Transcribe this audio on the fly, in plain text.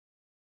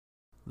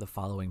The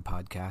following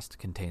podcast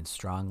contains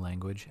strong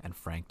language and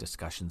frank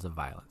discussions of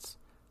violence.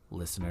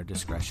 Listener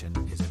discretion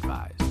is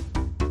advised.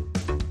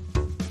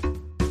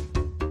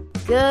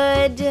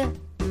 Good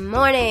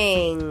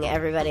morning,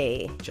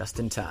 everybody. Just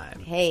in time.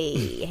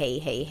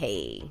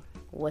 Hey.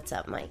 What's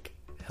up, Mike?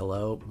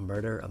 Hello,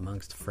 murder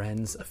amongst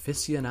friends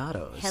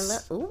aficionados. Hello.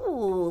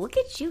 Ooh, look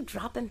at you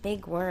dropping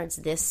big words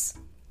this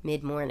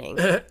mid-morning.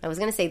 I was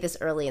going to say this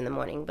early in the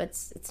morning, but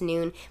it's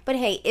noon. But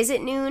hey, is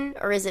it noon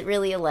or is it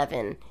really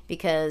 11?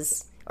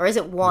 Or is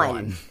it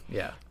 1?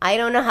 Yeah. I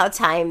don't know how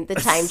the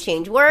time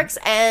change works,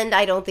 and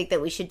I don't think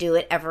that we should do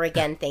it ever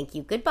again. Thank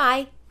you.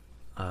 Goodbye.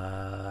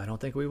 I don't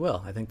think we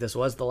will. I think this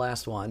was the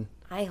last one.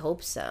 I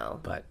hope so.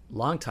 But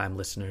longtime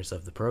listeners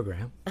of the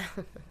program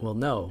will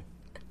know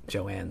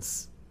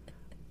Joanne's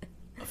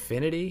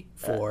affinity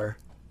for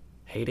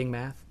hating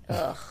math.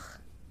 Ugh.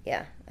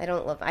 Yeah,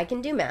 I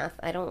can do math.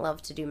 I don't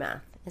love to do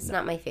math. It's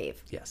not my fave.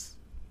 Yes.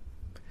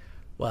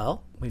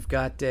 Well, we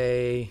got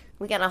a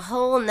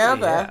whole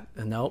nother.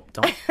 Yeah, nope,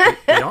 we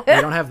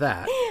don't have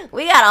that.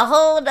 We got a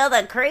whole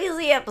nother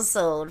crazy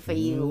episode for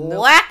you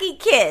wacky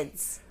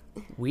kids.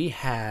 We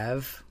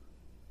have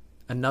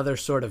another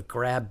sort of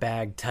grab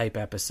bag type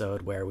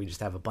episode where we just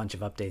have a bunch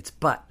of updates,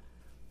 but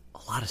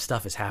a lot of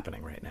stuff is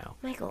happening right now.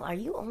 Michael, are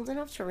you old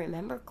enough to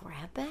remember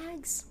grab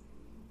bags?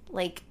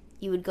 Like,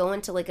 you would go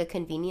into like a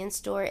convenience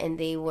store and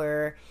they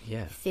were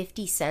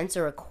 50 cents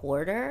or a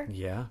quarter.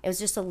 Yeah. It was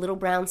just a little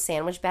brown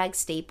sandwich bag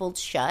stapled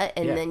shut,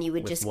 and then you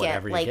would just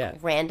get like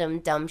random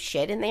dumb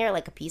shit in there,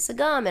 like a piece of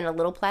gum and a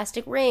little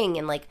plastic ring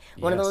and like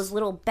one of those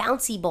little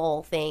bouncy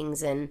ball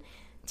things. And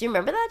do you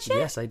remember that shit?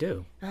 Yes, I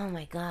do. Oh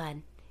my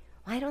God.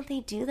 Why don't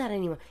they do that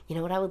anymore? You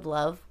know what I would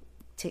love?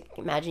 To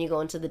imagine you go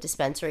into the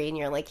dispensary and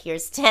you're like,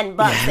 here's $10.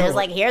 There's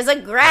like, here's a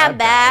grab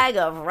bag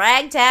of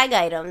ragtag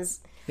items.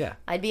 Yeah.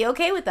 I'd be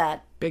okay with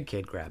that. Big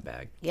kid grab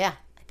bag. Yeah.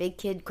 Big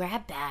kid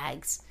grab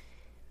bags.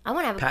 I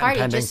want to have a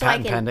party just so I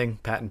can...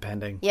 Patent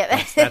pending.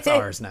 Yeah. That's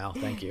ours now.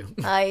 Thank you.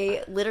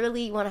 I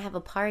literally want to have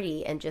a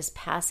party and just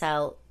pass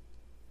out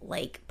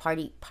like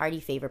party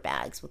favor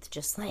bags with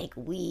just like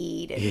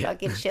weed and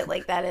fucking shit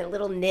like that and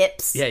little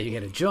nips. Yeah, you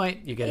get a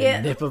joint, you get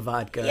a nip of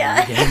vodka,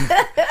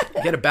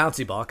 you get a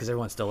bouncy ball because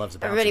everyone still loves a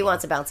bouncy ball. Everybody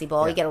wants a bouncy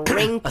ball. You get a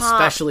ring pop.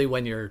 Especially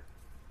when you're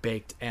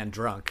baked and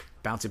drunk.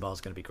 Bouncy ball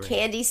is going to be great.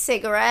 Candy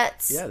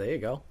cigarettes. Yeah, there you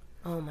go.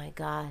 Oh my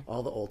God.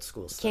 All the old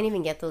school stuff. Can't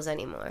even get those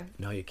anymore.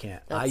 No, you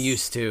can't. I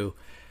used to.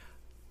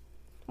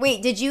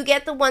 Wait, did you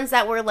get the ones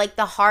that were like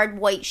the hard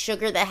white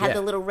sugar that had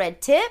the little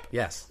red tip?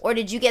 Yes. Or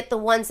did you get the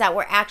ones that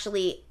were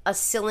actually a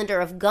cylinder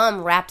of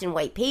gum wrapped in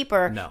white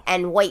paper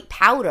and white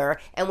powder,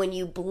 and when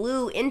you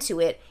blew into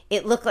it,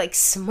 it looked like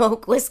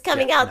smoke was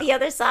coming out the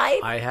other side?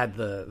 I had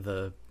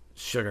the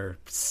sugar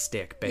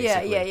stick,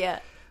 basically. Yeah.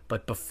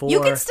 But before...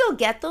 You can still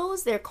get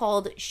those. They're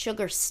called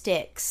sugar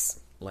sticks.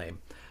 Lame.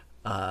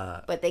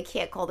 But they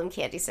can't call them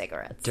candy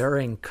cigarettes.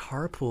 During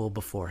carpool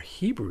before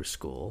Hebrew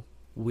school,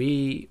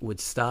 we would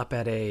stop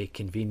at a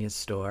convenience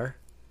store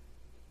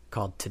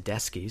called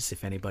Tedeschi's,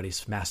 if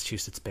anybody's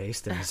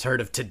Massachusetts-based and has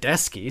heard of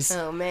Tedeschi's.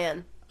 Oh,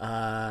 man.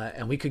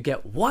 And we could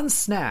get one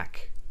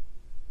snack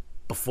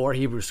before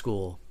Hebrew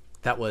school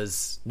that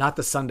was not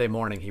the Sunday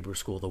morning Hebrew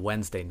school, the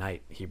Wednesday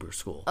night Hebrew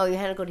school. Oh, you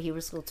had to go to Hebrew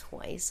school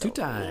twice? Two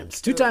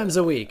times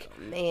a week.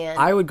 Oh, man.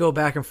 I would go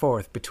back and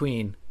forth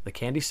between the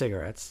candy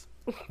cigarettes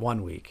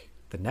 1 week.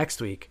 The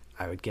next week,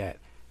 I would get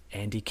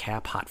Andy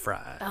Cap hot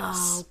fries.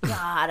 Oh,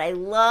 God. I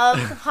love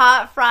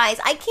hot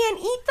fries. I can't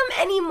eat them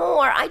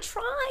anymore. I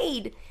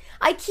tried.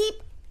 I keep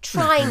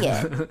trying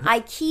it. I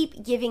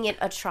keep giving it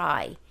a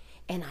try.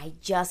 And I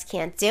just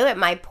can't do it.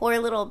 My poor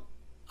little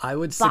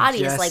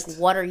body is like,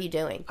 what are you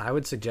doing? I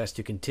would suggest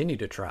you continue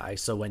to try,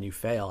 so when you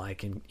fail, I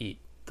can eat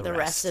the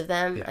rest of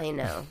them? Yeah. I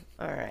know.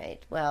 All right.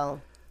 Well,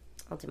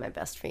 I'll do my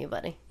best for you,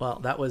 buddy. Well,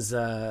 that was...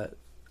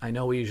 I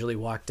know we usually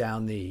walk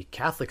down the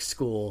Catholic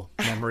school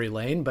memory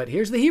lane, but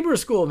here's the Hebrew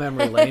school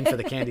memory lane for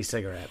the candy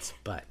cigarettes.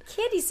 But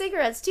candy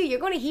cigarettes, too. You're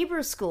going to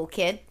Hebrew school,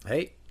 kid.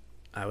 Hey,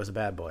 I was a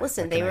bad boy.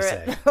 Listen, they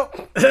were...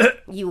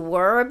 You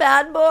were a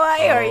bad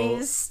boy, or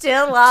you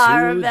still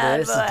are a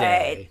bad boy?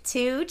 Day.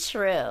 Too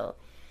true.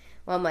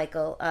 Well,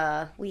 Michael,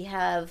 we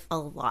have a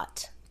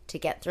lot to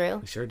get through.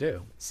 We sure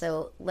do.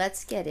 So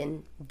let's get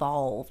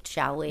involved,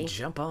 shall we?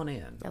 Jump on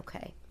in.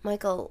 Okay.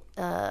 Michael,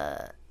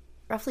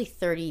 roughly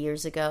 30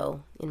 years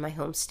ago in my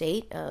home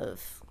state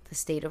of the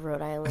state of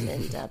Rhode Island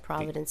and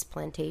Providence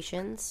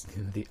Plantations.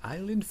 The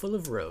island full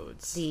of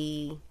roads.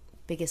 The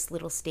biggest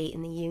little state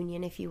in the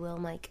union, if you will,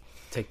 Mike.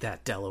 Take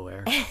that,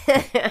 Delaware.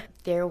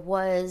 There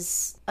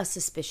was a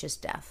suspicious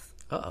death.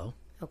 Uh-oh.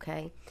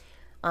 Okay.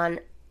 On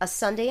a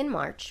Sunday in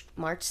March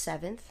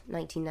 7th,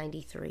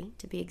 1993,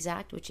 to be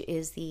exact, which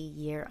is the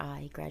year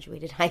I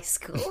graduated high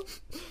school.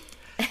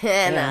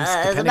 And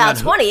it was about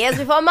 20 years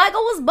before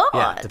Michael was born.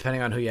 Yeah,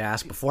 depending on who you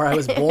ask. Before I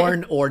was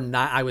born or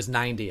not, I was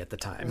 90 at the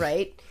time.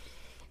 Right.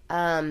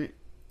 A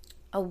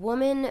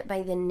woman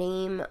by the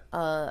name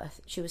of,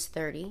 she was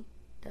 30,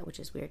 which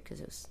is weird because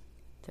it was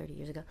 30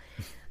 years ago.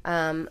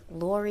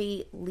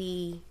 Lori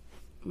Lee,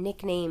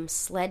 nickname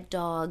Sled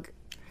Dog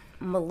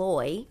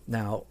Malloy.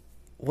 Now,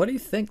 What do you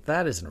think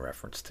that is in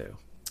reference to?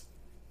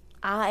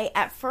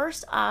 At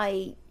first,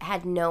 I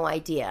had no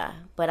idea,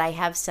 but I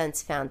have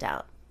since found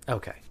out.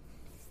 Okay.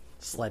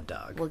 Sled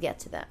dog. We'll get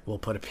to that. We'll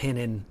put a pin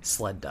in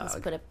sled dog.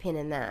 Let's put a pin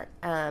in that.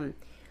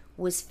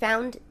 Was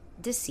found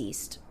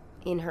deceased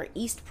in her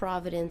East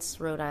Providence,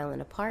 Rhode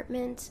Island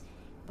apartment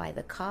by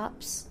the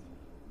cops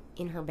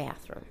in her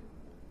bathroom.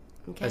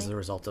 Okay. As a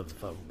result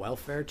of a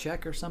welfare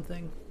check or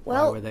something?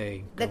 Well, were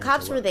they the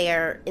cops were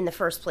there in the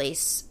first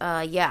place,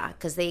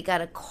 because they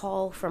got a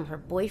call from her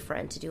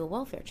boyfriend to do a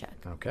welfare check.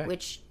 Okay.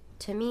 Which,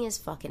 to me, is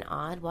fucking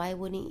odd. Why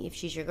wouldn't you, if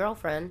she's your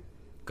girlfriend,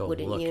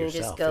 wouldn't you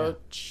yourself, just go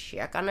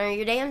check on her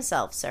your damn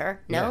self,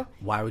 sir? No? Yeah.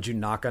 Why would you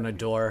knock on a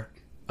door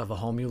of a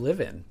home you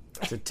live in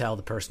to tell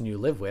the person you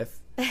live with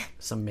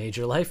some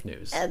major life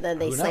news? And then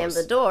they slam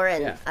the door,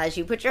 and as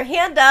you put your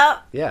hand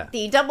up,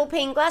 the double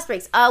pane glass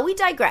breaks. We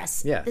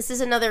digress. Yeah. This is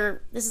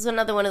another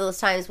one of those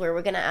times where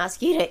we're going to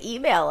ask you to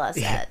email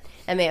us at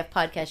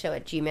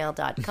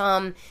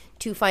mafpodcastshow@gmail.com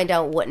to find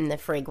out what in the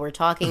frig we're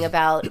talking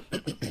about.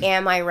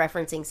 Am I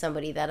referencing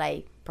somebody that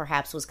I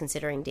perhaps was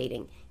considering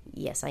dating?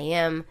 Yes, I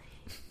am.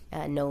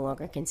 No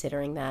longer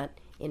considering that,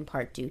 in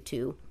part due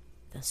to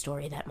the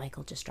story that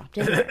Michael just dropped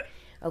in there.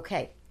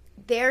 Okay.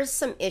 There's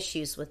some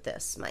issues with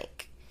this,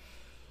 Mike.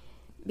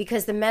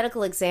 Because the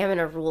medical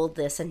examiner ruled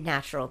this a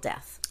natural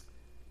death.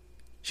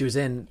 She was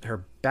in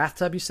her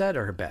bathtub, you said,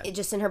 or her bed?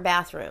 Just in her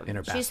bathroom. In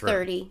her bathroom. She's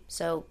 30,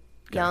 so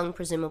young,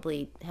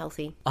 presumably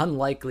healthy.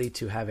 Unlikely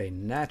to have a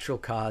natural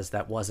cause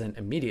that wasn't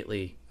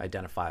immediately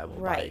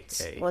identifiable by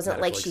a wasn't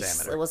medical like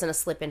examiner. It wasn't a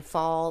slip and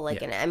fall.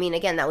 Again,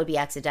 that would be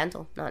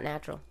accidental, not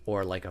natural.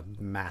 Or like a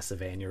massive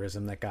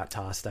aneurysm that got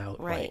tossed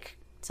out. Right. Like,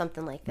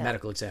 something like that.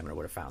 Medical examiner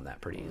would have found that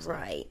pretty easily.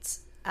 Right.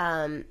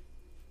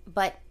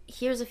 But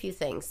here's a few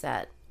things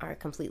that are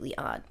completely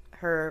odd.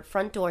 Her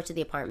front door to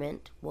the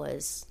apartment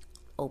was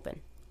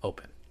open.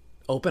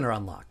 Open or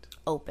unlocked?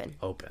 Open.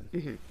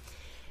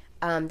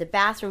 Mm-hmm. The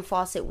bathroom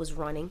faucet was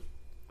running,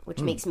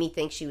 which makes me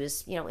think she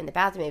was, in the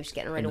bathroom. Maybe she's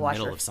getting ready to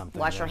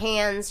wash her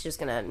hands.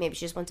 Maybe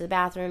she just went to the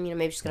bathroom.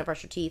 Maybe she's gonna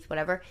brush her teeth,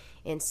 whatever.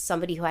 And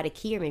somebody who had a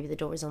key, or maybe the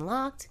door was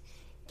unlocked,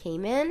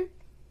 came in,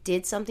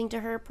 did something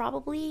to her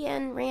probably,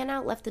 and ran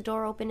out. Left the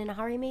door open in a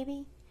hurry,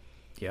 maybe.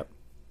 Yep.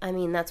 I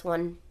mean, that's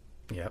one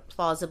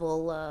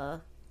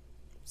plausible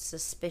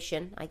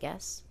suspicion, I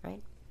guess.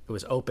 Right. It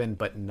was open,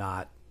 but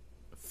not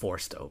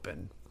forced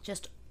open.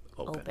 Just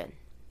open.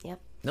 Yep.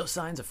 No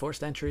signs of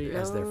forced entry,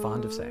 as they're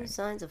fond of saying. No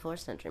signs of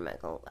forced entry,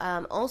 Michael.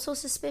 Also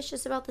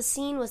suspicious about the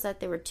scene was that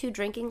there were 2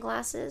 drinking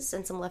glasses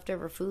and some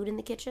leftover food in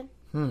the kitchen.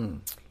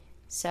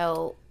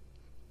 So,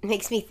 it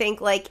makes me think,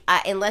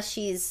 unless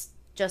she's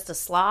just a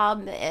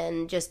slob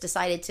and just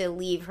decided to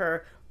leave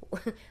her,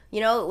 it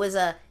was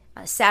a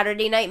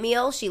Saturday night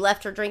meal. She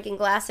left her drinking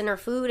glass in her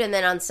food, and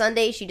then on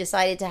Sunday she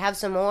decided to have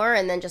some more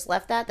and then just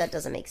left that. That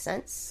doesn't make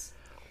sense.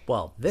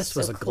 Well, this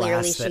was a glass that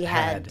clearly she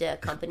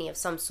had company of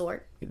some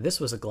sort. This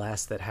was a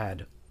glass that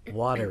had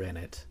water in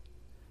it.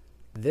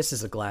 This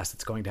is a glass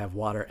that's going to have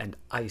water and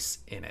ice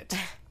in it.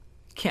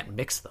 You can't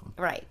mix them.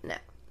 Right, no.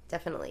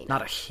 Definitely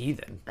not a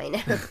heathen. I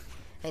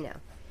know.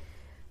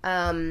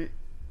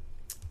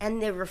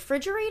 And the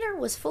refrigerator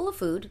was full of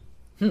food,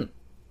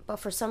 but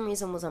for some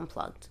reason was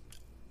unplugged.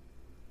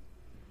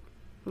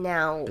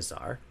 Now...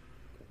 Bizarre,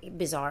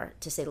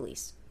 to say the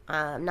least.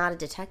 I'm not a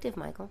detective,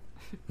 Michael.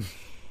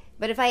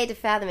 But if I had to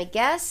fathom a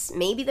guess,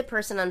 maybe the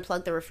person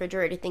unplugged the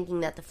refrigerator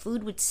thinking that the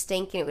food would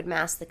stink and it would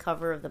mask the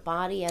cover of the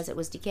body as it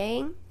was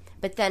decaying.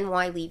 But then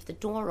why leave the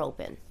door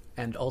open?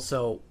 And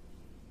also,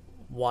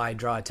 why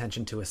draw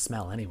attention to a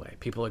smell anyway?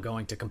 People are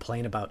going to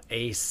complain about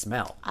a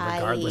smell,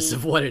 regardless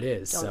of what it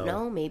is. Don't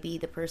know. Maybe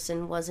the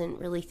person wasn't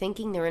really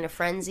thinking. They're in a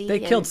frenzy. They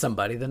killed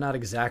somebody. They're not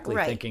exactly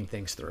thinking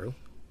things through.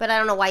 But I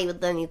don't know why you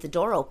would then leave the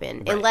door open.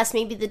 Right. Unless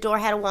maybe the door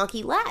had a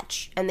wonky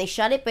latch and they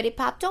shut it, but it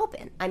popped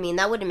open. I mean,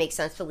 that wouldn't make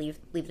sense to leave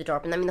the door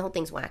open. I mean, the whole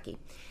thing's wacky.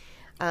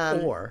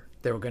 Or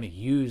they were going to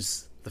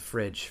use the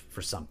fridge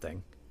for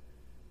something,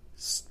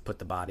 put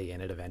the body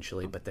in it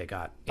eventually, but they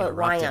got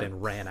interrupted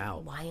and ran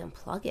out. Why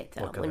unplug it,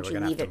 though? Because they were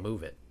going to have to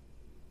move it.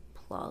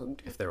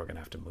 Plugged? If they were going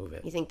to have to move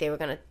it. You think they were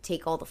going to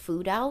take all the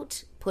food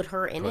out, put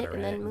her in it,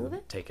 and then move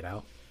it? Take it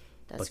out.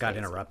 That's got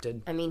crazy.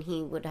 Interrupted. I mean,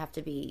 he would have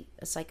to be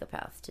a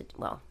psychopath to,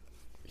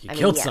 He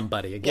killed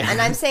somebody again. Yeah,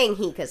 and I'm saying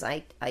he because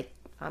I'm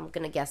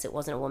going to guess it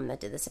wasn't a woman that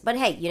did this. But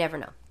hey, you never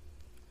know.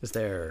 Is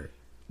there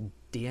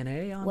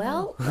DNA on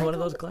one of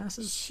those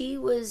glasses? She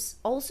was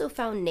also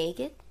found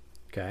naked.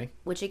 Okay.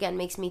 Which again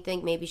makes me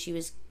think maybe she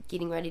was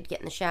getting ready to get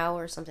in the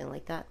shower or something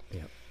like that.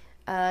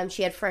 Yeah.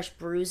 She had fresh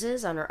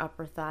bruises on her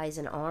upper thighs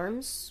and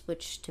arms,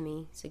 which to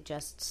me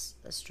suggests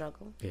a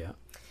struggle. Yeah.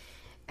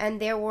 And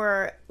there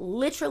were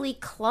literally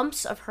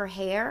clumps of her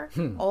hair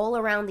all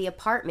around the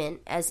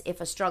apartment as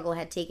if a struggle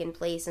had taken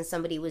place and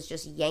somebody was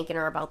just yanking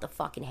her about the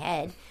fucking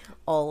head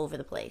all over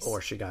the place. Or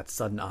she got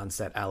sudden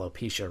onset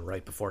alopecia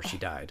right before she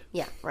died.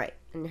 Yeah, right.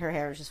 And her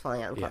hair was just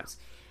falling out in clumps.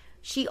 Yeah.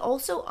 She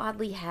also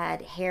oddly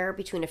had hair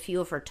between a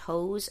few of her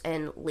toes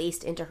and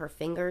laced into her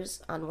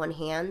fingers on one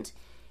hand.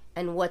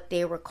 and what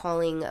they were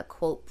calling a,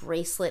 quote,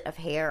 bracelet of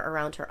hair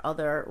around her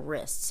other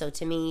wrist. So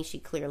to me, she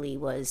clearly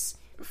was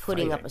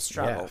putting up a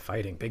struggle. Yeah,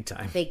 fighting big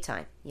time. Big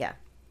time, yeah.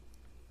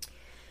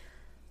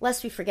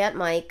 Lest we forget,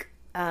 Mike,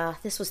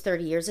 this was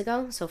 30 years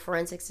ago, so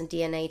forensics and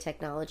DNA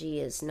technology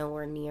is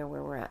nowhere near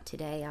where we're at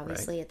today,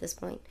 obviously, at this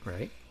point.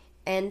 Right.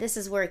 And this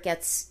is where it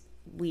gets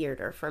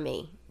weirder for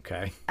me.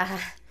 Okay.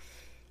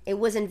 It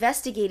was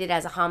investigated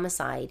as a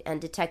homicide, and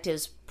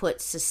detectives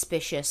put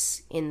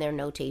suspicious in their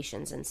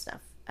notations and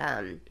stuff.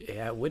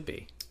 Yeah, it would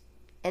be.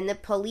 And the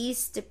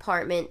police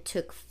department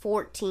took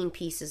 14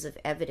 pieces of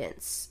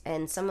evidence,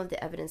 and some of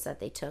the evidence that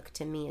they took,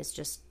 to me, is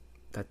just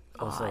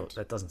odd.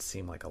 That doesn't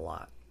seem like a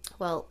lot.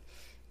 Well,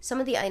 some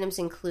of the items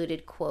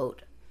included,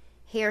 quote,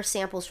 hair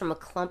samples from a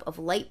clump of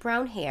light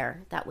brown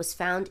hair that was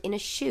found in a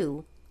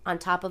shoe on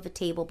top of a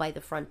table by the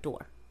front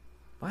door.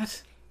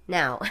 What?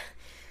 Now,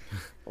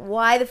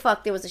 why the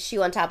fuck there was a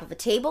shoe on top of a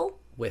table?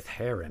 With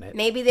hair in it.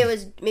 Maybe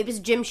it's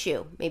a gym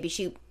shoe. Maybe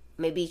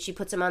she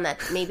puts him on that.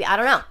 Maybe, I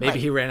don't know. Maybe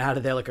he ran out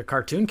of there like a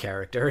cartoon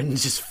character and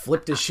just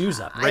flipped his shoes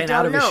up. I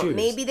don't know.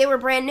 Maybe they were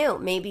brand new.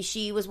 Maybe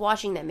she was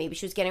washing them. Maybe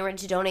she was getting ready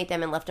to donate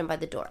them and left them by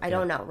the door. I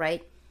don't know,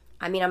 right?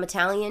 I mean, I'm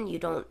Italian. You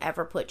don't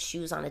ever put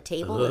shoes on a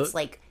table. It's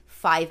like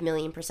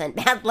 5,000,000%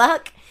 bad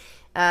luck.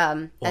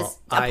 As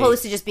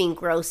opposed to just being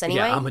gross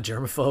anyway. Yeah, I'm a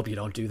germaphobe. You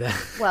don't do that.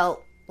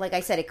 Well, like I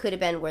said, it could have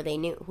been where they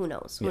knew. Who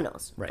knows? Who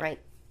knows? Right.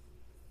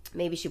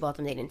 Maybe she bought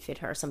them. They didn't fit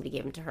her. Somebody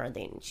gave them to her.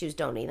 She was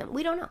donating them.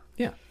 We don't know.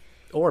 Yeah.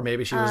 Or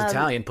maybe she was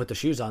Italian, put the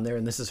shoes on there,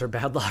 and this is her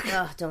bad luck.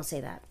 Oh, don't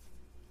say that.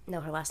 No,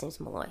 her last name's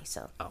Malloy,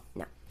 so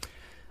no.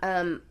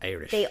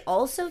 Irish. They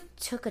also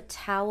took a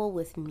towel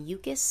with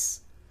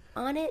mucus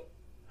on it.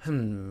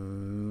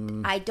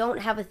 I don't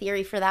have a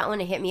theory for that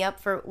one. Hit me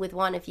up with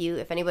one if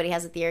anybody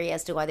has a theory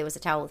as to why there was a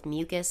towel with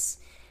mucus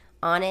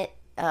on it,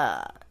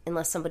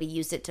 unless somebody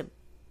used it to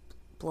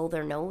blow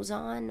their nose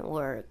on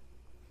or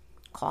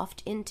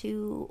coughed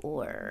into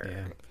or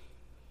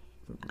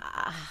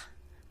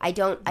I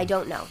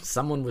don't know.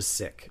 Someone was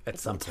sick at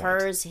some point.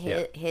 Hers,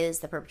 his,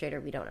 the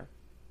perpetrator, we don't know.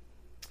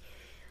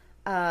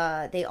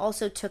 They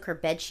also took her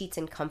bed sheets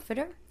and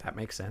comforter. That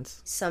makes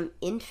sense. Some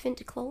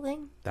infant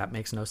clothing. That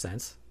makes no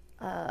sense.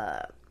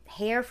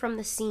 Hair from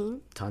the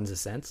scene. Tons of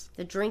sense.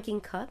 The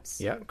drinking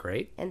cups. Yeah,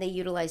 great. And they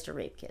utilized a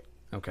rape kit.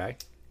 Okay.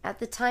 At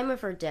the time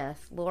of her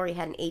death, Lori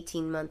had an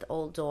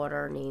 18-month-old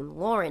daughter named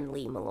Lauren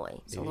Lee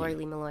Malloy. So Lori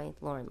Lee Malloy,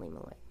 Lauren Lee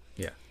Malloy.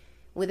 Yeah.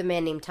 With a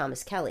man named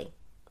Thomas Kelly.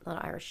 A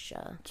lot of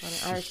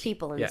Irish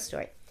people in this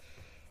story.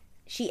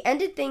 She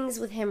ended things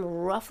with him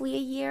roughly a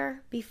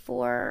year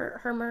before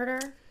her murder.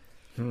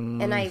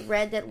 And I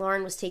read that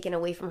Lauren was taken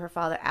away from her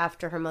father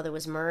after her mother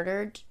was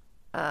murdered.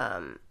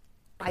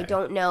 I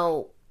don't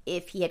know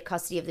if he had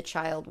custody of the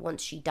child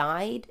once she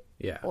died.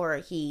 Yeah. Or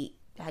he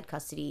had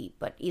custody,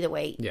 but either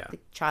way, the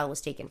child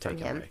was taken from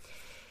him.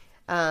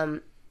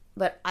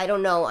 But I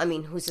don't know. I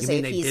mean, who's to say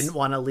if they didn't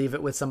want to leave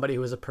it with somebody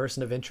who was a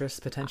person of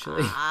interest,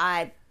 potentially?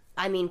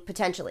 I mean,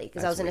 potentially,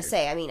 because I was going to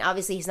say, I mean,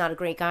 obviously he's not a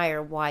great guy,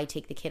 or why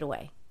take the kid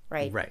away,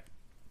 right? Right.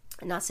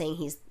 I'm not saying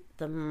he's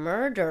the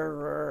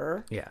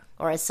murderer. Yeah.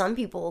 Or as some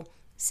people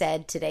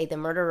said today, the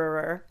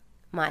murderer,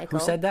 Michael.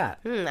 Who said that?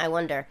 I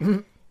wonder.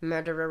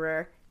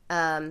 Murderer.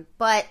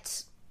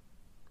 But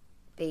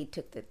they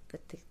took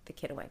the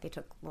kid away. They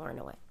took Lauren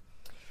away.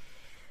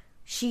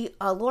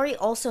 Lori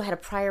also had a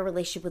prior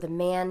relationship with a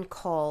man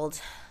called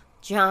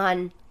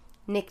John,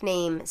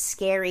 nickname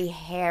Scary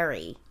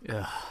Harry.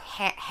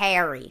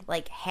 Harry,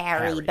 like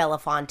Harry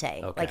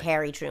Belafonte, like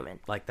Harry Truman.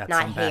 Like that's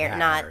not some bad hat,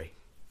 not Harry.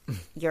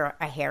 You're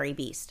a hairy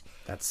beast.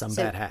 That's some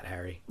bad hat,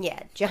 Harry.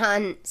 Yeah,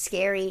 John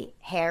Scary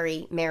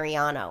Harry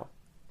Mariano.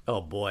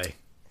 Oh boy.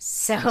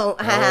 So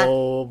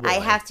I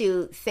have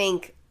to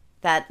think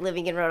that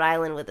living in Rhode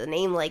Island with a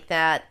name like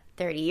that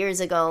 30 years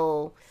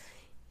ago,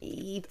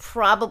 he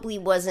probably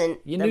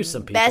wasn't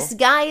the best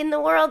guy in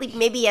the world.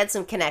 Maybe he had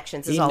some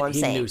connections, is all I'm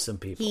saying. He knew some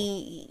people.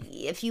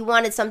 If you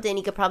wanted something,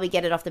 he could probably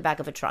get it off the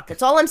back of a truck.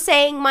 That's all I'm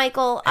saying,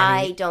 Michael.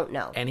 I don't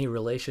know. Any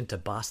relation to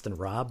Boston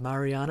Rob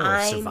Mariano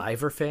of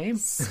Survivor fame?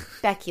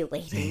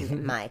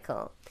 Speculating,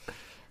 Michael.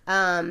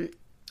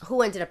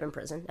 Who ended up in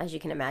prison, as you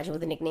can imagine,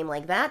 with a nickname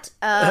like that.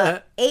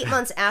 8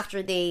 months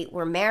after they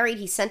were married,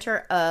 he sent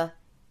her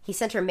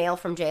mail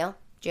from jail.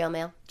 Jail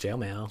mail. Jail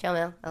mail. Jail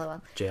mail.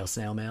 LOL. Jail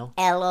snail mail.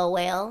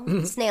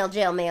 LOL. Snail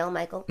jail mail,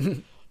 Michael.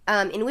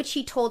 In which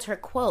he told her,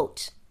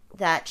 quote,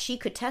 that she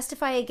could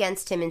testify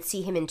against him and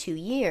see him in 2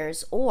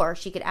 years, or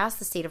she could ask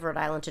the state of Rhode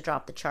Island to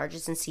drop the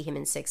charges and see him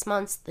in 6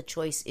 months. The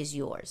choice is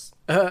yours.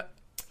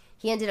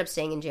 He ended up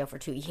staying in jail for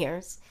 2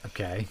 years.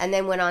 Okay. And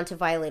then went on to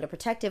violate a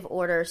protective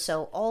order,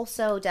 so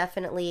also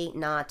definitely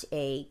not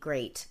a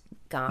great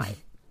guy.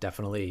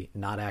 Definitely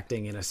not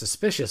acting in a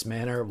suspicious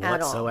manner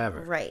whatsoever.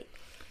 At all. Right.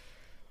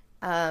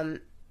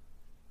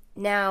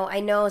 Now,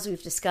 I know, as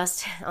we've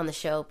discussed on the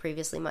show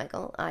previously,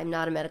 Michael, I'm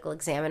not a medical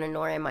examiner,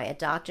 nor am I a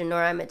doctor,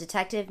 nor am I a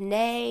detective,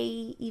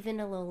 nay, even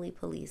a lowly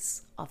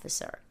police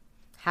officer.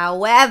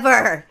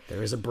 However,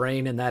 there is a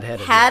brain in that head.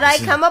 Had I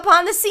come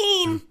upon the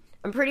scene,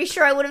 I'm pretty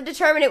sure I would have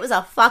determined it was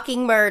a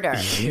fucking murder.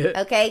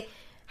 Okay?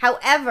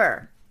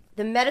 However,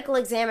 The medical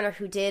examiner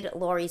who did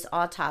Lori's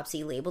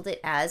autopsy labeled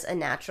it as a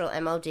natural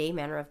MOD,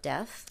 manner of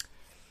death,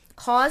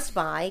 caused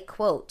by,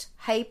 quote,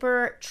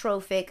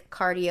 hypertrophic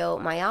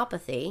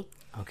cardiomyopathy.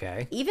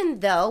 Okay. Even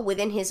though,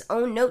 within his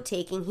own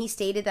note-taking, he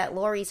stated that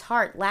Lori's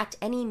heart lacked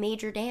any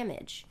major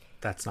damage.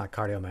 That's not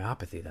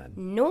cardiomyopathy, then.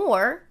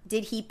 Nor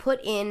did he put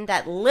in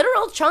that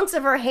literal chunks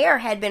of her hair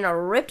had been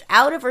ripped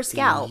out of her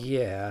scalp.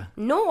 Yeah.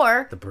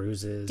 Nor the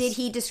bruises. Did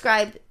he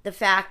describe the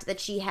fact that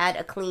she had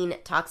a clean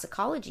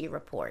toxicology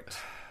report.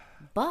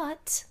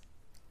 But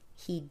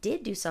he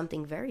did do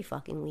something very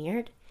fucking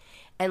weird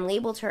and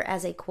labeled her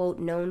as a, quote,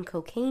 known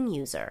cocaine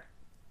user.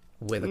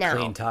 With a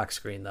clean tox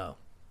screen, though.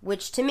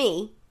 Which, to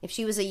me, if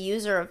she was a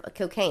user of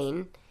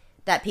cocaine,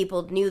 that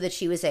people knew that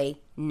she was a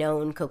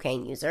known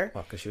cocaine user.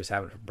 Well, because she was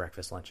having it for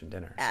breakfast, lunch, and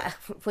dinner.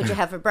 So. What'd you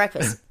have for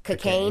breakfast?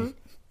 Cocaine?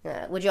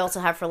 What'd you also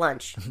have for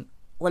lunch?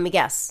 Let me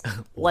guess.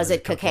 Was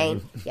it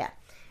cocaine? Yeah.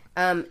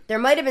 There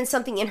might have been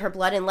something in her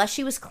blood, unless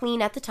she was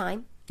clean at the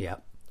time.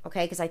 Yep.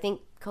 Okay, because I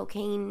think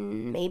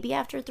cocaine maybe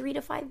after 3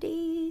 to 5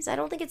 days. I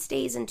don't think it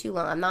stays in too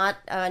long. I'm not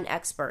an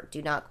expert.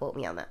 Do not quote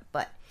me on that.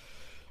 But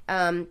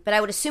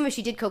I would assume if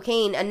she did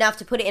cocaine enough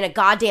to put it in a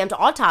goddamn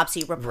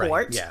autopsy report,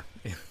 right, yeah.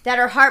 that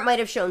her heart might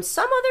have shown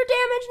some other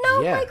damage.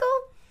 No, yeah. Michael?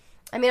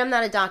 I mean, I'm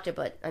not a doctor,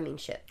 but I mean,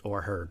 shit.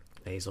 Or her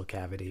nasal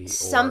cavity.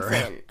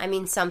 Something. I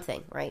mean,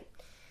 something, right?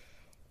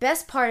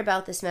 Best part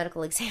about this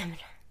medical examiner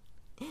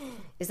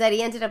is that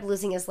he ended up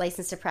losing his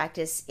license to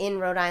practice in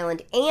Rhode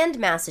Island and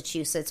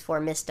Massachusetts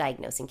for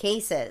misdiagnosing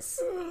cases.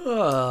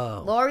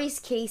 Oh. Lori's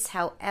case,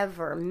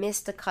 however,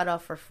 missed the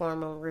cutoff for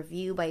formal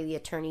review by the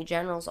Attorney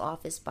General's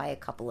office by a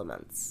couple of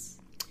months.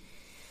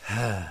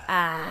 Red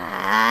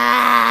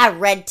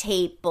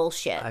tape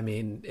bullshit. I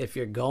mean, if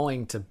you're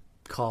going to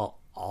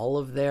call all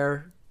of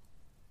their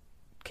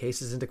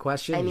cases into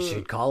question, you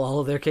should call all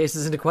of their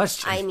cases into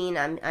question. I mean,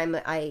 I'm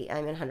in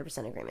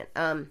 100% agreement.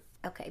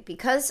 Okay,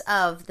 because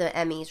of the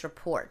ME's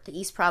report, the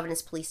East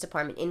Providence Police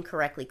Department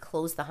incorrectly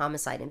closed the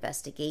homicide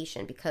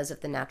investigation because of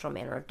the natural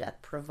manner of death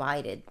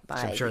provided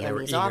by the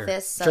ME's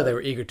office. So, I'm sure they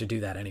were eager to do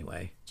that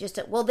anyway. They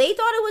thought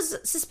it was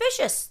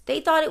suspicious.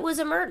 They thought it was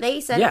a murder. They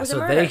said it was a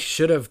murder. Yeah, so they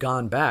should have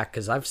gone back,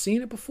 because I've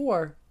seen it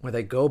before, where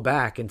they go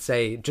back and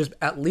say, just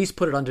at least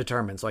put it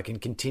undetermined so I can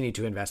continue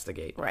to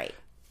investigate. Right.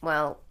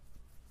 Well,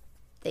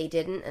 they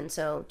didn't, and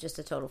so just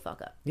a total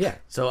fuck up. Yeah,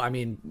 so I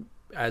mean,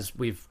 as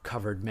we've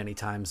covered many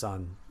times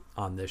on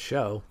this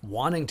show,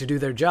 wanting to do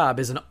their job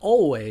isn't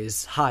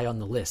always high on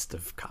the list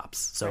of cops.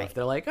 So if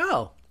they're like,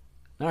 oh,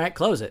 all right,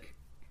 close it,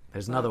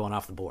 there's another one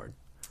off the board.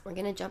 We're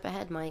going to jump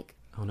ahead, Mike.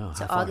 Oh, no.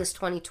 To August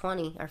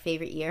 2020, our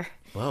favorite year.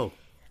 Whoa.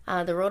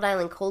 The Rhode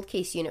Island Cold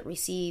Case Unit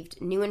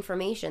received new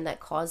information that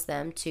caused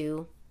them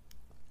to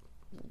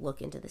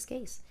look into this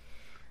case.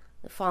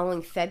 The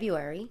following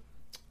February,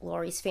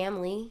 Lori's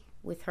family,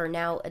 with her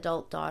now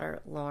adult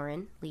daughter,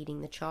 Lauren, leading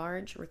the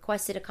charge,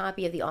 requested a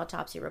copy of the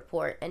autopsy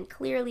report. And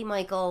clearly,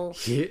 Michael,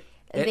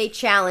 they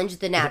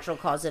challenged the natural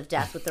cause of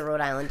death with the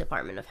Rhode Island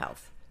Department of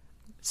Health.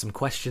 Some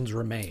questions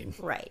remain.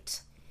 Right.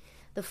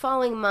 The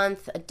following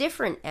month, a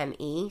different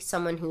ME,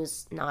 someone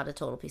who's not a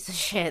total piece of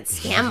shit,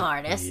 scam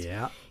artist,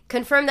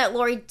 confirmed that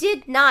Lori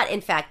did not,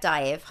 in fact,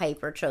 die of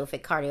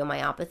hypertrophic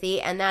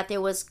cardiomyopathy and that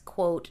there was,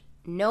 quote,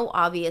 no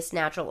obvious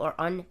natural or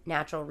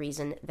unnatural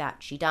reason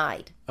that she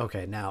died.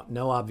 Okay, now,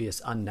 no obvious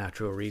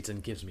unnatural reason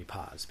gives me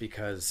pause,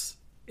 because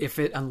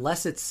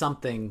unless it's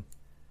something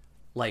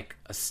like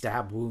a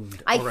stab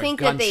wound or a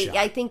gunshot.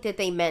 I think that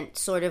they meant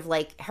sort of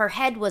like her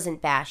head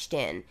wasn't bashed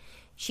in.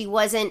 She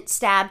wasn't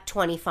stabbed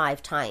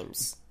 25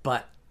 times.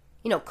 But,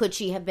 could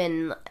she have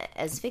been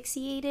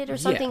asphyxiated or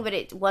something? Yeah. But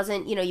it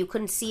wasn't, you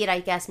couldn't see it, I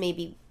guess,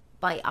 maybe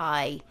by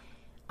eye,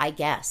 I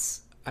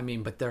guess. I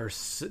mean, but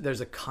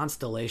there's a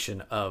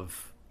constellation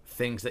of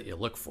things that you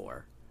look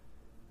for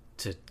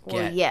to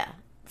get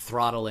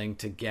throttling,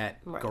 to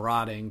get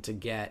garroting, to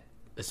get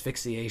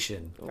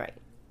asphyxiation. Right.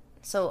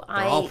 So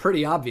they're all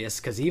pretty obvious,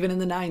 because even in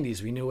the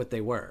 90s, we knew what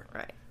they were.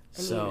 Right.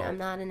 I mean, I'm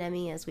not an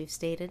ME, as we've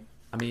stated.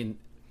 I mean,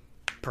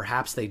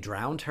 perhaps they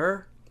drowned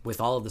her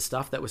with all of the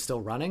stuff that was still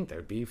running.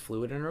 There'd be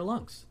fluid in her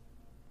lungs.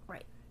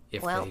 Right.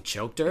 If they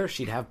choked her,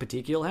 she'd have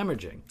petechial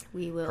hemorrhaging.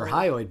 Her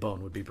hyoid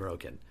bone would be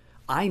broken.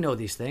 I know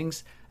these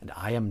things, and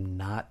I am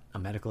not a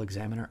medical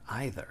examiner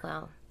either.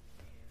 Well,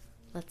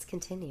 let's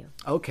continue.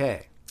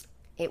 Okay.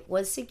 It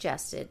was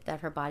suggested that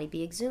her body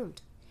be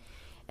exhumed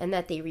and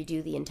that they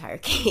redo the entire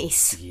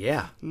case.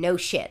 Yeah. No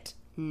shit.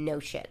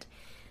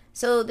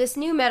 So this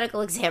new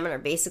medical examiner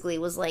basically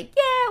was like,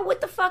 yeah,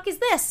 what the fuck is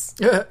this?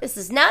 This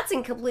is nuts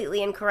and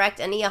completely incorrect,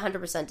 and he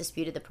 100%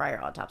 disputed the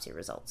prior autopsy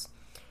results.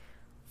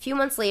 A few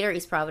months later,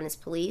 East Providence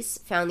Police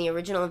found the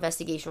original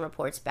investigation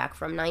reports back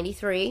from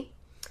 93.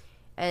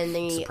 And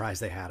the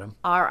surprised they had him.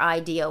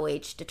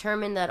 RIDOH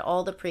determined that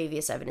all the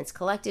previous evidence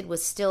collected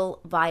was still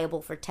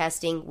viable for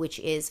testing, which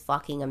is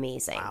fucking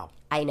amazing. Wow.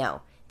 I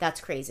know. That's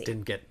crazy.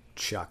 Didn't get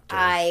chucked.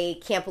 I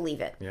can't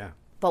believe it. Yeah.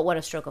 But what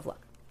a stroke of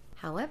luck.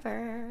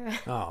 However,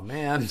 oh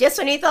man, just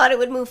when you thought it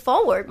would move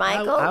forward,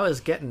 Michael, I was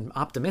getting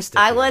optimistic.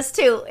 I was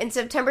too. In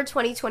September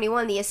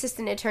 2021, the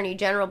Assistant Attorney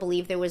General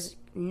believed there was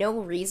no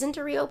reason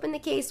to reopen the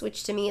case,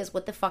 which to me is,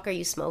 what the fuck are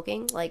you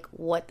smoking? Like,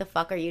 what the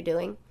fuck are you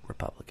doing?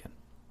 Republican.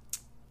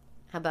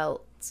 How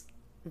about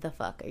the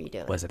fuck are you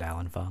doing? Was it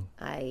Alan Fung?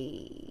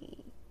 I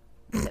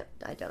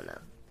don't know.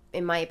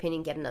 In my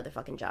opinion, get another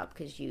fucking job,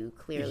 because you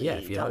clearly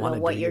don't know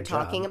what you're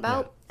talking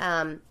about.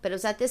 Yeah. But it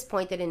was at this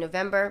point that in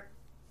November,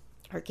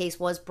 her case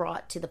was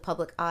brought to the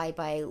public eye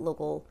by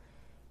local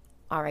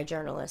RI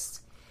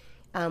journalists,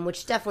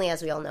 which definitely,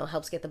 as we all know,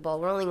 helps get the ball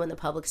rolling when the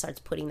public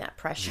starts putting that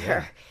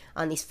pressure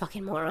on these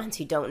fucking morons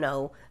who don't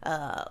know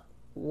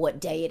what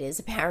day it is,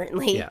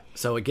 apparently. Yeah.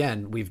 So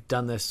again, we've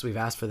done this, we've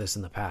asked for this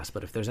in the past,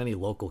 but if there's any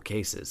local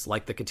cases,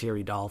 like the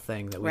Kateri doll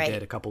thing that we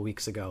did a couple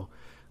weeks ago,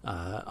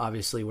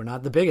 obviously we're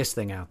not the biggest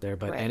thing out there,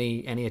 but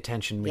any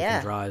attention we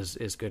can draw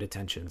is good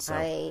attention. So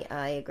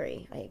I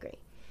agree.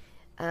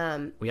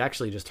 We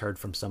actually just heard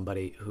from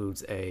somebody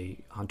who's a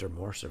Hunter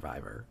Moore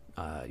survivor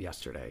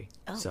yesterday.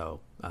 Oh. So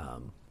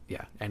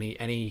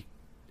any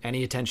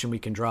attention we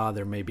can draw,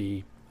 there may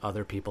be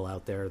other people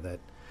out there that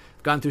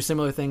have gone through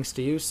similar things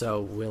to you.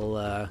 So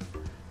we'll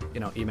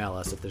email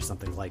us if there's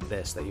something like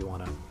this that you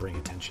want to bring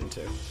attention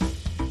to.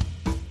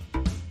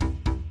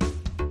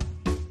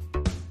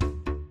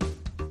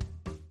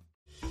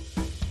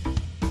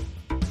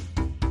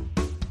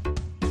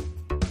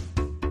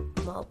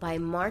 By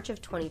March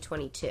of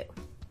 2022,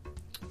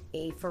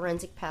 a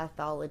forensic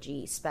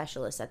pathology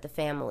specialist at the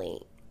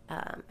family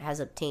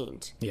has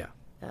obtained. Yeah.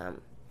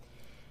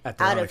 At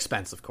their own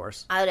expense, of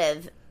course. Out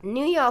of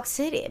New York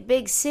City, a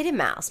big city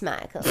mouse,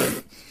 Michael.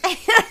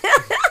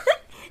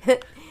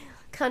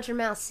 Country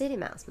mouse, city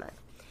mouse, Michael.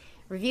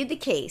 Reviewed the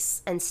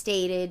case and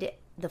stated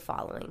the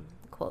following,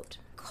 quote,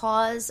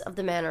 cause of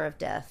the manner of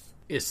death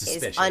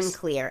is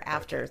unclear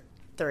after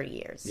 30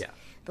 years. Yeah.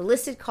 The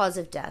listed cause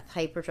of death,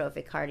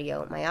 hypertrophic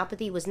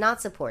cardiomyopathy, was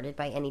not supported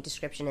by any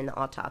description in the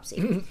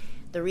autopsy.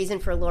 The reason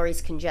for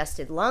Lori's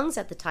congested lungs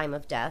at the time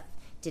of death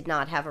did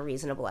not have a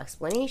reasonable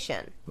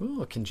explanation.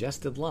 Ooh,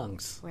 congested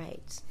lungs.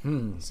 Right.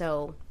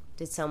 So,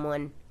 did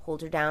someone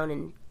hold her down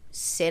and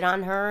sit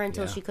on her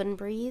until she couldn't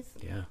breathe?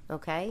 Yeah.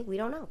 Okay, we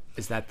don't know.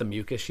 Is that the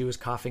mucus she was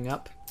coughing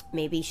up?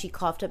 Maybe she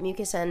coughed up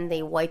mucus and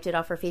they wiped it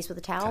off her face with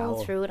a towel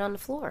and threw it on the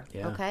floor.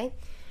 Yeah. Okay.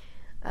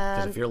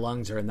 Because if your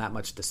lungs are in that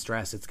much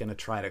distress, it's going to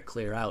try to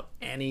clear out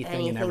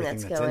anything and everything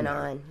that's going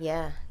on.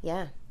 Yeah.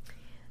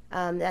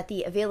 That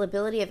the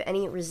availability of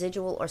any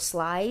residual or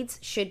slides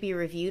should be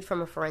reviewed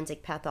from a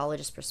forensic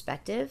pathologist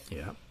perspective.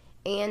 Yeah.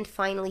 And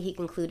finally, he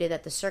concluded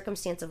that the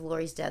circumstance of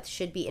Lori's death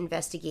should be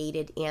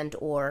investigated and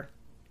or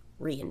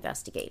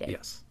reinvestigated.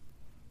 Yes.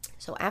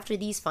 So after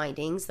these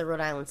findings, the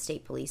Rhode Island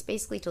State Police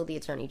basically told the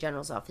Attorney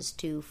General's office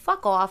to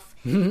fuck off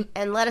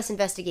and let us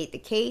investigate the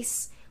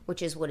case,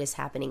 which is what is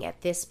happening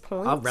at this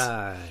point. All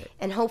right.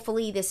 And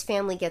hopefully this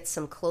family gets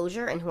some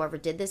closure, and whoever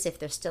did this, if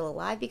they're still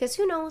alive, because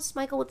who knows,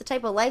 Michael, with the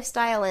type of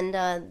lifestyle and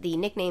the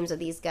nicknames of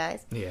these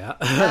guys.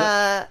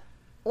 Yeah.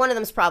 One of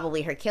them's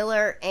probably her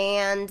killer,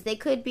 and they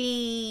could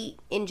be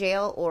in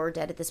jail or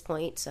dead at this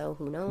point, so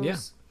who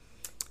knows.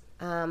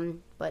 Yeah.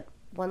 But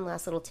one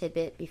last little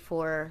tidbit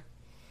before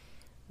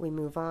we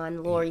move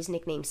on. Lori's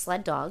nickname,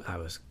 Sled Dog. I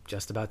was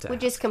just about to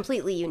Which is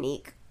completely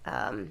unique.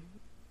 You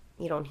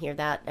don't hear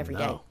that every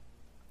day.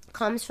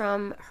 Comes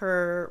from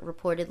her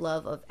reported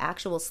love of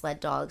actual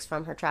sled dogs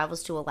from her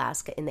travels to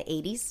Alaska in the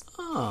 80s.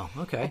 Oh,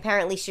 okay.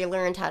 Apparently she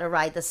learned how to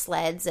ride the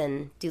sleds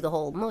and do the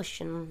whole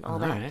mush and all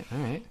that. All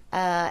right.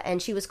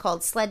 And she was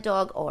called Sled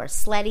Dog or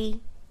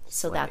Sleddy,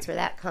 so that's where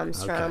that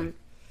comes from.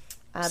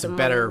 It's a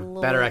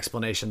better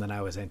explanation than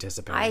I was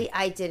anticipating.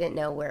 I didn't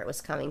know where it was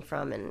coming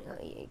from, and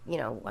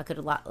I could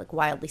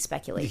wildly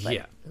speculate,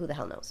 but who the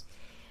hell knows?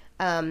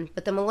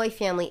 But the Malloy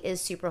family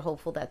is super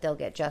hopeful that they'll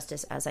get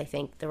justice, as I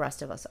think the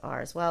rest of us are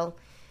as well.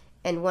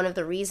 And one of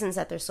the reasons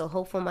that they're so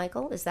hopeful,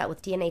 Michael, is that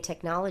with DNA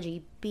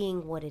technology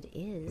being what it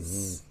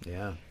is,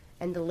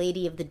 and the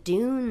Lady of the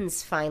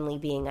Dunes finally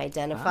being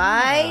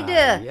identified,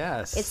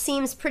 yes, it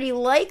seems pretty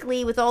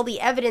likely, with all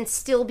the evidence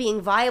still being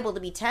viable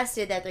to be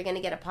tested, that they're going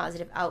to get a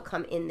positive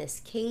outcome in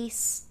this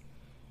case.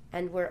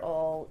 And we're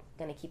all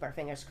going to keep our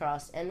fingers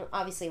crossed. And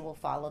obviously we'll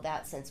follow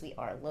that since we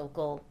are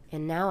local.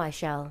 And now I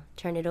shall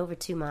turn it over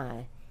to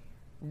my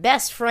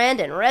best friend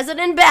and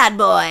resident bad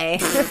boy.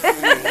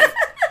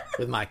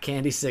 With my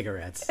candy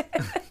cigarettes.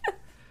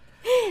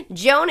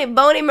 Joni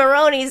Boney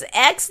Maroney's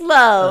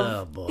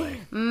ex-love. Oh,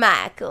 boy.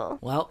 Michael.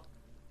 Well,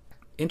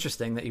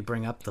 interesting that you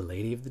bring up the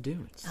Lady of the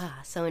Dunes. Ah,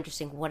 so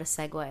interesting. What a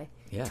segue.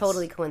 Yes.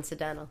 Totally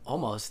coincidental.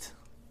 Almost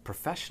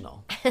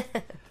professional.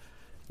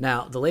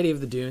 Now, The Lady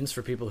of the Dunes,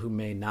 for people who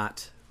may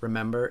not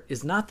remember,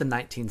 is not the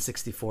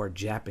 1964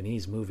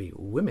 Japanese movie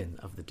Women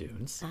of the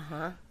Dunes,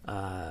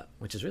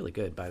 which is really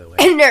good, by the way.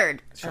 Nerd!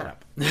 Shut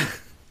up.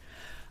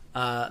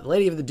 The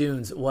Lady of the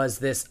Dunes was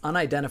this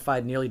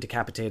unidentified, nearly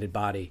decapitated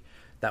body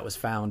that was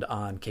found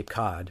on Cape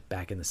Cod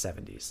back in the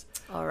 70s.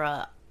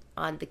 Or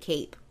on the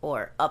Cape,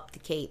 or up the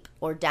Cape,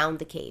 or down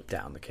the Cape.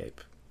 Down the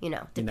Cape.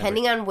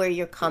 depending on where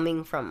you're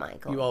coming from,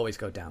 Michael. You always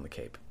go down the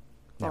Cape.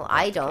 Well,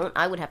 I don't.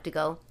 I would have to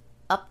go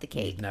up the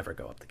Cape. You'd never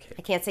go up the Cape.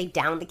 I can't say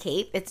down the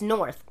Cape. It's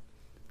north.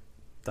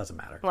 Doesn't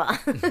matter. Well,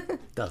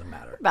 doesn't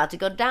matter. About to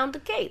go down the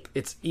Cape.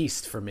 It's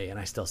east for me, and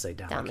I still say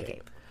down the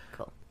Cape.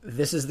 Cool.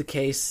 This is the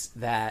case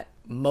that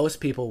most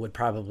people would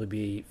probably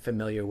be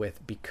familiar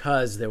with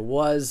because there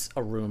was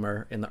a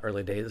rumor in the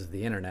early days of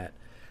the internet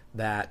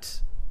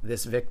that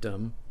this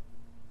victim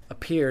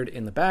appeared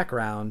in the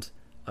background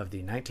of the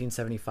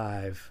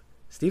 1975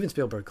 Steven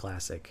Spielberg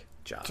classic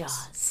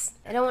Jaws.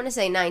 I don't want to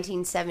say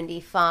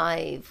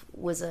 1975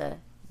 was a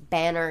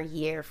banner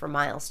year for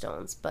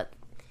milestones, but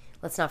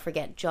let's not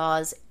forget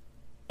Jaws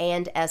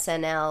and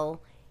SNL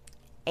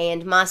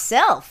and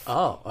myself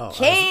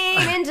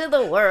came into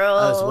the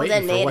world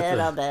and made it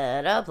a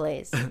better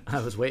place. I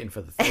was waiting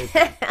for the third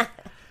thing.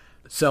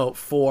 So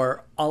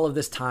for all of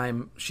this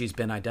time, she's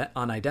been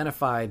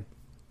unidentified,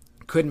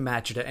 couldn't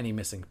match her to any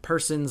missing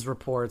persons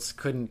reports,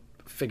 couldn't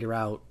figure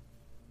out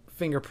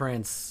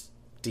fingerprints.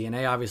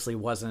 DNA obviously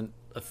wasn't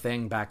a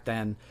thing back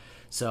then.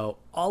 So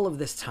all of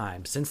this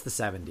time, since the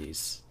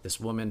 70s, this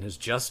woman has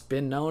just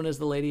been known as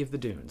the Lady of the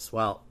Dunes.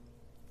 Well,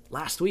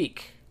 last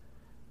week,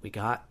 we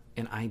got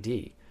an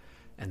ID.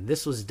 And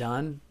this was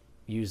done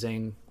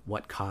using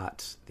what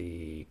caught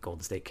the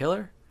Golden State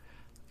Killer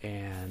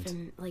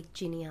and...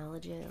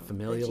 genealogy.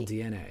 Familial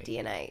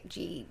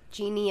DNA.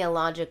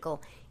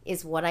 Genealogical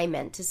is what I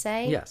meant to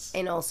say. Yes.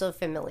 And also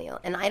familial.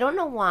 And I don't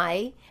know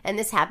why, and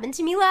this happened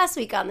to me last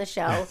week on the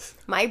show,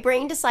 my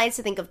brain decides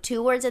to think of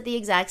two words at the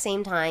exact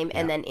same time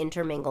and then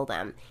intermingle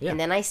them. Yeah. And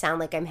then I sound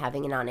like I'm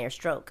having an on-air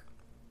stroke.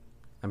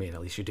 I mean,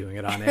 at least you're doing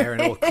it on air,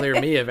 and it will clear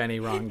me of any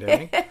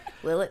wrongdoing.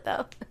 Will it,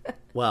 though?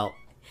 Well...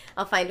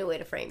 I'll find a way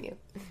to frame you.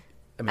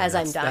 I mean, as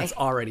I'm dying. It's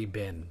already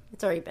been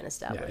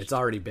established. Yeah, it's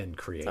already been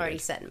created. It's already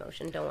set in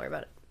motion. Don't worry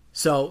about it.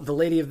 So the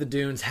Lady of the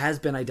Dunes has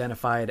been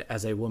identified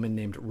as a woman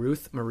named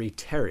Ruth Marie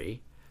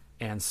Terry,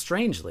 and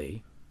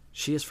strangely,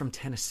 she is from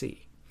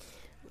Tennessee.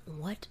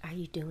 What are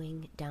you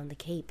doing down the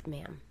Cape,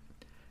 ma'am?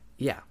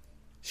 Yeah,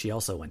 she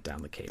also went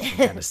down the Cape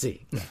from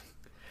Tennessee.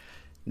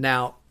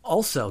 Now,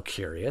 also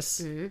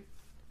curious,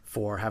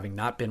 for having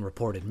not been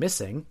reported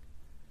missing,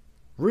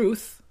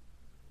 Ruth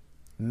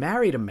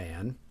married a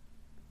man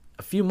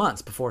a few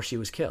months before she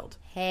was killed.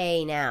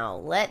 Hey, now,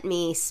 let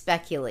me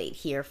speculate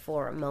here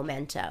for a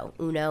momento.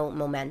 Uno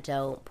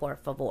momento, por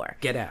favor.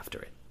 Get after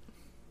it.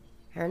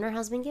 Her and her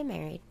husband get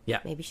married. Yeah.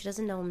 Maybe she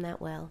doesn't know him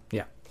that well.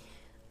 Yeah.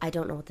 I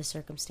don't know what the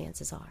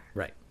circumstances are.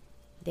 Right.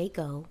 They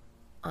go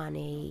on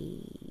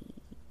a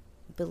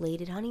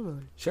belated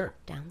honeymoon. Sure.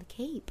 Down the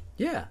Cape.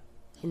 Yeah.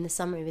 In the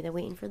summer. Maybe they're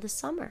waiting for the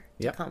summer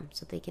to come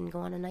so they can go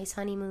on a nice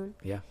honeymoon.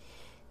 Yeah.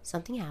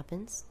 Something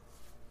happens.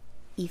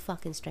 He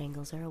fucking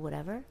strangles her or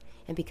whatever.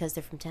 And because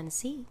they're from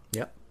Tennessee,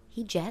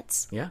 he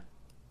jets. Yeah.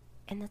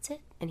 And that's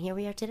it. And here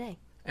we are today.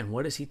 And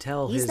what does he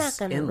tell his in-laws? He's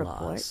not going to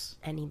report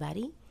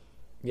anybody.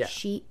 Yeah.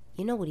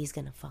 You know what he's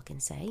going to fucking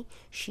say?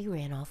 She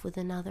ran off with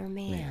another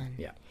man.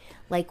 Yeah.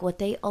 Like what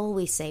they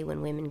always say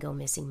when women go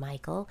missing,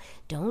 Michael.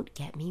 Don't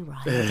get me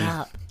riled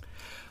up.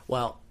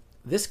 Well,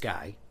 this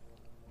guy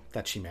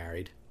that she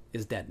married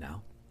is dead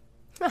now.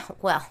 Oh,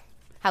 well,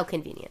 how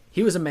convenient.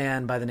 He was a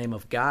man by the name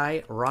of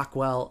Guy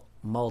Rockwell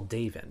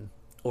Muldaven,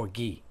 or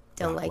Guy.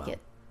 Don't like it.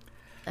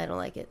 I don't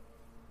like it.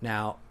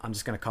 Now, I'm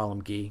just going to call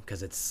him Guy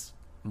because it's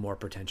more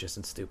pretentious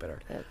and stupider.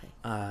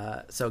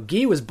 Okay. So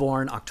Guy was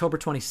born October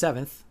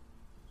 27th,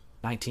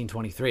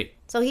 1923.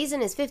 So he's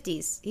in his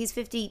 50s. He's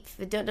 50.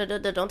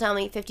 Don't tell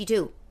me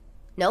 52.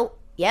 No.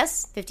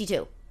 Yes?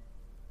 52.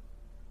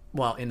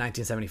 Well, in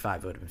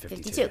 1975, it would have been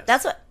 52. Yes.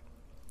 That's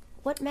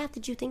what math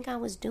did you think I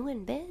was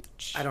doing,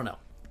 bitch? I don't know.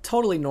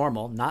 Totally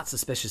normal. Not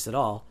suspicious at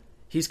all.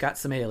 He's got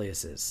some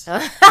aliases.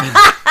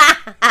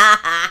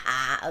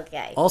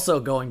 Okay. Also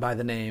going by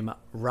the name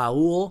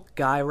Raoul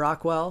Guy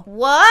Rockwell.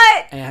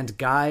 What? And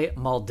Guy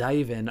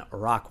Muldaven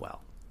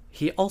Rockwell.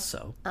 He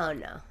also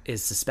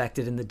is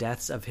suspected in the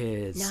deaths of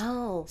his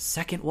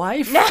second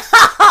wife.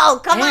 No,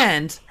 come on.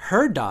 And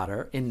her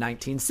daughter in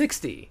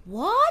 1960.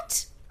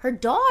 What? Her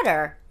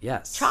daughter?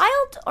 Yes.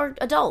 Child or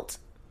adult?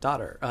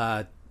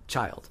 Daughter.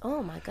 Child.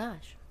 Oh my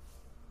gosh.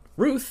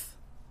 Ruth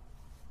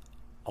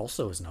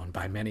also is known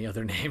by many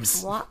other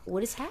names.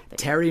 What is happening?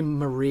 Terry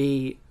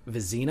Marie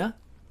Vizina.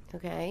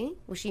 Okay.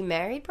 Was she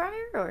married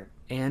prior or?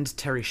 And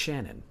Terry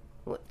Shannon.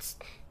 What?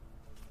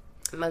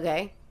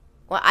 Okay.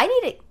 Well, I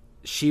need it.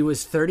 She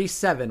was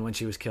 37 when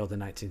she was killed in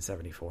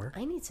 1974.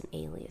 I need some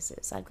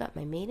aliases. I've got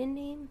my maiden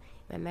name,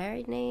 my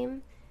married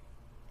name,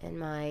 and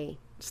my...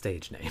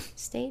 Stage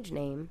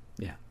name.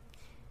 Yeah.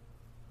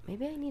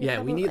 Maybe I need.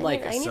 Yeah, we need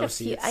like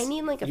associates. I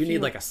need like a. You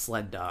need like a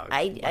sled dog.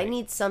 I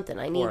need something.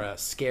 Or a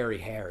scary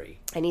Harry.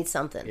 I need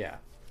something. Yeah.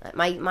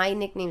 My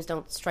nicknames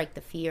don't strike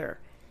the fear,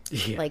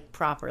 like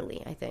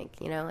properly. I think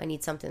I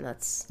need something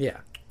that's. Yeah.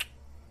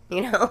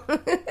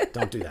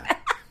 Don't do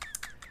that.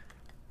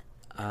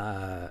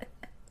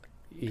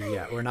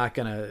 Yeah, we're not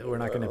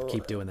gonna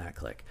keep doing that.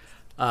 Click.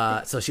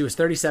 So she was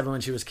 37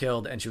 when she was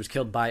killed, and she was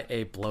killed by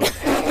a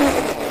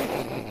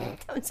blowgun.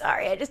 I'm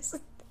sorry. I just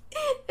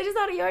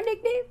thought of your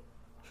nickname.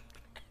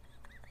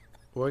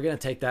 We're going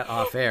to take that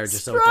off air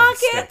just so it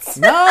doesn't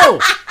stick. No!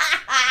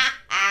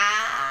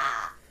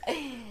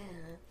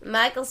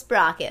 Michael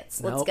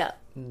Sprockets. Let's go.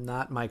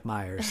 Not Mike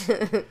Myers.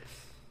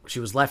 She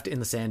was left in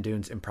the sand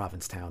dunes in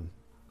Provincetown,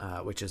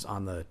 which is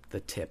on the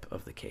tip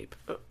of the Cape.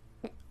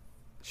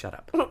 Shut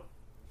up.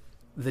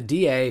 The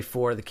DA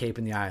for the Cape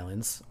and the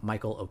Islands,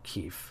 Michael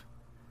O'Keefe,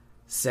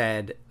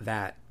 said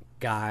that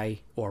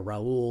Guy or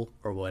Raul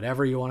or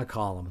whatever you want to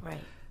call him, right,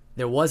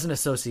 there was an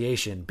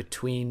association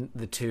between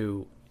the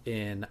two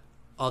in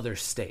other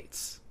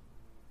states.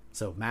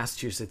 So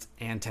Massachusetts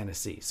and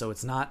Tennessee. So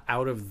it's not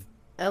out of...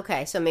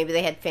 Okay, so maybe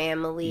they had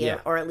family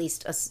or at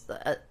least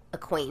a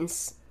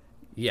acquaintance.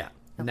 Yeah.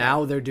 Okay.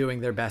 Now they're doing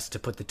their best to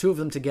put the two of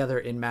them together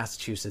in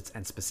Massachusetts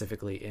and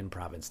specifically in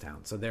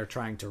Provincetown. So they're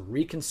trying to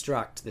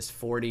reconstruct this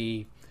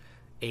 48,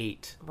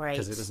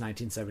 because it was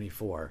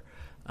 1974,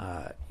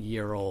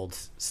 year-old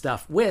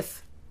stuff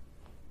with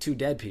two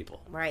dead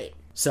people. Right.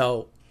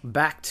 So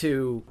back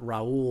to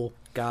Raul,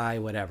 Guy,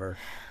 whatever,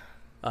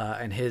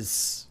 and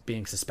his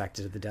being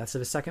suspected of the deaths of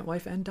his second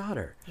wife and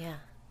daughter. Yeah.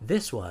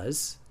 This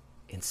was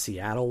in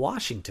Seattle,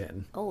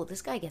 Washington. Oh,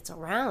 this guy gets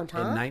around, huh?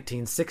 In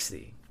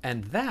 1960.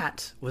 And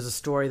that was a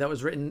story that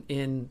was written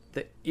in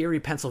the Erie,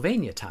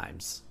 Pennsylvania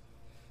Times.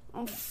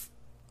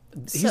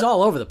 He's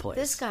all over the place.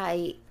 This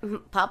guy,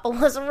 Papa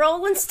was a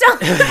Rolling Stone,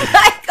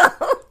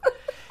 Michael.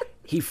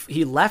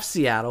 He left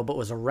Seattle, but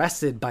was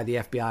arrested by the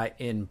FBI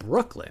in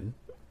Brooklyn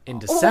in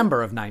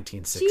December of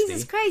 1960.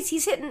 Jesus Christ,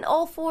 he's hitting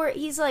all four.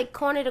 He's like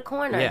corner to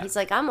corner. Yeah. He's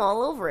like, I'm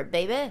all over it,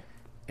 baby.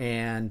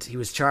 And he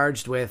was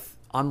charged with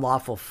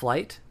unlawful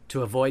flight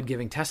to avoid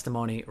giving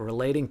testimony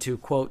relating to,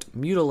 quote,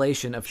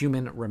 mutilation of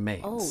human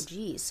remains. Oh,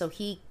 geez. So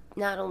he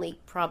not only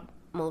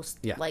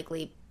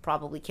likely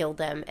probably killed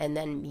them and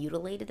then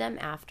mutilated them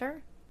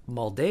after?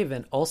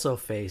 Moldavan also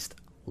faced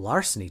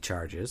larceny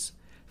charges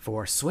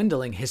for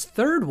swindling his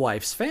third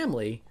wife's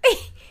family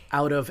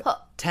out of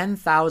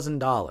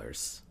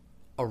 $10,000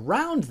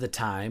 around the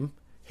time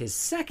his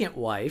second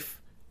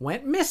wife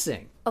went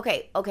missing.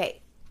 Okay.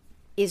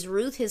 Is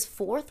Ruth his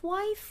fourth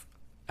wife?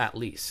 At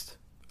least.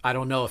 I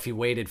don't know if he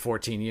waited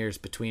 14 years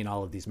between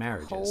all of these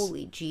marriages.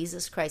 Holy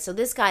Jesus Christ. So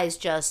this guy's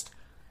just...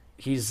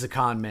 He's a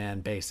con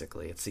man,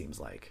 basically, it seems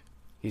like.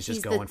 He's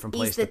just going from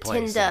place to place.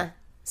 He's the Tinder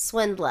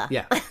swindler.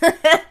 Yeah.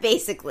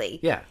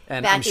 Basically. Yeah.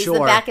 And he's the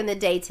back in the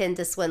day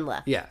Tinder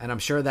swindler. Yeah, and I'm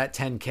sure that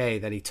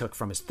 $10K that he took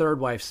from his third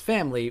wife's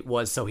family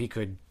was so he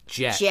could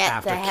jet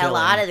the hell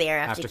out of there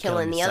after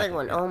killing the other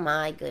one. Yeah. Oh,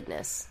 my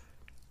goodness.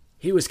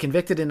 He was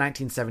convicted in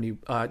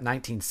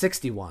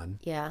 1961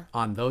 yeah,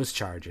 on those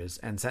charges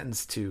and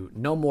sentenced to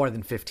no more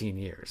than 15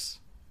 years.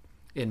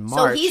 In March,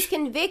 so he's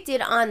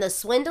convicted on the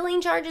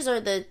swindling charges or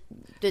the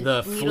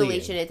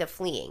mutilation at the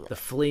fleeing? The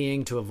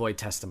fleeing to avoid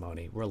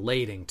testimony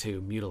relating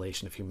to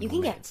mutilation of human remains.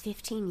 You can get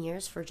 15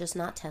 years for just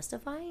not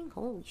testifying?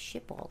 Holy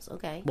shitballs.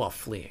 Okay. Well,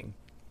 fleeing.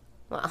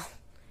 Well,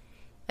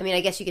 I mean,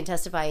 I guess you can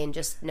testify and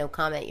just no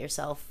comment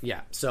yourself.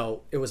 Yeah,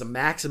 so it was a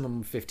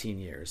maximum of 15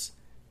 years.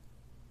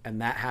 And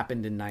that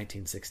happened in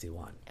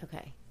 1961.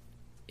 Okay.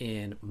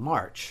 In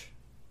March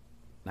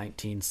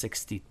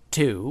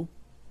 1962,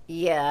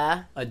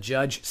 yeah, a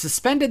judge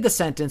suspended the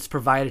sentence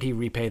provided he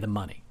repay the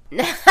money.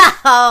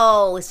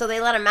 No! So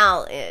they let him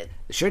out.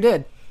 Sure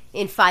did.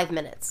 In 5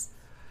 minutes.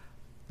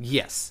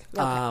 Yes.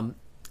 Okay.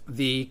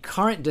 The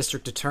current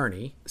district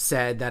attorney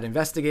said that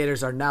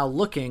investigators are now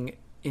looking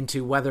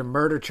into whether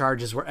murder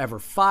charges were ever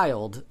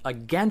filed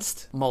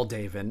against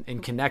Moldavan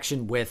in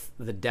connection with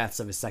the deaths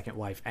of his second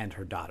wife and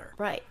her daughter.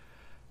 Right.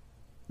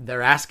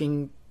 They're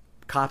asking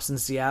cops in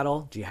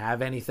Seattle, do you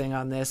have anything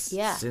on this?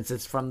 Yeah. Since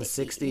it's from the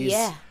 60s,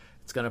 yeah,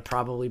 it's going to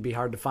probably be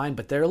hard to find,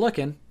 but they're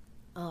looking.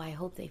 Oh, I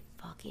hope they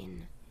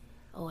fucking...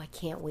 Oh, I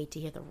can't wait to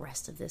hear the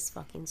rest of this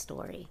fucking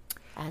story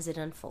as it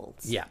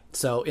unfolds. Yeah.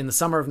 So in the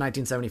summer of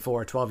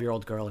 1974, a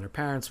 12-year-old girl and her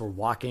parents were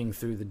walking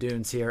through the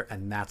dunes here,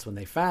 and that's when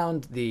they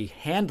found the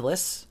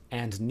handless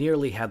and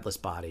nearly headless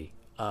body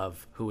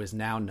of who is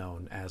now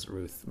known as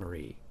Ruth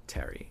Marie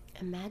Terry.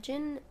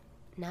 Imagine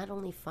not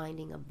only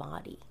finding a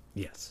body.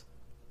 Yes.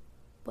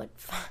 But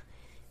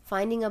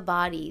finding a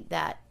body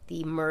that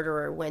the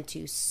murderer went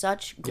to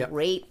such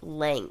great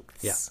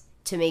lengths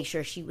to make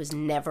sure she was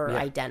never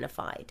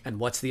identified. And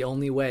what's the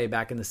only way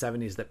back in the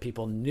 70s that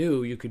people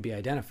knew you could be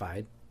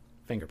identified?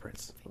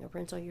 Fingerprints.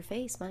 Fingerprints on your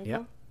face,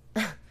 Michael.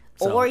 Yep.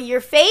 Or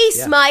your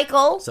face,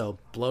 Michael. So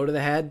blow to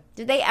the head.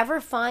 Did they ever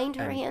find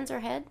her hands or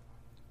head?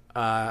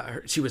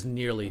 She was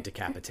nearly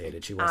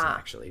decapitated. She wasn't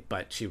actually,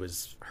 but she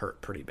was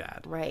hurt pretty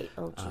bad. Right.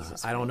 Oh,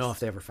 Jesus I don't know if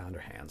they ever found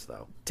her hands,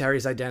 though.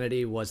 Terry's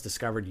identity was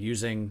discovered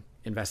using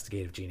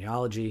investigative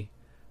genealogy,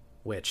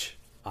 which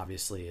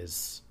obviously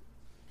is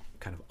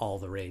kind of all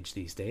the rage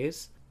these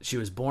days. She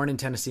was born in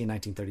Tennessee in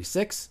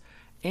 1936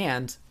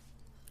 and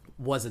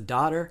was a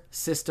daughter,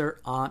 sister,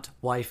 aunt,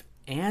 wife,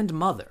 and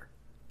mother.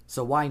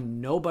 So why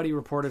nobody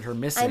reported her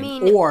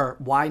missing, or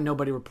why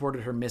nobody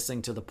reported her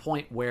missing to the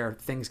point where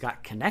things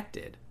got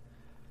connected.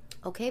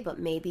 Okay, but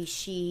maybe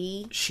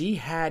she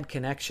had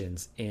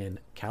connections in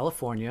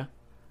California,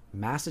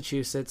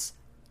 Massachusetts,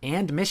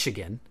 and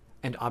Michigan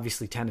and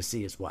obviously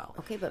Tennessee as well.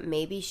 Okay, but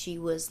maybe she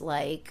was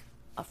like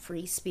a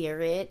free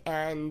spirit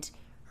and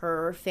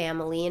her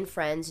family and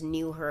friends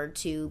knew her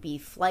to be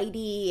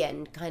flighty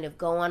and kind of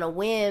go on a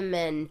whim.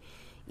 And,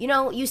 you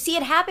know, you see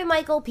it happen,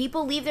 Michael.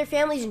 People leave their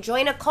families and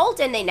join a cult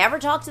and they never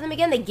talk to them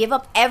again. They give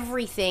up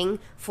everything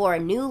for a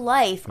new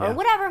life or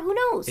whatever. Who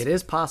knows? It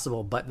is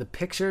possible, but the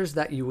pictures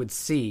that you would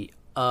see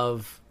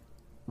of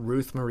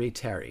Ruth Marie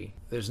Terry,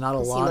 there's not a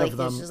lot of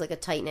them. This is like a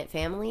tight-knit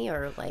family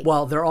or like...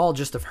 Well, they're all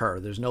just of her.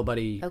 There's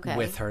nobody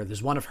with her.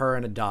 There's one of her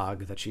and a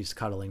dog that she's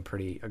cuddling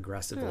pretty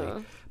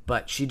aggressively.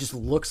 But she just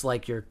looks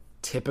like your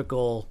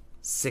typical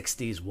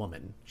 60s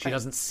woman. She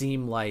doesn't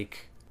seem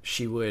like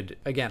she would,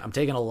 again, I'm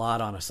taking a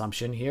lot on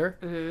assumption here,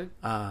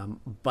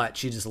 but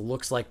she just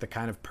looks like the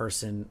kind of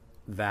person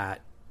that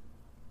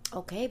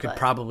could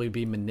probably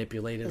be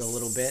manipulated a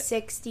little bit.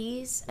 The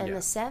 60s and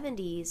the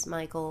 70s,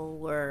 Michael,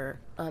 were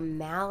a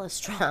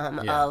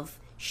maelstrom of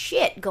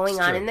shit going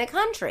on in the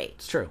country.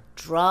 It's true.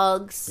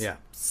 Drugs,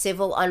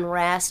 civil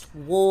unrest,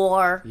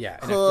 war,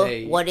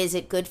 what is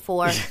it good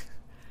for?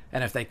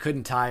 And if they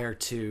couldn't tie her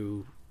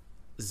to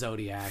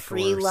Zodiac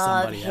free or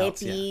love, somebody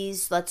hippies,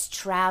 else, let's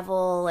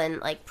travel and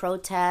like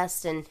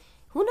protest, and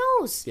who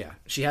knows? Yeah,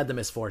 she had the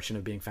misfortune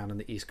of being found on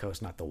the East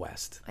Coast, not the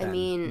West. I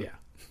mean,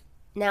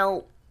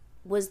 now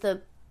was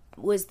the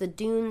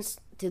dunes?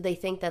 Did they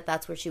think that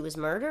that's where she was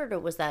murdered, or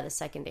was that a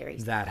secondary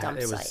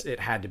dump site? It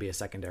had to be a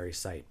secondary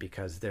site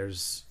because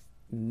there's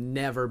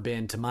never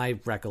been, to my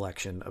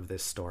recollection of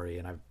this story,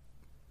 and I've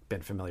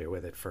been familiar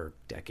with it for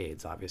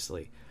decades.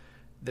 Obviously,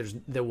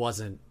 there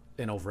wasn't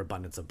an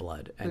overabundance of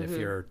blood, and if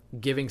you're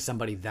giving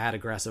somebody that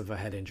aggressive a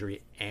head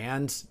injury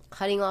and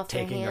cutting off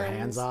taking their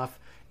hands off,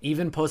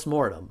 even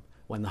post-mortem,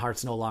 when the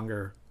heart's no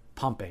longer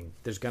pumping,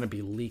 there's going to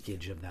be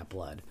leakage of that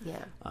blood.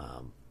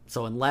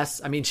 So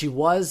unless, I mean, she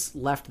was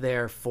left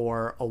there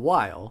for a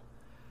while,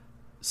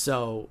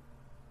 so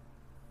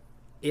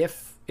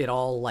if it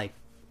all like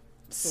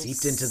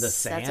seeped into the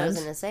sand, that's what I was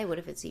going to say. What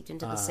if it seeped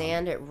into the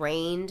sand? It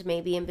rained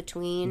maybe in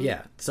between.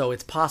 So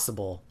it's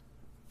possible.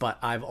 But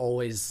I've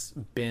always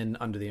been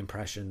under the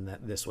impression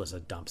that this was a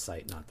dump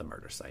site, not the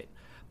murder site.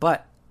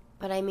 But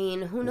I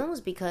mean, who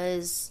knows?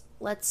 Because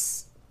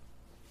let's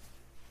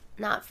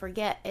not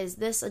forget, is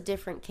this a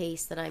different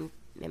case that am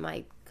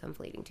I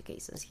conflating two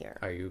cases here?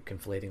 Are you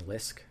conflating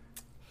Lisk?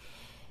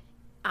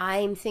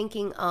 I'm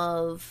thinking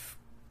of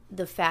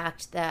the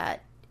fact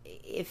that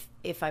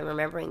if I'm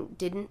remembering,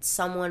 didn't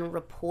someone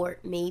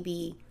report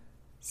maybe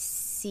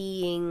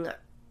seeing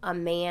a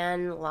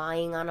man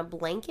lying on a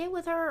blanket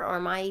with her, or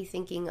am I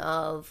thinking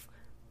of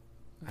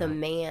the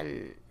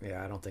man?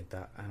 Yeah, I don't think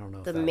that. I don't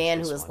know. The man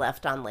who was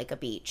left on like a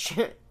beach.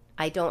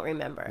 I don't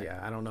remember. Yeah,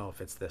 I don't know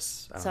if it's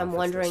this. So I'm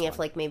wondering if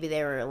like maybe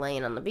they were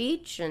laying on the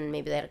beach and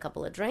maybe they had a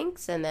couple of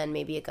drinks and then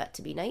maybe it got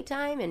to be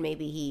nighttime and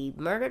maybe he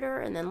murdered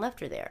her and then left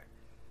her there.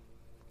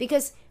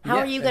 Because how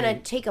are you going to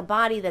take a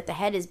body that the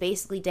head is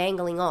basically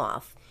dangling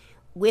off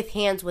with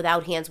hands,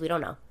 without hands, we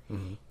don't know,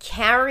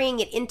 carrying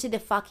it into the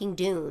fucking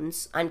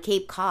dunes on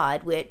Cape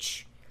Cod,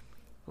 which,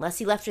 unless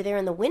he left her there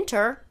in the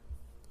winter,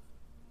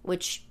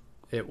 which...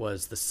 It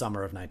was the summer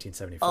of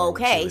 1974.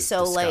 Okay,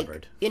 so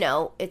discovered. Like, you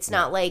know, it's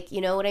not like,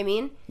 you know what I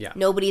mean? Yeah.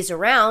 Nobody's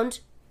around.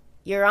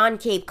 You're on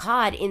Cape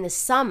Cod in the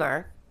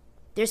summer.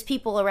 There's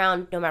people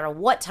around no matter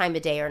what time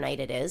of day or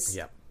night it is.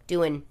 Yep.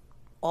 Doing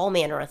all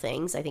manner of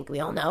things, I think we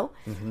all know.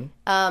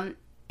 And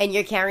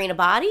you're carrying a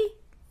body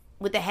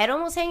with the head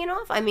almost hanging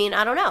off? I mean,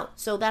 I don't know.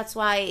 So that's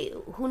why,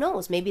 who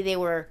knows? Maybe they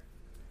were...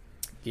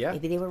 Yeah.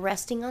 Maybe they were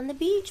resting on the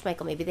beach,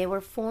 Michael. Maybe they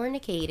were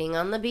fornicating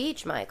on the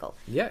beach, Michael.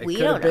 Yeah, it could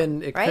have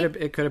been. It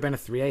could have been a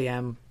 3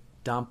 a.m.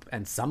 dump,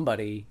 and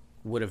somebody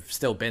would have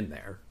still been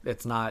there.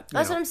 It's not.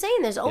 That's what I'm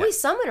saying. There's always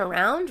someone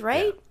around,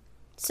 right? Yeah.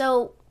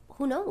 So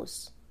who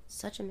knows?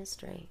 Such a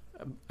mystery.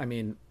 I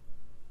mean,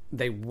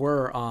 they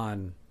were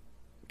on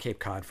Cape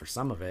Cod for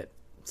some of it,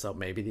 so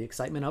maybe the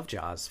excitement of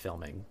Jaws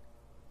filming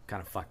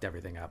kind of fucked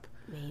everything up.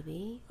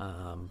 Maybe.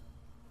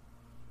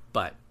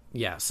 But.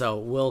 Yeah, so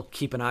we'll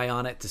keep an eye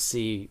on it to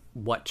see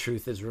what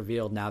truth is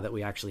revealed now that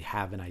we actually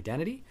have an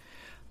identity.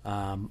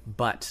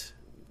 But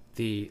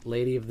the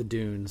Lady of the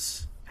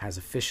Dunes has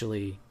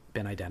officially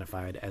been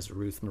identified as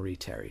Ruth Marie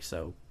Terry,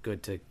 so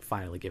good to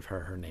finally give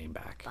her name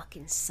back.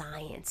 Fucking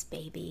science,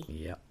 baby.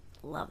 Yep.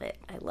 Love it.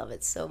 I love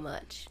it so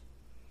much.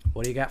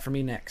 What do you got for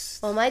me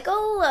next? Well,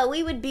 Michael,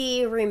 we would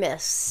be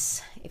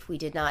remiss if we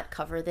did not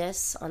cover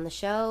this on the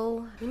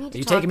show. Are you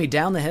taking me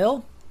down the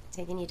hill?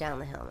 Taking you down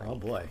the hill, Mike. Oh,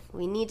 boy.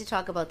 We need to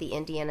talk about the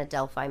Indiana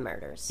Delphi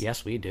murders.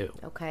 Yes, we do.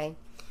 Okay.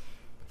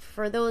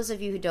 For those of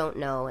you who don't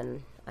know,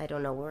 and I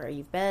don't know where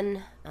you've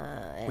been...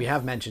 we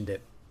have mentioned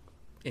it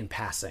in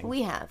passing.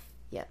 We have,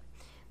 yeah.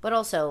 But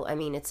also, I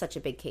mean, it's such a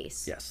big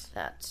case. Yes.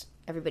 That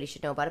everybody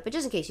should know about it. But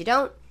just in case you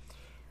don't,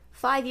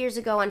 5 years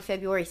ago on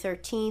February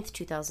 13th,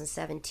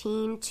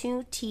 2017,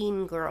 two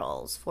teen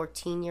girls,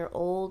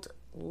 14-year-old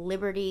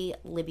Liberty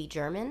Libby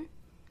German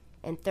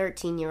and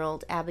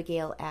 13-year-old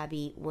Abigail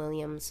Abby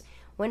Williams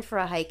went for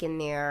a hike in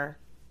their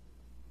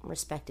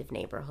respective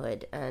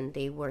neighborhood, and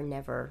they were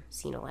never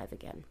seen alive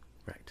again.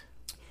 Right.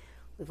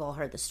 We've all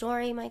heard the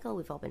story, Michael.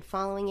 We've all been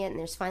following it, and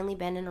there's finally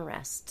been an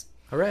arrest.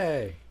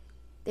 Hooray!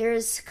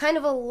 There's kind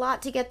of a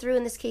lot to get through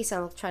in this case.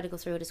 I'll try to go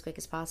through it as quick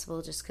as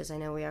possible just because I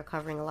know we are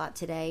covering a lot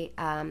today.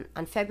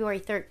 On February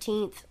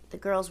 13th, the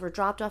girls were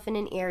dropped off in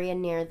an area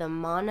near the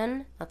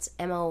Monon, that's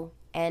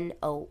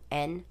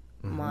M-O-N-O-N,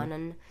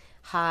 Monon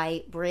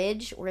High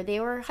Bridge, where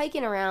they were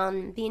hiking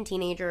around, being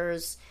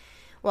teenagers,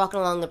 walking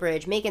along the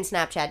bridge, making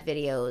Snapchat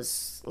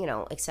videos, you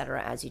know,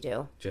 etc. as you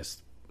do.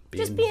 Just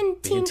being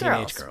teen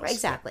girls. Right,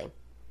 exactly.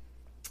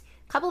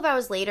 A couple of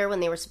hours later, when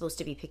they were supposed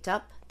to be picked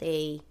up,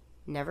 they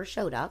never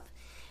showed up.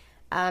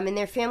 And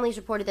their families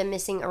reported them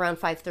missing around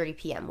 5:30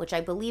 p.m., which I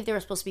believe they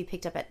were supposed to be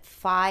picked up at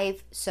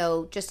 5.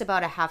 So just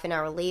about a half an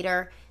hour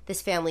later,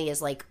 this family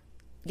is like,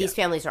 these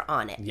families are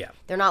on it. Yeah.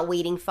 They're not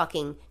waiting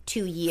fucking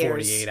 2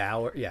 years. 48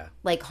 hours, yeah.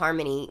 Like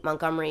Harmony,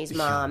 Montgomery's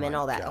mom, and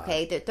all that, God.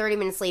 okay? 30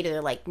 minutes later,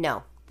 they're like,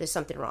 no, there's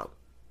something wrong.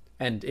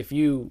 And if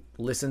you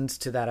listened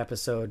to that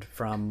episode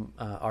from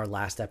our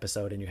last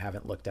episode and you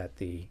haven't looked at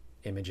the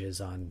images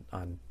on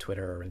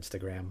Twitter or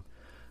Instagram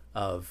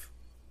of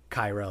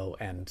Cairo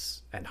and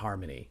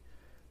Harmony,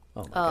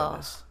 oh my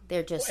goodness.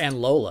 They're just...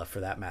 And Lola, for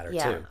that matter,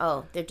 too.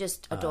 Oh, they're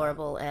just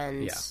adorable,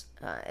 and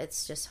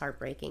it's just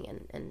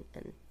heartbreaking and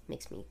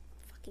makes me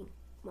fucking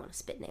want to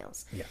spit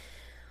nails. Yeah.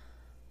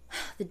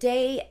 The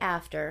day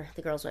after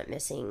the girls went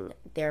missing,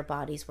 their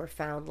bodies were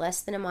found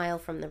less than a mile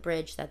from the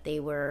bridge that they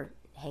were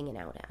hanging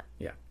out at.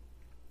 Yeah.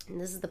 And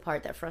this is the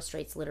part that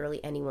frustrates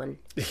literally anyone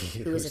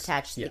who is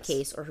attached to the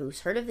case or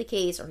who's heard of the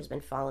case or who's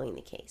been following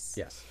the case.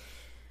 Yes.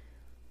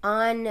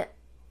 On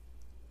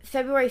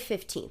February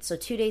 15th, so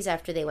 2 days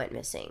after they went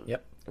missing,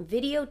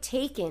 video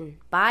taken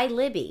by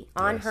Libby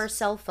on her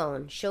cell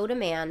phone showed a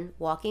man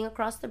walking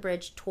across the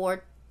bridge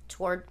toward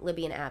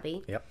Libby and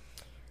Abby. Yep.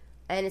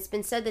 And it's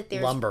been said that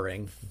there's...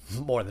 Lumbering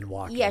more than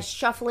walking. Yes,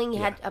 shuffling. He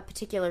had a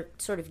particular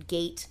sort of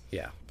gait.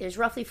 Yeah. There's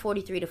roughly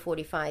 43 to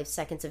 45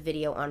 seconds of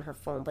video on her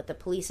phone, but the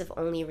police have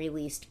only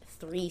released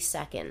 3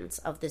 seconds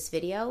of this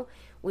video,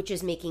 which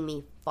is making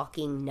me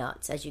fucking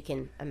nuts, as you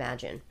can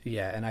imagine.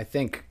 Yeah, and I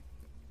think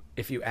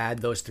if you add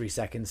those 3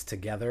 seconds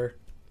together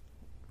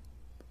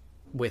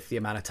with the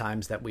amount of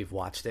times that we've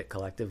watched it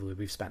collectively,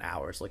 we've spent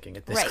hours looking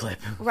at this clip.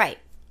 Right.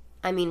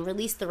 I mean,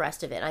 release the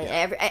rest of it.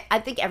 I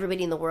think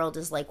everybody in the world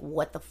is like,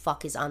 what the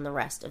fuck is on the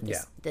rest of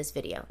this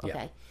video? Okay.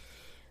 Yeah.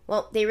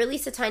 Well, they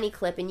released a tiny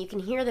clip, and you can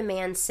hear the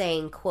man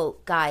saying,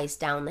 quote, guys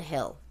down the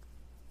hill.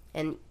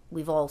 And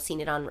we've all seen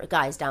it on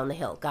guys down the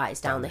hill, guys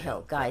down the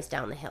hill, guys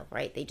down the hill,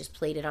 right? They just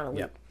played it on a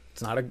loop.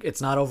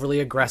 It's not overly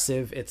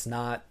aggressive. It's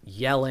not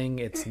yelling.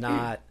 It's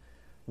not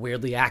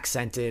weirdly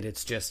accented.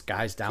 It's just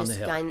guys down the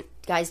hill.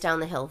 Guys down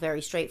the hill.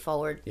 Very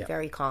straightforward,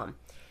 very calm.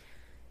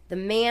 The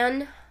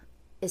man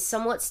is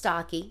somewhat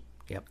stocky.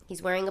 Yep.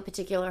 He's wearing a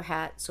particular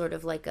hat, sort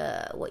of like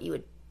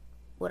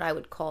what I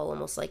would call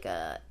almost like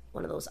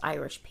one of those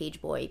Irish page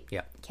boy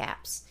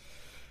caps.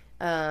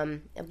 A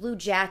blue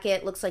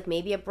jacket, looks like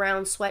maybe a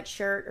brown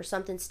sweatshirt or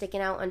something sticking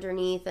out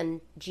underneath,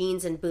 and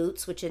jeans and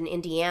boots, which in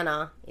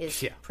Indiana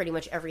is pretty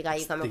much every guy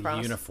you come across.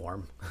 The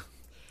uniform.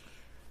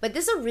 But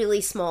this is a really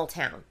small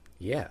town.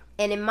 Yeah.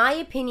 And in my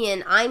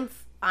opinion, I'm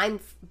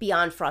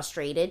beyond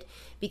frustrated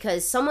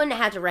because someone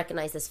had to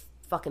recognize this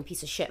fucking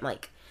piece of shit,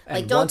 Mike.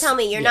 Like, don't tell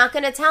me. You're not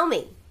going to tell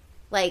me.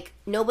 Like,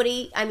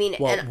 nobody, I mean...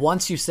 Well,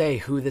 once you say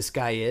who this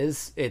guy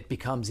is, it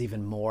becomes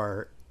even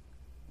more...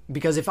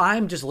 Because if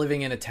I'm just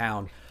living in a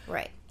town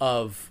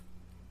of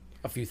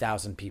a few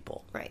thousand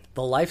people,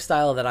 the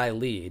lifestyle that I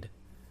lead,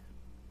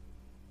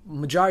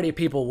 majority of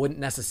people wouldn't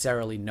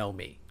necessarily know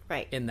me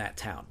in that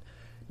town.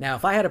 Now,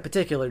 if I had a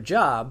particular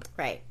job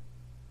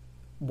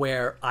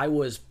where I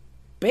was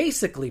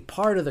basically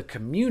part of the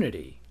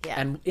community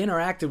and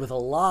interacted with a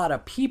lot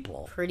of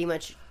people... Pretty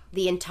much...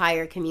 The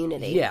entire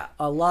community. Yeah,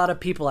 a lot of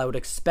people I would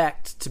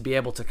expect to be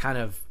able to kind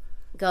of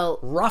go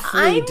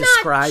roughly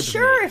describe I'm not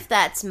sure me. If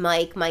that's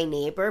Mike, my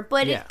neighbor,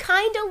 but it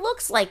kind of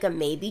looks like him.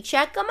 Maybe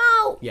check him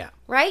out. Yeah.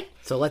 Right?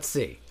 So let's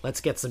see.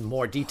 Let's get some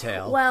more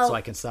detail so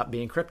I can stop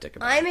being cryptic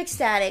about I'm it.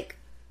 ecstatic,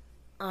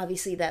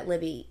 obviously, that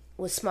Libby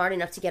was smart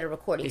enough to get a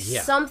recording.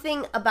 Yeah.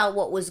 Something about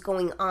what was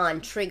going on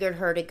triggered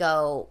her to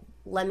go...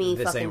 Let me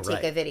fucking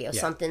take a video.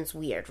 Yeah. Something's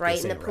weird,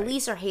 right? And the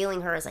police are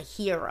hailing her as a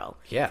hero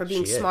for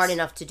being smart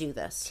enough to do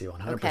this. She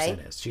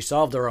 100% is. She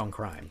solved her own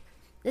crime.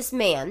 This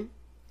man,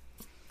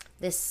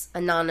 this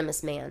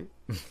anonymous man,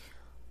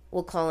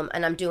 we'll call him,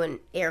 and I'm doing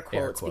air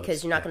quotes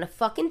because you're not going to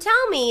fucking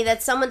tell me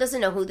that someone doesn't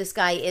know who this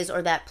guy is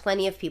or that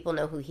plenty of people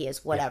know who he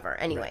is, whatever.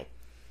 Anyway,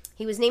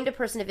 he was named a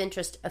person of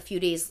interest a few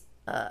days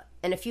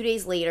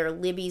later,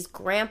 Libby's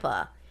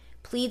grandpa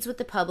pleads with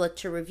the public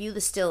to review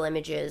the still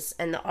images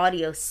and the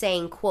audio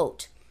saying,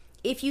 quote,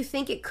 if you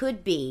think it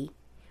could be,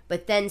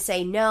 but then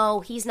say,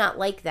 no, he's not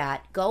like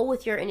that, go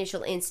with your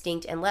initial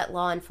instinct and let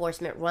law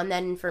enforcement run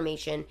that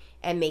information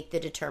and make the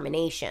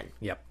determination.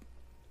 Yep.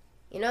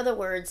 In other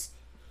words,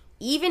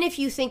 even if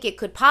you think it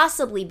could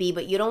possibly be,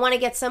 but you don't want to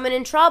get someone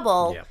in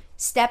trouble,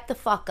 step the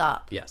fuck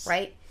up. Yes.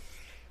 Right?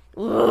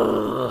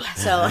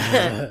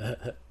 So...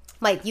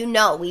 Mike,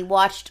 we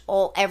watched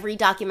every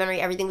documentary,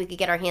 everything we could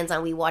get our hands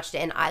on. We watched it,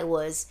 and I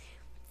was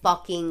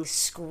fucking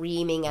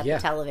screaming at the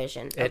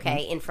television,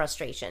 okay, in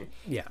frustration.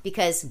 Yeah.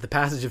 Because the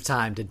passage of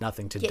time did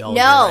nothing to dull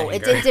your anger.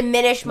 It didn't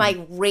diminish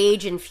my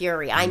rage and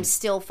fury. I'm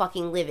still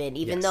fucking livid,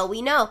 even though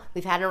we know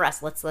we've had an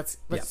arrest. Let's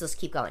just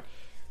keep going.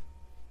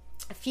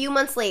 A few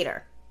months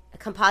later, a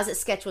composite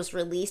sketch was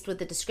released with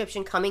the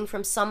description coming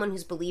from someone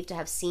who's believed to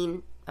have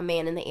seen a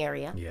man in the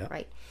area. Yeah.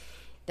 Right.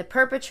 The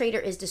perpetrator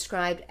is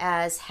described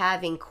as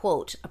having,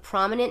 quote, a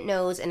prominent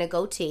nose and a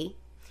goatee,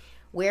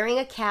 wearing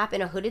a cap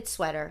and a hooded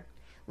sweater,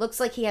 looks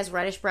like he has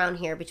reddish-brown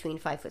hair between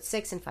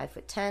 5'6" and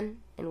 5'10",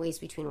 and weighs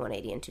between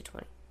 180 and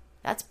 220.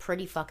 That's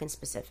pretty fucking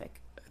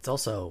specific. It's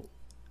also,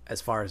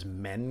 as far as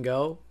men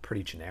go,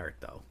 pretty generic,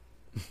 though.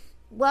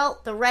 Well,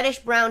 the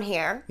reddish-brown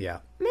hair. Yeah.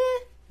 Meh.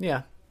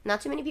 Yeah.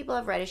 Not too many people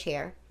have reddish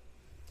hair.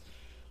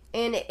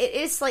 And it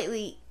is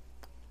slightly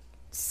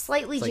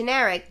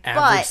generic,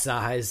 average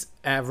size,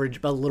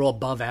 average, but a little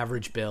above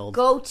average build.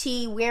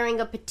 Goatee, wearing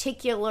a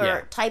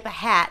particular type of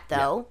hat,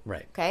 though. Yeah,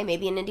 right. Okay,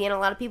 maybe in Indiana a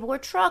lot of people wear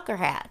trucker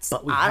hats.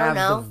 But we have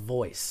the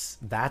voice.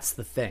 That's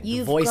the thing.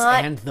 The voice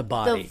and the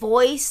body. The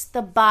voice,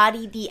 the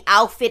body, the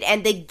outfit,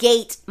 and the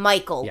gait,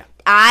 Michael. Yeah.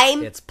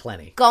 It's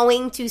plenty.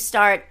 Going to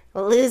start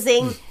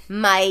losing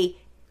my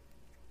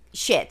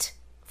shit,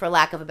 for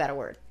lack of a better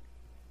word.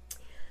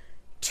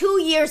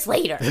 2 years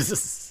later.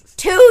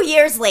 2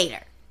 years later.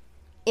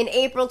 In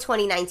April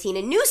 2019,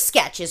 a new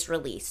sketch is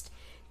released.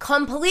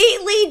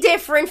 Completely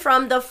different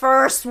from the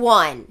first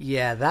one.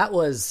 Yeah, that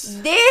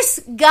was... This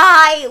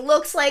guy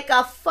looks like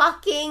a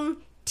fucking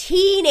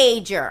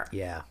teenager.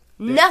 Yeah.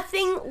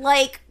 Nothing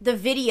like the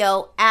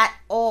video at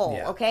all,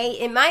 okay?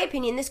 In my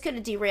opinion, this could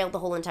have derailed the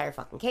whole entire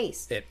fucking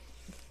case. It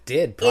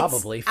did,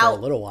 probably, for a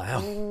little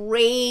while.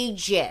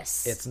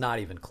 Outrageous. It's not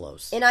even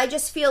close. And I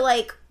just feel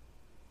like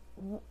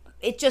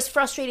it just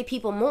frustrated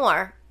people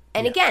more.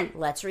 And again,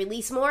 let's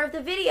release more of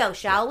the video,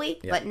 shall we?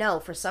 Yeah. But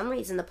no, for some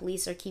reason, the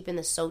police are keeping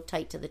this so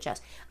tight to the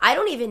chest. I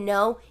don't even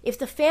know if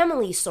the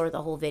family saw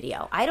the whole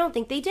video. I don't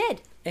think they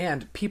did.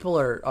 And people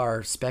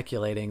are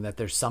speculating that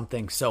there's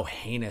something so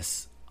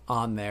heinous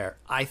on there.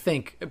 I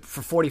think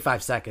for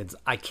 45 seconds,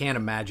 I can't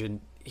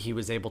imagine he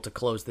was able to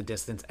close the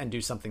distance and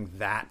do something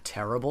that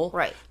terrible.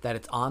 Right. That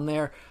it's on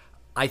there.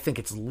 I think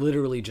it's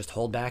literally just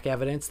holdback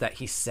evidence that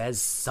he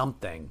says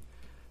something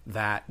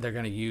that they're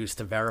going to use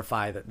to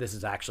verify that this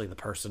is actually the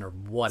person or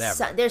whatever.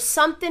 So, there's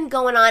something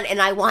going on,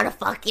 and I want to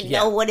fucking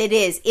know what it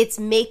is. It's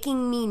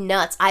making me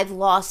nuts. I've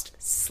lost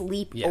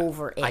sleep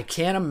over it. I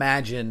can't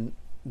imagine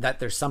that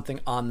there's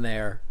something on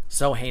there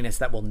so heinous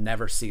that we'll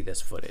never see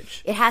this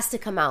footage. It has to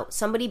come out.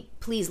 Somebody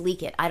please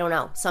leak it. I don't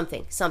know.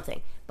 Something.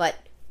 But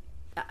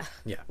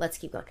let's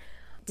keep going.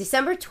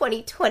 December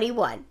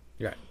 2021.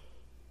 Right.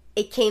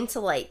 It came to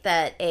light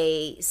that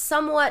a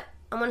somewhat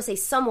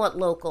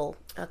local,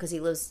 because he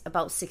lives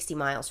about 60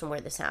 miles from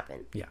where this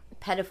happened. Yeah.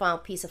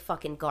 Pedophile piece of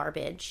fucking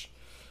garbage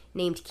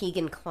named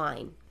Keegan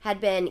Klein had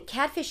been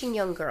catfishing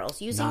young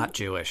girls using... Not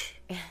Jewish.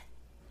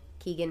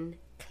 Keegan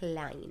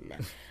Klein.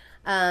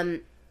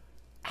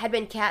 Had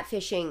been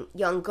catfishing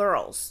young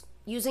girls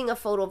using a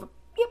photo of a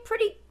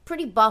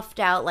pretty buffed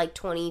out, like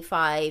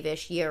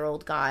 25-ish year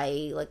old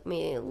guy, like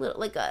me,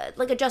 like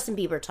a Justin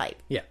Bieber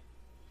type. Yeah.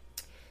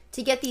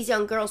 To get these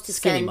young girls to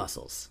Skinny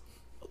send...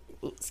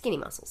 Skinny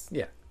muscles.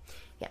 Yeah.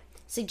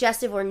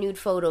 Suggestive or nude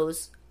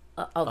photos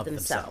of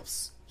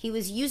themselves. He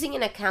was using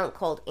an account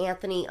called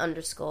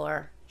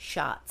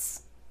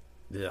Anthony_shots.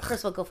 Ugh.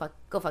 First of all,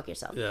 go fuck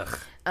yourself. Ugh.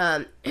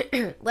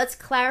 Let's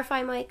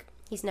clarify, Mike.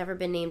 He's never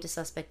been named a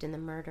suspect in the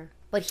murder.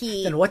 But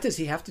he... Then what does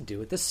he have to do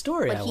with this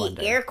story, But I he,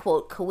 wonder? air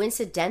quote,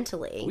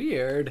 coincidentally...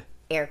 Weird.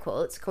 Air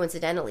quotes,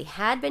 coincidentally,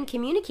 had been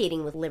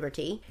communicating with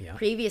Liberty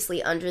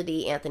previously under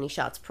the Anthony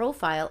Shots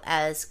profile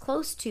as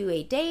close to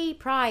a day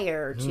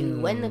prior to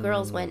when the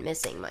girls went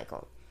missing,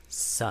 Michael.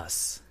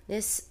 Sus.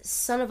 This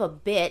son of a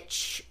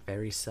bitch...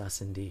 Very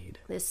sus indeed.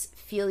 This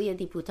filia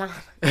di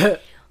putana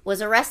was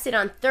arrested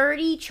on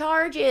 30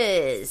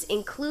 charges,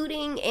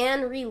 including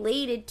and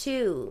related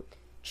to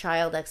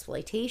child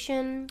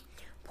exploitation,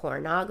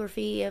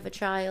 pornography of a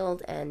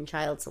child, and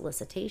child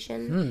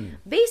solicitation,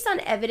 based on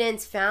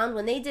evidence found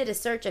when they did a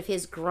search of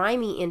his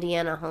grimy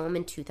Indiana home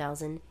in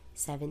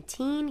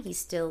 2017. He's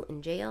still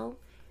in jail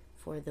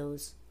for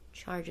those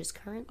charges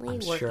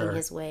currently, working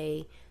his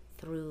way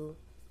through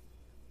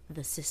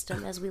the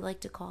system, as we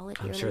like to call it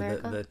here in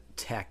America. I'm sure the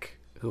tech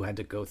who had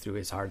to go through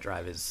his hard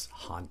drive is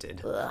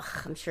haunted. Ugh,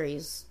 I'm sure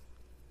he's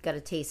got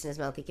a taste in his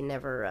mouth he can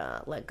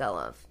never let go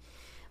of.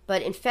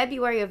 But in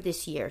February of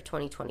this year,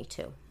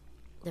 2022,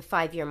 the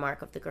 5-year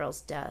mark of the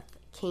girl's death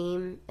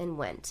came and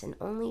went, and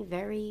only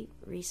very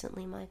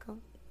recently, Michael,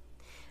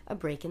 a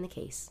break in the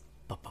case.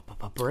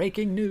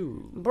 Breaking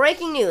news.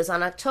 Breaking news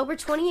on October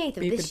 28th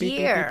of this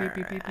year.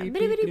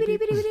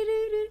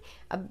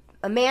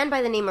 A man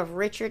by the name of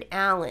Richard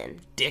Allen.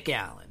 Dick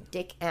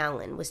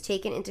Allen was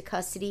taken into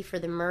custody for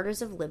the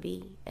murders of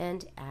Libby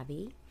and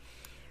Abby.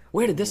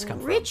 Where did this come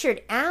from?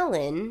 Richard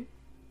Allen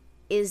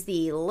is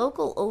the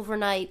local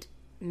overnight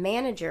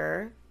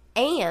manager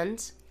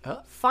and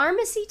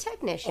pharmacy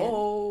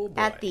technician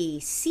at the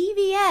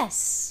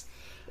CVS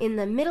in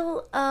the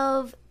middle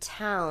of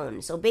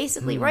town. So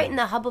basically, right in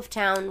the hub of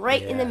town,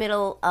 right in the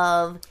middle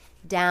of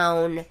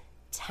downtown.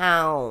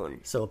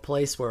 So a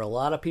place where a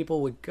lot of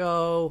people would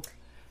go.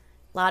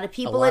 A lot of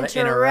people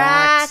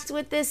interact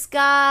with this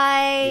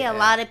guy. Yeah. A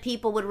lot of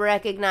people would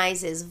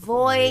recognize his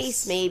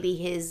voice, maybe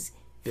his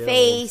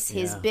face,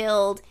 his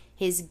build,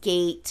 his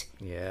gait.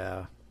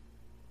 Yeah.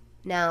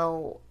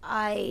 Now,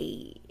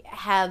 I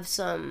have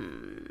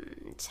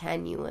some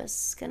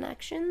tenuous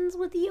connections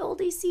with the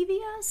oldie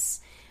CVS.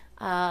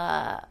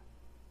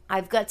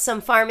 I've got some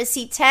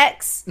pharmacy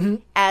techs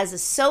as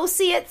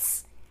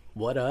associates.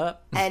 What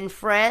up? And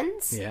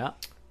friends. Yeah.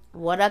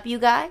 What up, you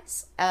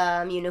guys?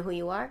 You know who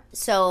you are.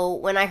 So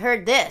when I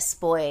heard this,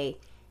 boy,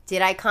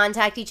 did I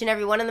contact each and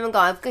every one of them and go,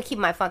 I'm going to keep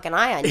my fucking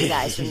eye on you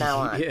guys from now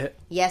on. Yeah.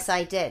 Yes,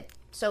 I did.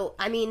 So,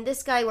 I mean,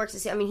 this guy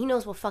works at... I mean, he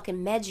knows what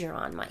fucking meds you're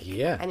on, Mike.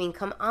 Yeah. I mean,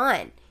 come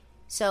on.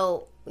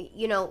 So,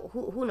 you know,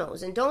 who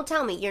knows? And don't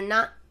tell me, you're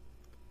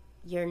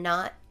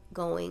not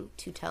going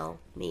to tell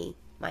me,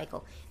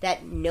 Michael,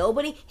 that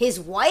nobody... His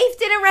wife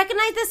didn't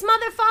recognize this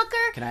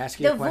motherfucker? Can I ask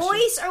you a question? The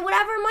voice or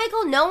whatever,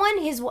 Michael? No one?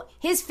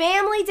 His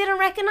family didn't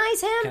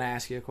recognize him? Can I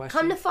ask you a question?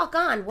 Come the fuck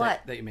on.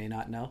 What? That you may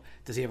not know.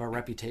 Does he have a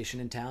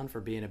reputation in town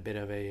for being a bit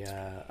of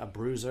a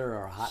bruiser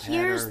or a hothead?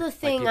 Here's the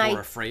thing. Like people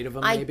are afraid of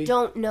him, maybe? I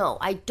don't know.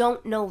 I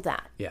don't know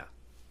that. Yeah.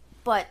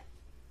 But...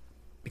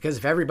 Because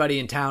if everybody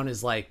in town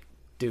is like,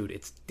 dude,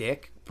 it's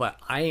Dick, but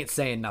I ain't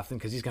saying nothing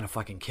because he's going to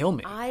fucking kill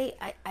me. I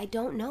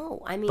don't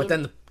know. I mean... But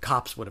then the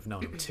cops would have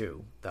known him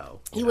too, though.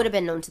 He would have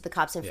been known to the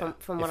cops, and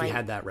from what if he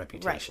had that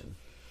reputation.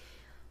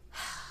 Right.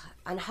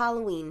 On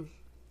Halloween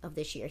of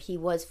this year, he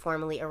was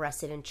formally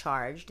arrested and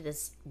charged.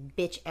 This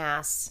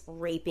bitch-ass,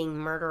 raping,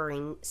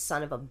 murdering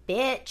son of a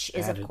bitch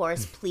is, of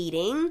course,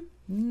 pleading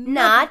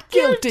not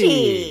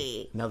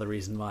guilty. Another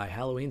reason why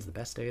Halloween's the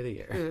best day of the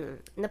year.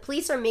 And the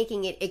police are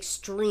making it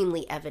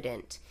extremely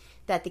evident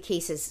that the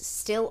case is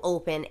still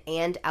open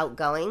and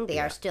outgoing. They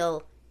are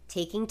still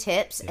taking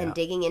tips and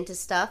digging into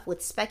stuff,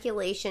 with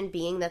speculation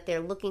being that they're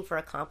looking for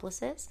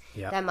accomplices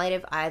that might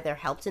have either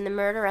helped in the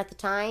murder at the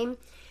time,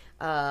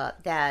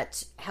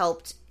 that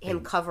helped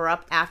him cover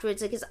up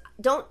afterwards. Because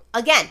don't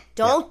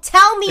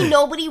tell me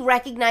nobody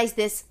recognized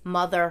this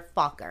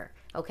motherfucker,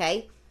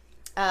 okay?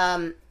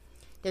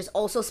 There's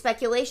also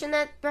speculation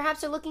that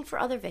perhaps they're looking for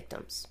other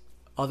victims.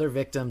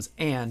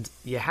 And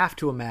you have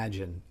to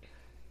imagine,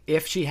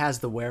 if she has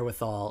the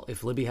wherewithal,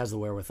 if Libby has the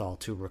wherewithal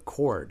to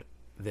record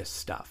this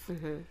stuff,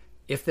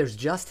 if there's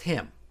just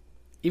him,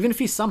 even if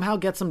he somehow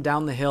gets them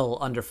down the hill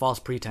under false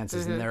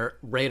pretenses and their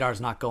radar's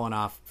not going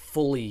off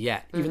fully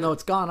yet, even though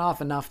it's gone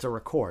off enough to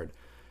record,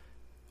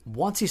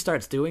 once he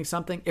starts doing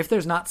something, if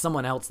there's not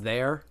someone else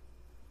there,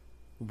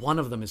 one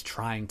of them is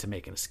trying to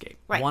make an escape.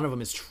 Right. One of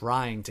them is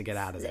trying to get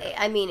out of there.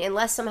 I mean,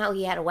 unless somehow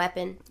he had a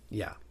weapon.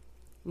 Yeah.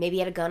 Maybe he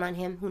had a gun on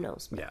him. Who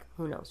knows? Yeah.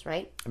 Who knows,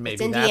 right? Maybe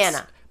it's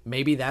Indiana.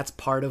 Maybe that's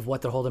part of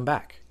what they're holding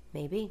back.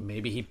 Maybe.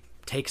 Maybe he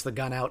takes the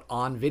gun out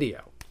on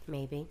video.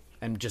 Maybe.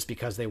 And just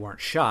because they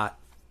weren't shot,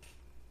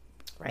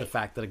 the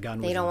fact that a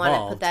gun was involved. They don't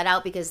want to put that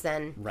out because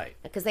then... Right.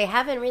 Because they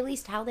haven't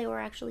released how they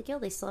were actually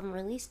killed. They still haven't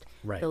released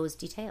those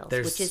details.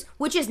 There's,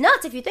 which is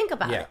nuts if you think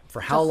about it.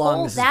 For how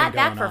long this has been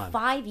going on. For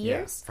 5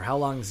 years? Yeah, for how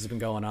long this has been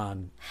going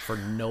on for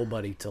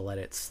nobody to let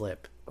it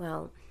slip.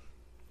 Well,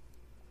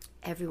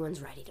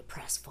 everyone's ready to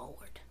press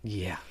forward.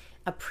 Yeah.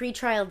 A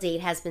pretrial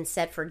date has been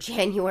set for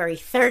January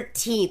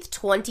 13th,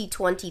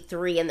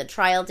 2023, and the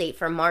trial date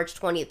for March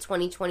 20th,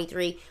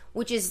 2023,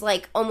 which is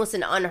like almost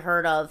an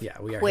unheard of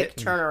quick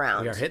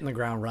turnaround. We are hitting the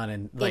ground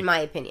running. In my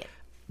opinion.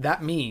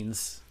 That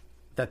means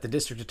that the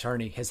district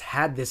attorney has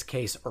had this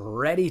case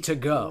ready to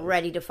go.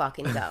 Ready to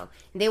fucking go.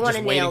 They want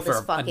to nail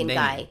this fucking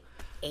guy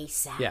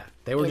ASAP. Yeah,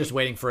 they were just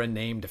waiting for a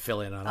name to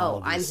fill in on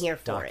all of these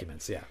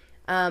documents. Yeah.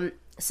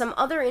 Some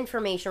other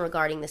information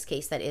regarding this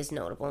case that is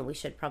notable, and we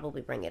should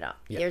probably bring it up.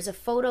 Yep. There's a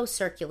photo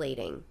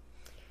circulating,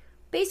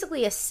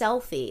 basically a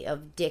selfie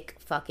of Dick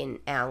fucking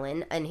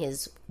Allen and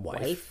his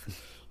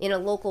wife in a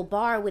local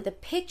bar with a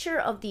picture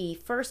of the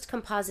first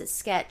composite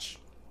sketch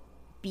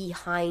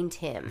behind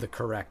him. The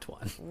correct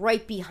one.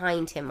 Right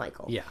behind him,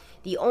 Michael. Yeah.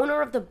 The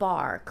owner of the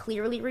bar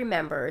clearly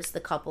remembers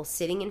the couple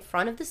sitting in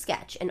front of the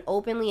sketch and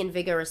openly and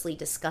vigorously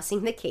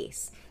discussing the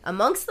case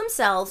amongst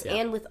themselves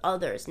and with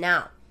others.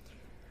 Now,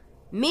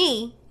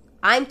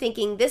 I'm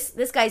thinking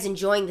this guy's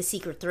enjoying the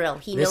secret thrill.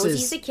 He knows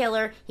he's the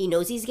killer. He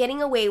knows he's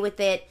getting away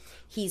with it.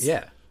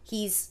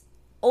 He's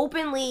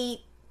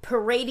openly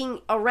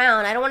parading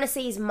around. I don't want to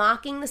say he's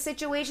mocking the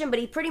situation, but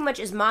he pretty much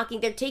is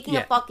mocking. They're taking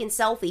a fucking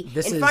selfie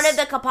in front of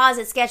the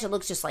composite sketch that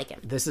looks just like him.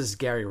 This is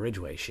Gary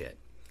Ridgway shit.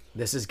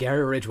 This is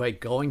Gary Ridgway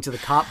going to the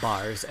cop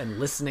bars and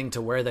listening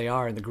to where they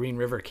are in the Green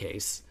River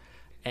case.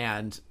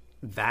 And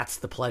that's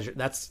the pleasure.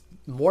 That's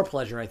more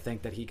pleasure, I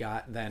think, that he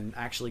got than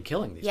actually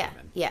killing these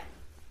women. Yeah.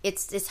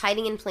 It's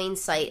hiding in plain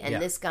sight,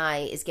 and this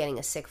guy is getting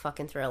a sick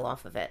fucking thrill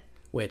off of it.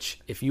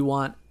 Which, if you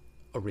want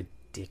a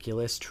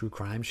ridiculous true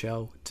crime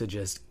show to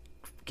just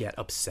get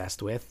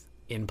obsessed with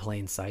in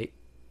plain sight,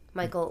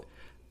 Michael,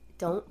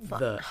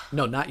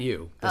 No, not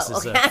you. This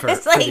is okay. for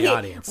the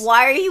audience.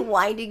 Why are you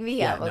winding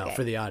me up? No,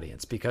 for the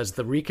audience, because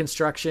the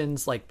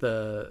reconstructions, like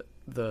the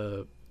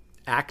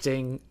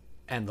acting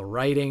and the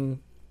writing,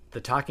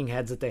 the talking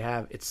heads that they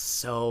have, it's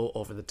so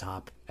over the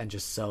top and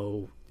just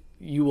so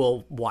you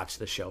will watch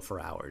the show for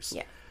hours.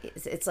 Yeah,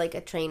 it's like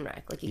a train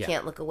wreck. Like you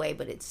can't look away,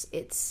 but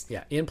it's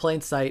In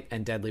Plain Sight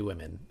and Deadly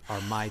Women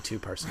are my two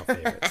personal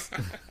favorites.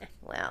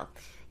 Well,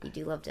 you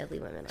do love Deadly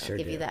Women. I'll sure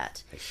give do. You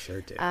that. I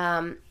sure do.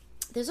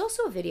 There's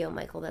also a video,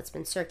 Michael, that's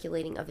been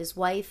circulating of his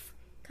wife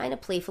kind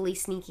of playfully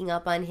sneaking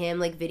up on him,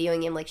 like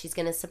videoing him like she's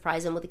going to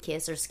surprise him with a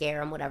kiss or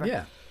scare him, whatever.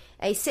 Yeah.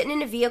 And he's sitting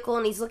in a vehicle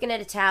and he's looking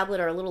at a tablet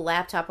or a little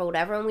laptop or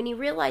whatever, and when he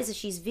realizes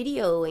she's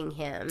videoing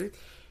him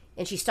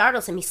and she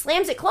startles him, he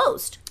slams it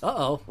closed.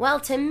 Uh-oh. Well,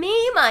 to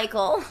me,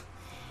 Michael,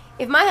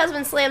 if my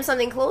husband slams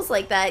something closed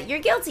like that, you're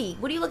guilty.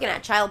 What are you looking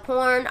at? Child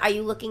porn? Are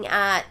you looking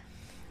at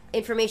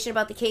information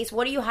about the case?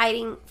 What are you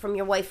hiding from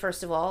your wife,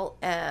 first of all?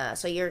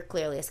 So you're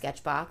clearly a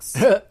sketch box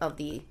of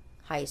the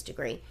highest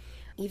degree.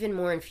 Even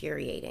more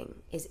infuriating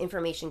is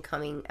information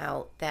coming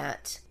out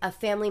that a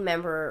family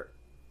member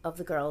of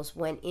the girls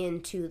went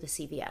into the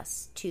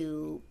CVS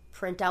to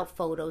print out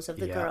photos of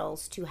the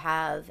girls to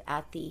have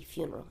at the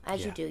funeral.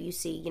 As you do, you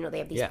see, they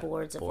have these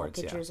boards of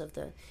pictures of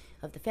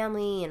the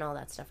family and all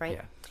that stuff, right?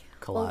 Yeah.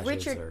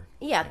 Collages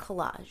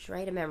collage,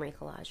 right? A memory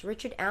collage.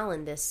 Richard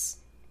Allen, this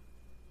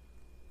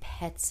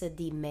pezza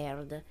di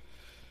merda,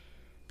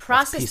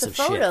 processed the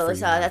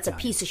photos. That's a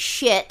piece of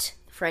shit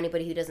for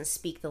anybody who doesn't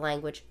speak the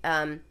language.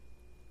 And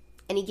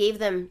he gave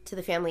them to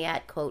the family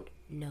at, quote,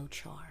 no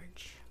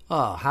charge.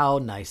 Oh, how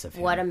nice of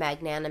him. What a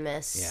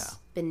magnanimous,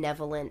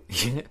 benevolent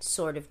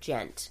sort of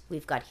gent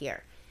we've got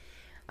here.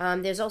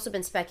 There's also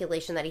been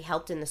speculation that he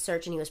helped in the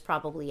search and he was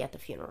probably at the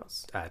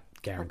funerals.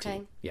 Guaranteed.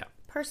 Okay? Yeah.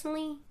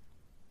 Personally,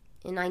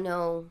 and I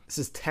know... This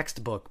is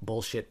textbook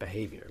bullshit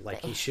behavior.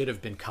 Like, he should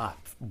have been caught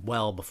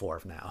well before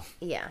now.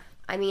 Yeah.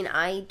 I mean,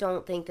 I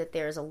don't think that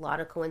there's a lot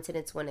of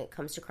coincidence when it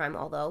comes to crime,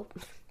 although,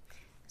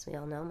 as we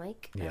all know,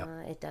 Mike,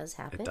 it does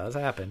happen. It does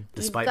happen,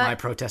 despite my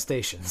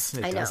protestations.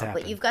 It does happen.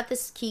 But you've got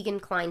this Keegan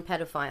Kline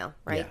pedophile,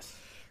 right? Yes.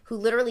 Who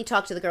literally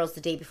talked to the girls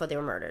the day before they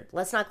were murdered.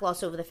 Let's not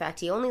gloss over the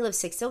fact he only lived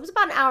so it was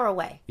about an hour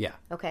away. Yeah.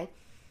 Okay?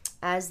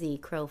 As the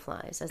crow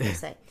flies, as they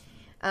say.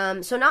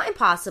 So not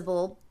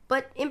impossible,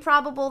 but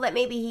improbable that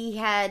maybe he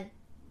had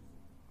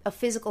a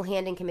physical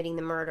hand in committing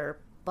the murder,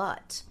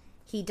 but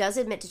he does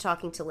admit to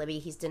talking to Libby.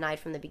 He's denied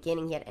from the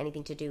beginning he had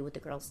anything to do with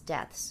the girls'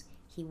 deaths.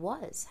 He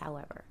was,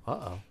 however,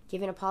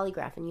 given a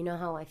polygraph, and you know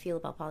how I feel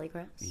about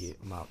polygraphs? Yeah,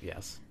 well,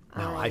 yes.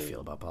 Now I feel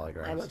about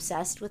polygraphs. I'm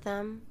obsessed with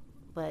them,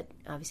 but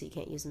obviously you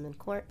can't use them in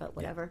court, but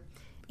whatever.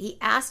 Yeah. He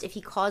asked if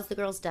he caused the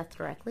girls' death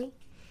directly.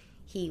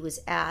 He was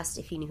asked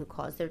if he knew who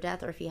caused their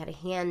death or if he had a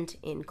hand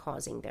in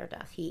causing their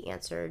death. He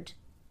answered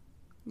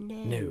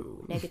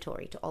no.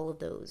 Negatory to all of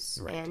those.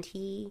 Right. And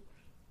he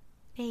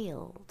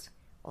failed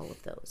all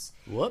of those.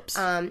 Whoops.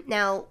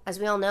 Now, as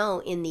we all know,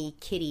 in the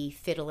kitty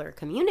fiddler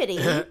community,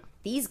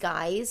 these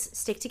guys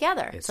stick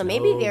together. So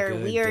maybe they're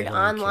weird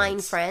online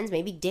friends.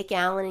 Maybe Dick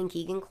Allen and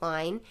Keegan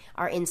Kline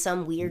are in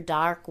some weird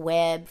dark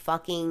web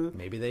fucking...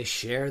 Maybe they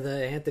share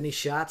the Anthony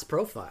Schatz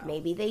profile.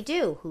 Maybe they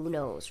do. Who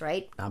knows,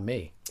 right? Not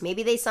me.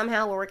 Maybe they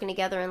somehow were working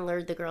together and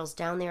lured the girls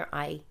down there.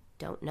 I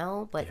don't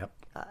know, but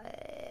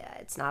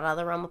it's not out of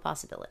the realm of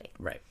possibility.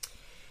 Right.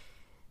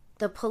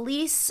 The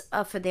police,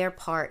 for their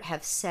part,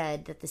 have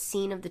said that the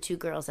scene of the two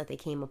girls that they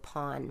came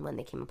upon when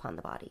they came upon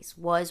the bodies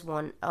was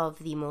one of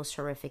the most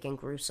horrific and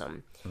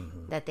gruesome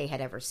that they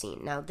had ever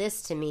seen. Now,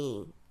 this to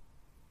me,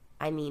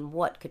 I mean,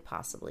 what could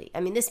possibly...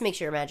 I mean, this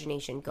makes your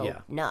imagination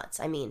go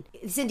nuts. I mean,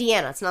 it's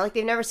Indiana. It's not like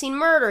they've never seen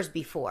murders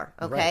before,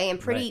 okay? Right, and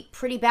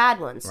pretty bad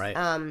ones.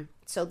 Right.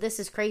 So this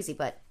is crazy,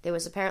 but there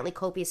was apparently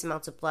copious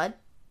amounts of blood,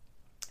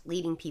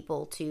 leading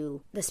people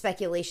to the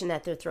speculation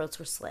that their throats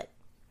were slit.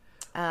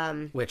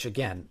 Which,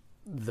 again...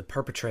 the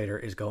perpetrator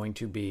is going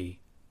to be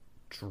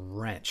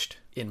drenched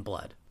in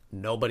blood.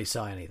 Nobody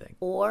saw anything.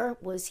 Or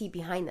was he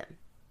behind them?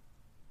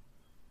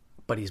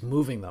 But he's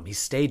moving them. He's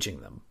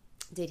staging them.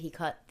 Did he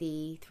cut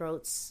the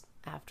throats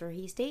after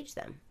he staged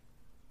them?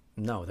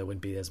 No, there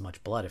wouldn't be as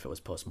much blood if it was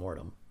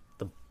post-mortem.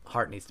 The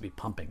heart needs to be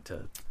pumping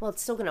to... Well,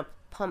 it's still going to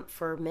pump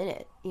for a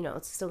minute.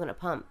 It's still going to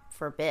pump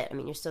for a bit. I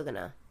mean, you're still going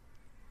to...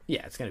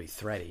 Yeah, it's going to be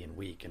thready and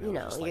weak. You're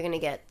going to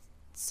get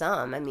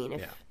some. I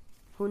mean,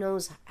 who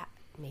knows...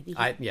 Maybe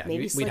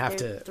we'd have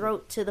their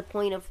throat to the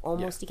point of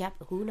almost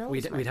decapitated. Who knows?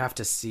 We'd have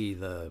to see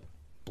the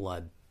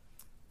blood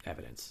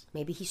evidence.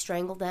 Maybe he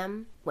strangled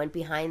them, went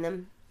behind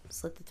them,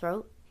 slit the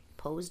throat,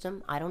 posed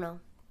them. I don't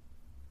know.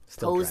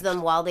 Posed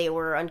them while they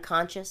were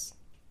unconscious.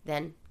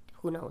 Then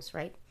who knows,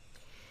 right?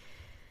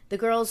 The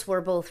girls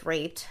were both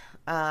raped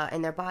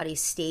and their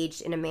bodies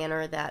staged in a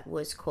manner that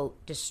was,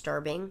 quote,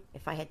 disturbing.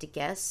 If I had to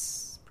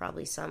guess,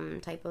 probably some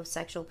type of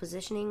sexual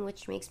positioning,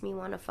 which makes me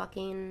want to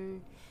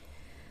fucking...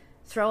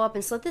 throw up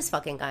and slit this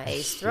fucking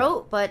guy's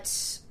throat, but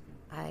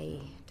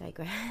I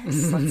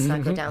digress. Let's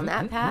not go down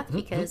that path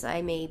because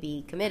I may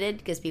be committed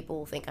because people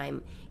will think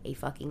I'm a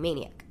fucking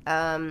maniac.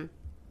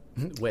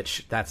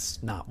 Which,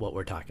 that's not what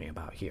we're talking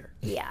about here.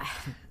 Yeah.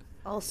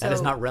 Also, that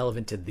is not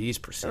relevant to these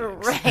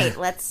proceedings. Right.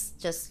 Let's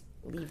just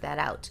leave that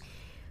out.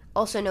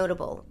 Also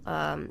notable,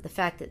 the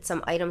fact that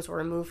some items were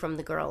removed from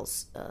the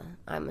girls.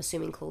 I'm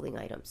assuming clothing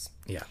items.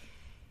 Yeah.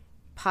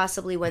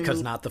 Possibly when...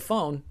 Because not the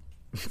phone.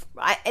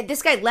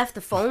 This guy left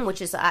the phone,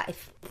 which is...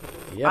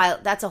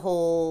 that's a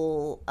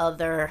whole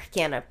other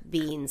can of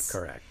beans.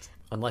 Correct.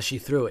 Unless she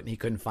threw it and he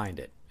couldn't find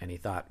it. And he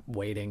thought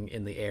waiting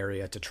in the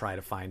area to try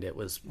to find it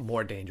was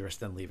more dangerous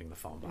than leaving the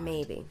phone behind.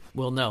 Maybe.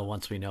 We'll know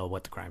once we know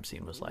what the crime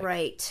scene was like.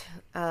 Right.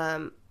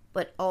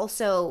 But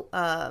also,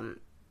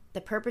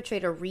 the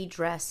perpetrator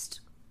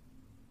redressed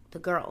the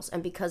girls.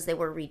 And because they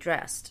were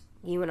redressed,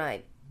 you and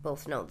I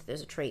both know that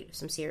there's a trait of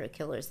some serial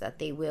killers that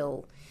they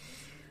will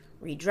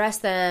redress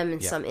them. In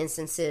some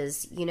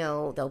instances,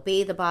 they'll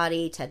bathe the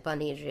body. Ted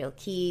Bundy, Israel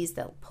Keys,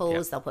 they'll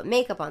pose, they'll put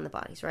makeup on the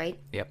bodies, right?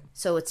 Yep.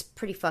 So it's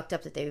pretty fucked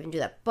up that they even do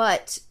that.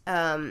 But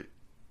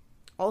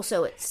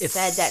also it's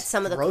said that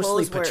some of the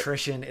clothes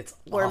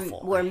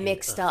were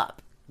mixed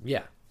up.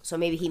 Yeah. So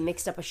maybe he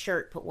mixed up a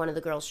shirt, put one of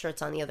the girls'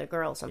 shirts on the other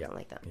girl, something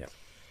like that. Yeah.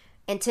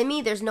 And to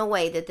me, there's no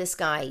way that this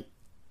guy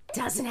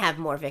doesn't have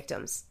more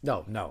victims.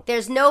 No.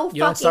 There's no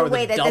fucking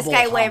way that this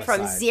guy went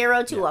from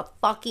 0 to a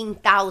fucking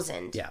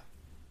 1,000. Yeah.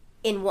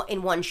 In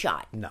one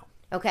shot. No.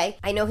 Okay?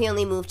 I know he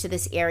only moved to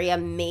this area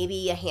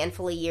maybe a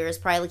handful of years,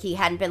 probably like he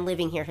hadn't been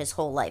living here his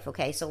whole life,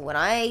 okay? So what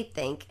I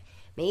think,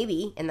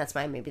 maybe, and that's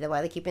why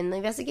they're keeping the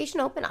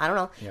investigation open, I don't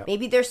know. Yep.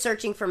 Maybe they're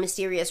searching for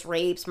mysterious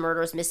rapes,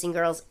 murders, missing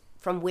girls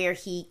from where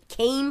he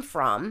came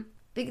from.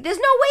 There's no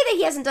way that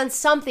he hasn't done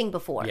something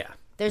before. Yeah.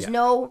 There's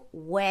no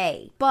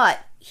way. But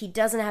he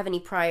doesn't have any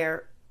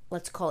prior,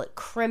 let's call it,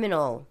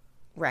 criminal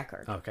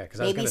record. Okay, because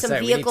maybe some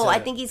vehicle. I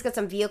think he's got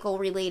some vehicle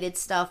related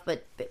stuff,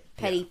 but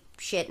petty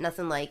shit,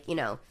 nothing like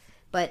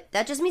But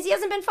that just means he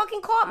hasn't been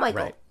fucking caught,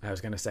 Michael. Right. I was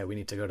gonna say we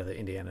need to go to the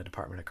Indiana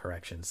Department of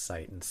Corrections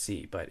site and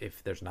see. But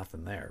if there's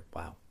nothing there,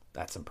 wow,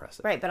 that's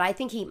impressive. Right, but I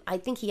think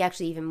he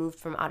actually even moved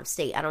from out of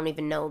state. I don't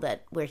even know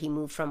that where he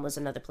moved from was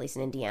another place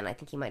in Indiana. I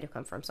think he might have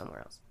come from somewhere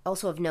else.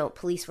 Also of note,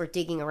 police were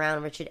digging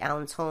around Richard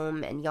Allen's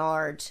home and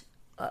yard.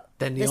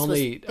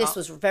 This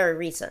was very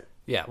recent.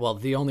 Yeah, well,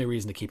 the only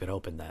reason to keep it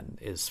open then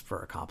is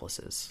for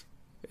accomplices.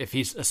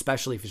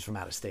 Especially if he's from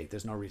out of state,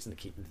 there's no reason to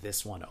keep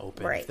this one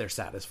open if they're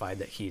satisfied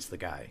that he's the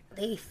guy.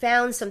 They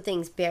found some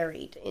things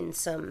buried in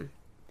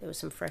there was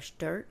some fresh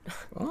dirt.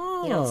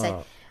 Oh. You know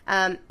what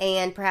I'm saying?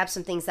 And perhaps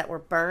some things that were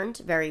burned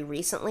very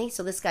recently.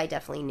 So this guy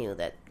definitely knew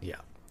that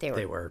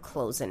they were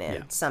closing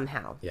in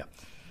somehow. Yeah.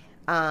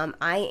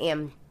 I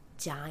am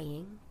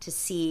dying to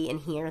see and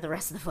hear the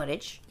rest of the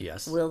footage.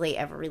 Yes. Will they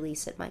ever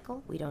release it,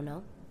 Michael? We don't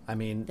know. I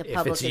mean, the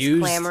public is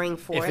clamoring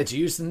for it. If it's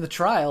used in the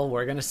trial,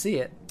 we're going to see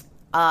it.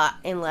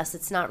 Unless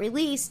it's not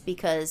released,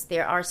 because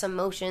there are some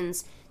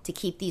motions to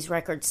keep these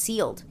records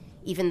sealed.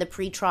 Even the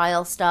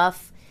pre-trial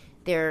stuff,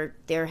 they're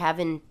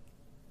having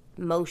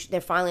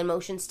they're filing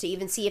motions to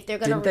even see if they're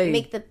going to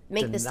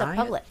make this stuff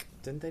public.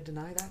 Didn't they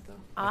deny that though?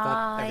 I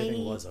thought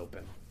everything was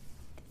open.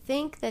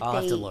 Think that I'll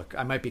have to look.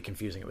 I might be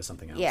confusing it with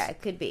something else. Yeah,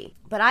 it could be.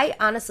 But I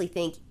honestly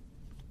think,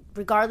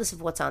 regardless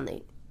of what's on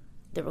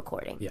the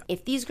recording,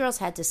 if these girls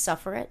had to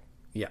suffer it,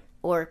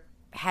 or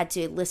had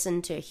to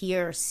listen to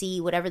hear or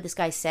see whatever this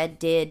guy said,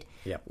 did,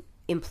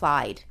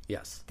 implied,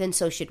 then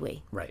so should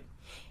we. Right.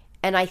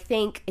 And I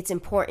think it's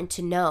important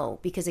to know,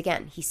 because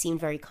again, he seemed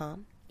very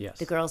calm. Yes.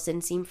 The girls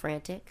didn't seem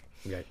frantic.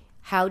 Right.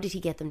 How did he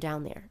get them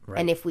down there? Right.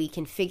 And if we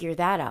can figure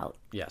that out,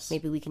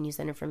 maybe we can use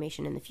that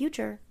information in the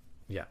future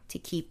to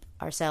keep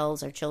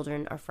ourselves, our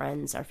children, our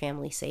friends, our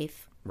family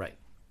safe. Right.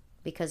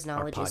 Because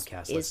knowledge is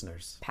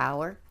listeners.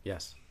 Power.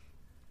 Yes.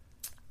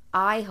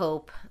 I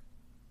hope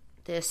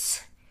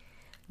this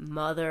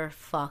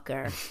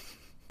motherfucker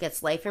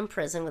gets life in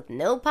prison with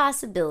no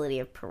possibility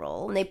of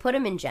parole, and they put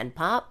him in Gen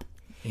Pop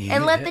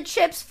and let the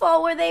chips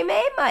fall where they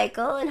may,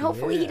 Michael, and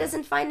hopefully he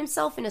doesn't find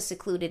himself in a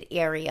secluded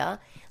area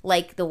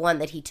like the one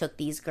that he took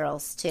these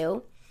girls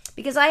to,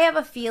 because I have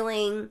a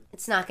feeling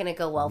it's not going to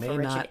go well for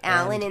Richard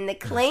Allen in the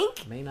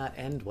clink. May not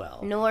end well.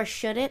 Nor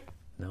should it.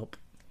 Nope.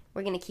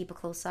 We're going to keep a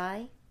close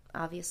eye,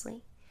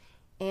 obviously,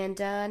 and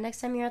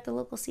next time you're at the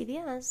local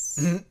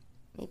CVS,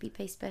 maybe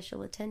pay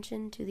special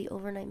attention to the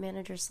overnight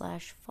manager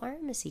 /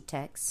 pharmacy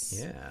techs.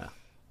 Yeah.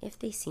 If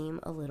they seem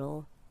a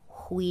little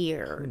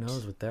weird. Who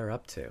knows what they're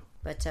up to?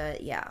 But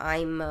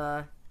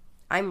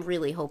I'm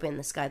really hoping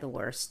this guy the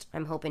worst.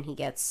 I'm hoping he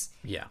gets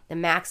the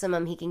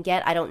maximum he can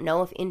get. I don't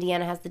know if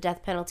Indiana has the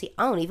death penalty.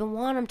 I don't even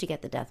want him to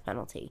get the death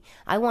penalty.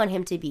 I want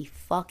him to be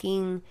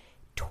fucking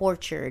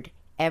tortured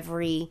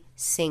every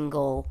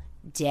single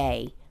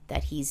day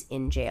that he's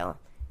in jail,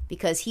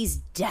 because he's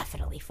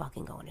definitely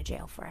fucking going to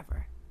jail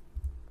forever.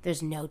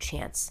 There's no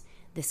chance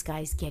this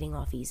guy's getting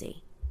off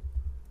easy.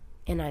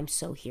 And I'm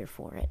so here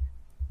for it.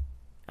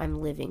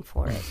 I'm living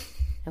for it.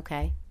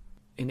 Okay?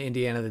 In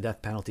Indiana, the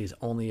death penalty is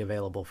only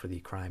available for the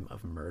crime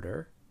of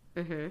murder.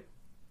 Mm-hmm.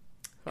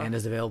 and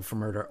is available for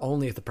murder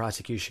only if the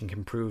prosecution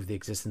can prove the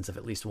existence of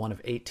at least one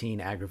of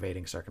 18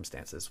 aggravating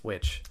circumstances,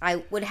 which...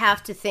 I would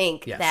have to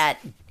think that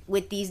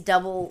with these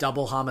double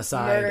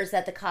homicide murders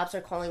that the cops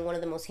are calling one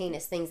of the most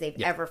heinous things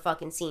they've ever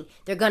fucking seen,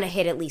 they're going to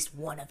hit at least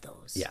one of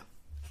those. Yeah.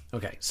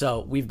 Okay,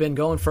 so we've been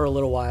going for a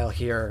little while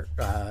here.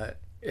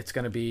 It's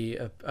going to be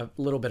a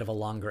little bit of a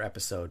longer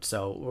episode,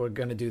 so we're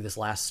going to do this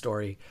last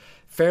story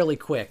fairly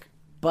quick,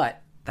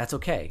 but that's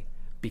okay,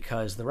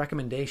 because the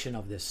recommendation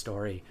of this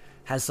story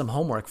has some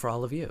homework for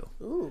all of you.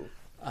 Ooh.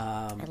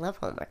 I love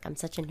homework. I'm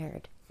such a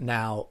nerd.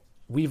 Now,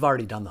 we've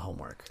already done the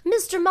homework.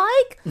 Mr.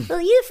 Mike,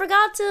 well, you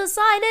forgot to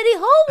assign any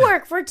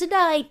homework for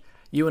tonight.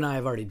 You and I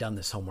have already done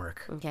this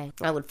homework. Okay.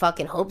 I would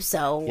fucking hope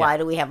so. Why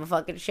do we have a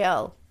fucking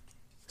show?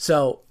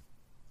 So,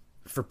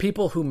 for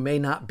people who may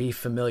not be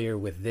familiar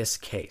with this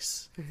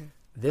case,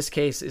 this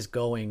case is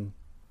going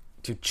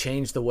to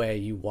change the way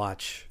you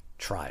watch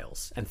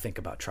trials and think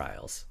about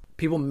trials.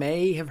 People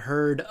may have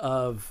heard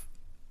of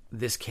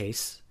this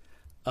case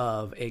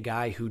of a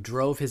guy who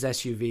drove his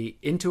SUV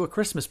into a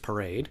Christmas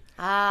parade.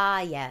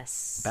 Ah,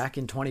 yes. Back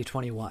in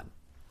 2021.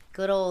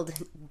 Good old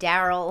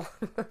Darrell.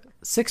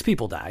 6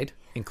 people died,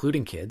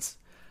 including kids.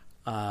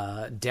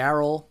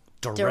 Darrell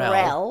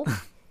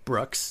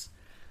Brooks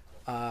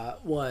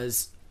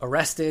was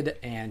arrested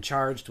and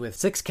charged with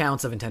 6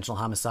 counts of intentional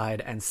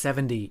homicide and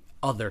 70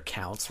 other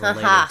counts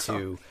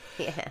related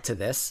to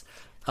this.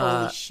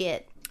 Holy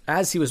shit.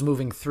 As he was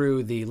moving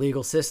through the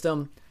legal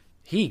system,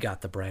 he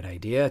got the bright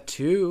idea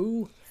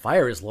to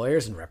fire his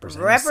lawyers and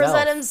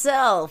represent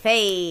himself.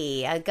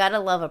 Hey, I gotta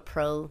love a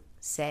pro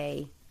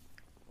se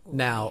lawyer.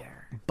 Now,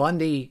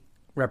 Bundy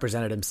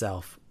represented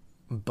himself,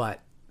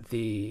 but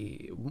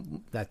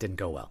that didn't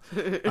go well.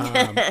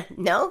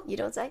 No, you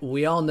don't say?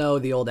 We all know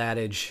the old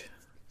adage,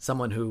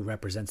 someone who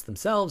represents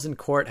themselves in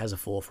court has a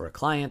fool for a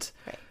client.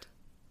 Right.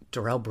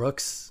 Darrell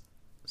Brooks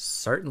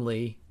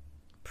certainly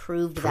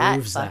proved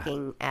that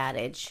fucking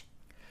adage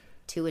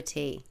to a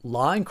T.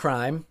 Law and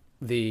Crime,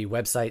 the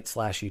website /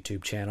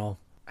 YouTube channel,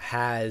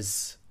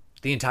 has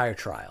the entire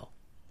trial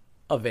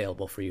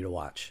available for you to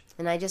watch.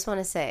 And I just want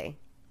to say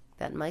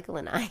that Michael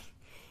and I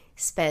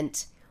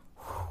spent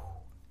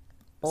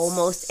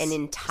almost an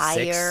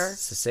entire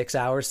 6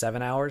 hours,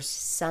 7 hours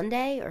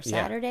Sunday or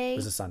Saturday. Yeah, it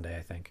was a Sunday,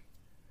 I think.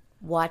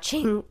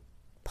 Watching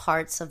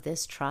parts of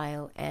this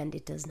trial, and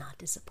it does not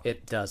disappoint.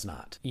 It does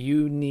not.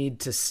 You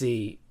need to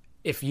see,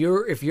 if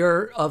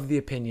you're of the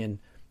opinion,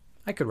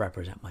 I could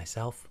represent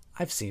myself.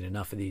 I've seen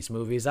enough of these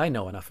movies. I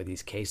know enough of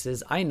these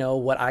cases. I know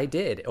what I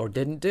did or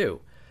didn't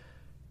do.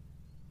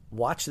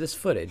 Watch this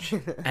footage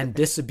and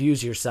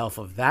disabuse yourself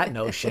of that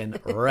notion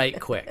right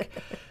quick.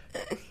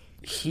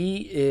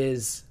 He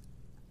is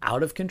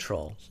out of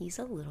control. He's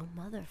a little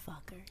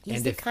motherfucker.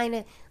 He's the kind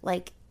of,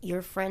 like,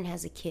 your friend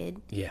has a kid.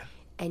 Yeah.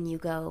 And you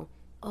go,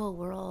 oh,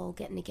 we're all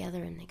getting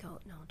together. And they go,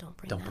 no, don't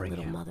bring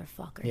little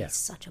motherfucker. Yeah. He's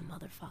such a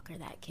motherfucker,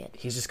 that kid.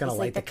 He's just going to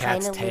light the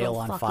cat's tail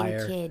on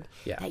fire. Kid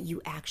that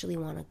you actually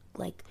want to,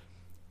 like,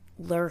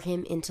 lure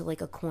him into,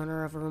 like, a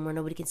corner of a room where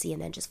nobody can see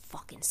and then just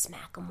fucking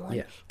smack him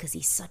one. Because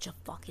he's such a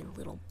fucking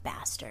little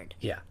bastard.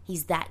 Yeah.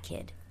 He's that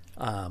kid.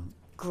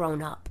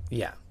 Grown up.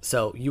 Yeah.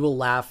 So you will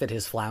laugh at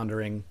his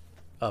floundering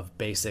of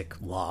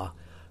basic law,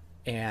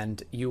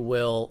 and you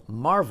will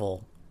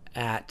marvel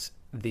at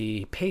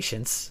the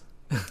patience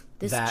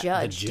this that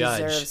judge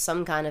deserves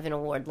some kind of an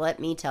award, let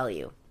me tell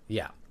you.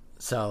 Yeah.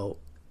 So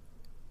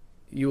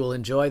you will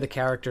enjoy the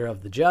character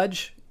of the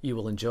judge. You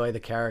will enjoy the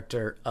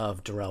character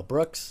of Darrell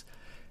Brooks.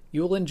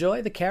 You will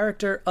enjoy the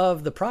character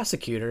of the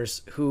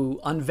prosecutors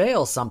who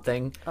unveil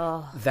something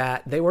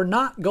that they were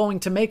not going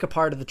to make a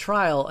part of the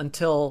trial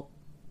until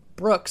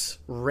Brooks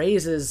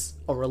raises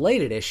a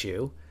related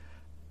issue.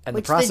 And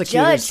which the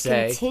prosecutors the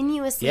judge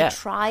continuously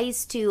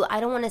tries to, I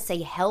don't want to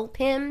say help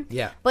him,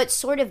 but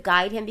sort of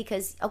guide him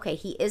because, okay,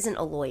 he isn't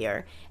a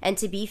lawyer. And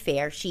to be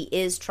fair, she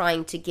is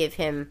trying to give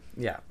him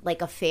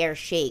like a fair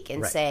shake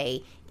and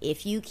say,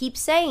 if you keep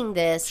saying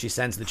this, she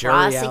sends the jury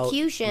out.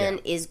 Prosecution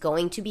is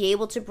going to be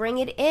able to bring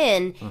it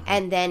in,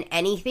 and then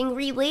anything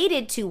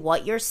related to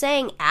what you're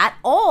saying at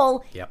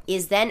all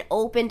is then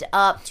opened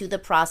up to the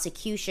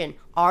prosecution.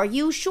 Are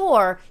you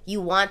sure you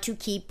want to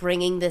keep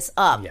bringing this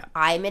up?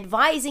 I'm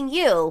advising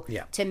you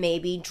to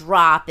maybe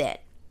drop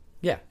it.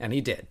 Yeah, and he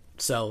did.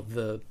 So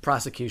the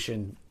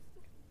prosecution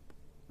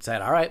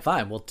said, all right,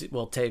 fine,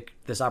 we'll take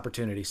this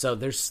opportunity. So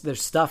there's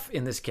stuff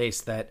in this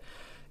case that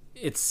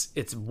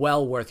it's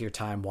well worth your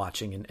time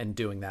watching and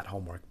doing that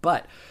homework.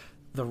 But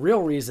the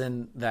real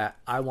reason that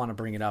I want to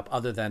bring it up,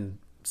 other than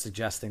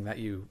suggesting that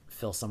you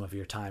fill some of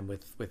your time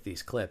with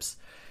these clips,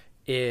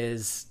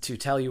 is to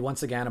tell you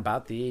once again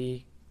about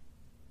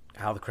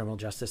how the criminal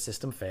justice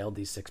system failed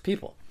these 6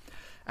 people.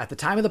 At the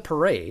time of the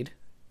parade,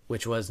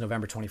 which was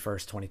November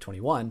 21st,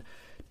 2021,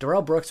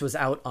 Darrell Brooks was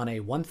out on a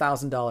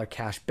 $1,000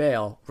 cash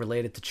bail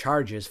related to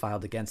charges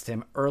filed against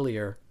him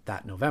earlier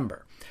that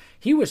November.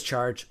 He was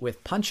charged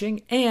with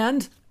punching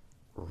and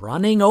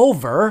running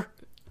over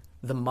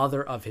the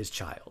mother of his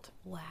child.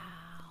 Wow.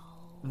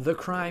 The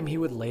crime he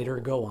would later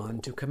go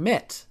on to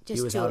commit.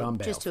 He was out on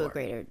bail just to a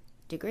greater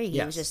degree.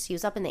 He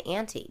was up in the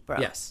ante, bro.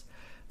 Yes.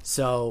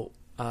 So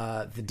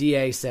the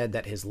DA said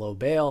that his low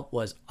bail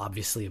was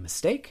obviously a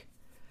mistake.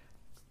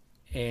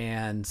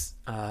 And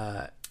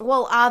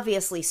well,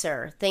 obviously,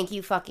 sir. Thank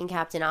you, fucking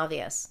Captain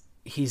Obvious.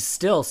 He's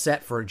still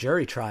set for a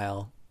jury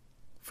trial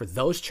for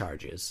those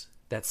charges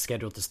that's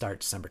scheduled to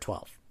start December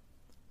 12th.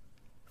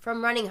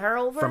 From running her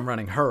over? From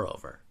running her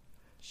over.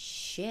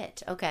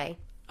 Shit. Okay.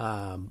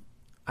 I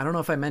don't know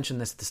if I mentioned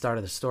this at the start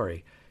of the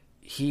story.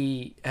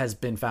 He has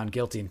been found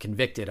guilty and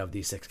convicted of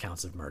these 6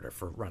 counts of murder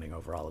for running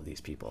over all of these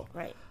people.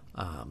 Right.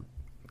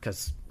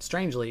 Because,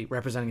 strangely,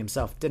 representing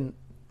himself didn't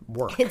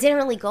work. It didn't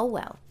really go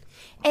well.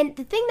 And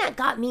the thing that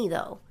got me,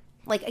 though,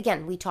 like,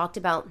 again, we talked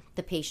about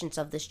the patience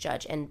of this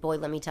judge, and boy,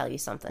 let me tell you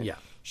something. Yeah.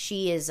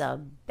 She is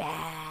a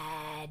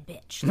bad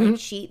bitch.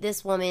 Like,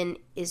 this woman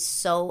is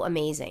so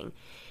amazing.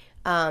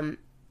 The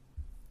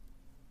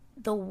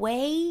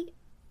way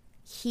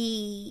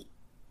he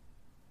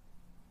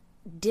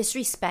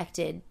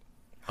disrespected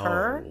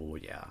her,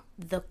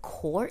 the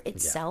court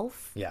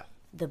itself,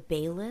 the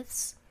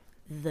bailiffs,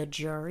 the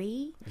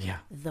jury,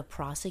 the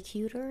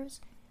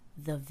prosecutors,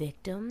 the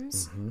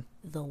victims,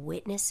 the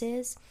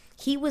witnesses.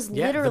 He was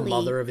literally the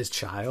mother of his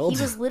child.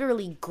 He was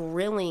literally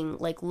grilling,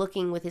 like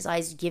looking with his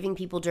eyes, giving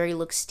people dirty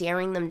looks,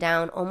 staring them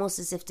down, almost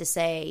as if to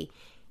say,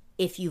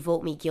 if you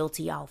vote me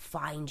guilty, I'll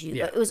find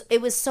you.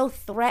 It was so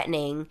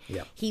threatening.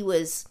 He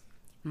was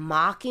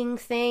mocking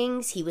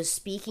things. He was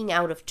speaking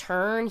out of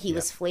turn. He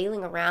was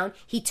flailing around.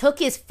 He took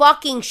his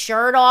fucking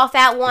shirt off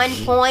at one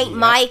point,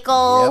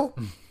 Michael.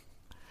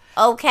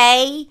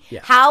 Okay?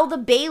 How the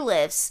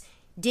bailiffs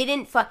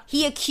didn't...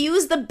 He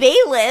accused the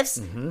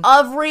bailiffs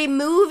of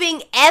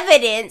removing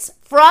evidence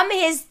from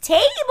his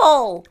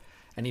table.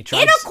 And he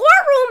tried... In a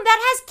courtroom that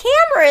has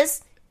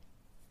cameras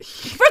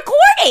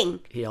recording.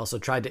 He also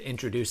tried to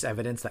introduce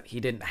evidence that he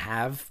didn't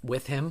have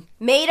with him.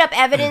 Made up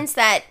evidence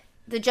that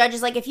the judge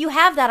is like, if you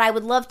have that, I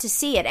would love to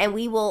see it, and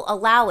we will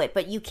allow it.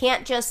 But you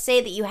can't just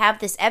say that you have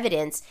this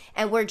evidence,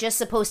 and we're just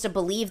supposed to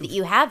believe that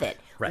you have it.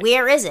 Right.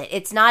 Where is it?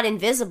 It's not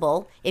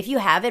invisible. If you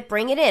have it,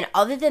 bring it in.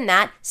 Other than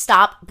that,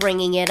 stop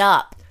bringing it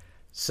up.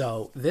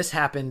 So this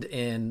happened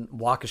in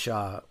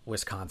Waukesha,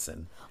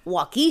 Wisconsin.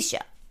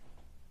 Waukesha.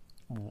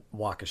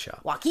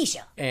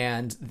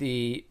 And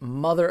the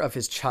mother of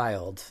his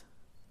child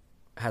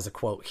has a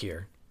quote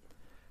here.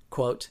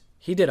 Quote,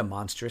 "He did a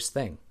monstrous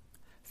thing.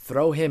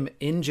 Throw him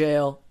in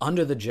jail,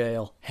 under the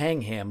jail,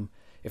 hang him.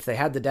 If they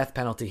had the death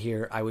penalty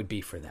here, I would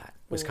be for that."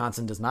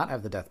 Wisconsin does not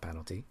have the death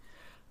penalty.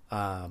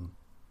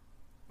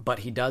 But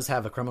he does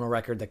have a criminal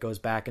record that goes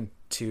back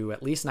into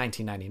at least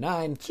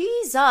 1999.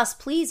 Jesus,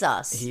 please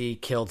us. He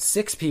killed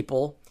 6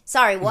 people.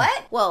 Sorry,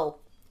 what? Whoa.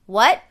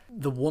 What?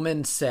 The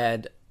woman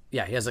said, he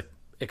has an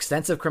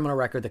extensive criminal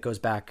record that goes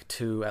back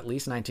to at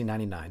least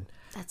 1999.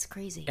 That's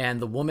crazy. And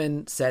the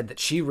woman said that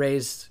she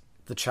raised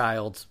the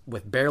child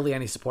with barely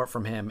any support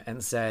from him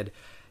and said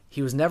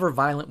he was never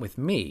violent with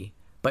me,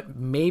 but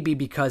maybe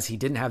because he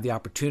didn't have the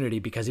opportunity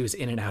because he was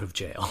in and out of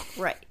jail.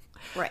 Right.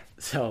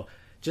 So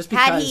just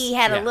because... Had he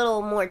had a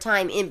little more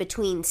time in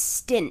between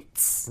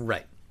stints.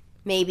 Right.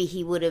 Maybe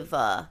he would have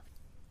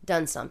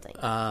done something.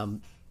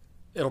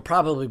 It'll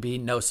probably be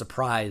no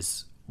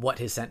surprise what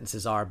his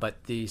sentences are,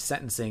 but the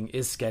sentencing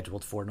is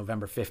scheduled for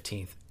November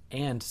 15th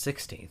and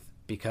 16th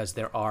because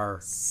there are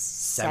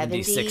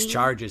 76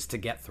 charges to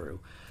get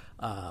through.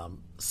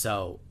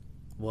 So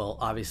we'll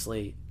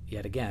obviously,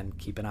 yet again,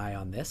 keep an eye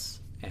on this.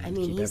 And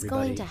he's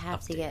going to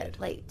have to get,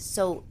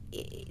 so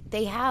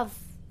they have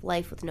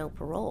life with no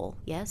parole,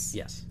 yes?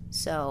 Yes.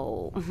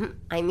 So,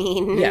 I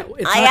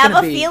have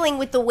a feeling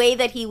with the way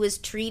that he was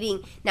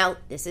treating... Now,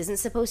 this isn't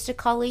supposed to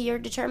color your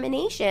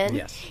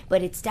determination,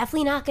 but it's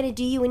definitely not going to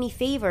do you any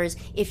favors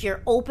if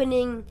you're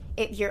openly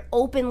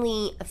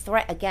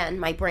again,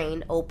 my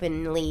brain,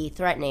 openly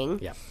threatening...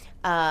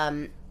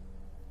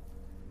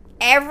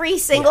 every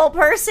single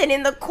person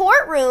in the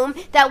courtroom,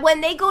 that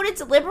when they go to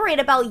deliberate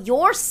about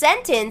your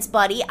sentence,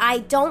 buddy, I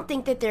don't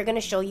think that they're going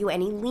to show you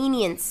any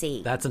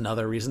leniency. That's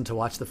another reason to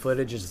watch the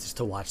footage, is just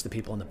to watch the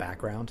people in the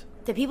background.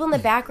 The people in the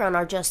background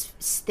are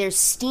just, there's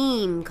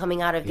steam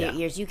coming out of their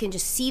ears. You can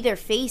just see their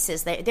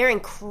faces. They're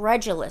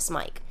incredulous,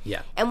 Mike.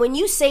 Yeah. And when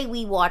you say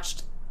we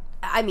watched,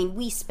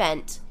 we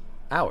spent...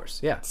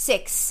 hours,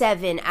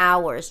 6-7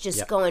 hours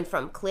just going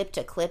from clip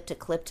to clip to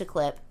clip to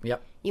clip.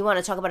 Yep. You want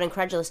to talk about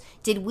incredulous.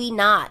 Did we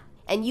not?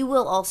 And you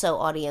will also,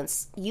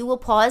 audience, you will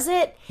pause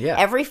it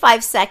every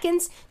 5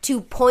 seconds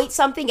to point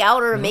something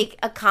out or make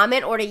a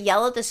comment or to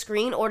yell at the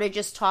screen or to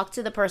just talk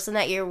to the person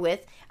that you're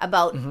with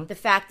about the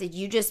fact that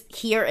you just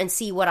hear and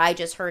see what I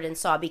just heard and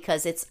saw,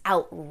 because it's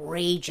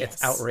outrageous.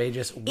 It's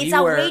outrageous. It's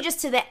outrageous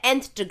to the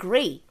nth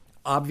degree.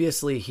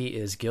 Obviously, he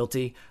is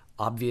guilty.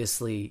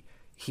 Obviously,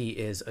 he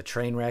is a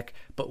train wreck.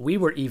 But we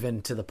were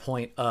even to the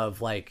point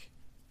of,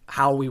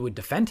 how we would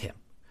defend him.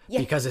 Yeah.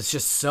 Because it's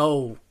just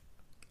so...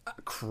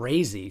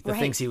 crazy the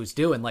things he was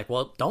doing.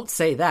 Don't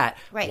say that.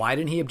 Right. Why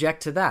didn't he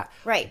object to that?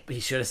 Right. He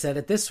should have said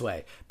it this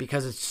way,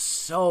 because it's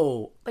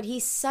so... But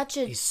he's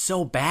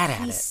so bad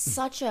at it. He's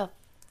such a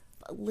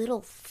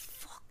little...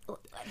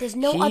 there's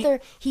no other.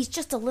 He's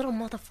just a little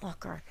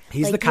motherfucker.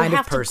 He's like, the kind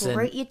of person. You have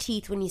to grate your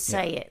teeth when you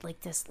say it,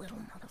 like this little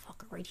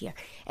motherfucker right here.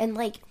 And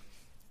like,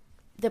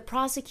 the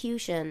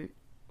prosecution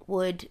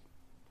would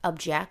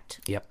object.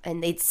 Yep.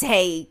 And they'd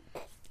say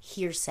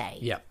hearsay.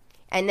 Yep.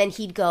 And then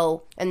he'd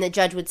go, and the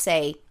judge would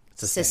say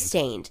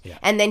sustained. Yeah.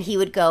 And then he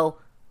would go,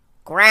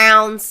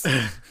 grounds.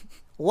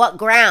 What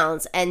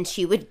grounds? And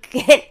she would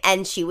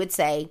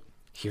say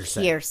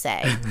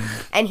hearsay.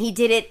 And he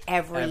did it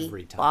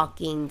every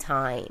fucking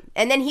time.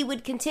 And then he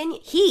would continue.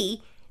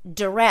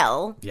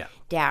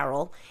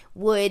 Daryl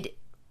would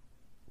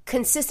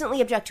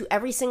consistently object to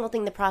every single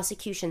thing the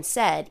prosecution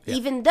said,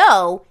 even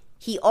though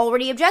he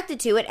already objected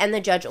to it and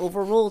the judge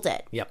overruled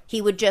it. Yep.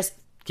 He would just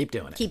keep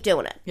doing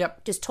it.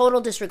 Yep. Just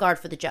total disregard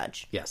for the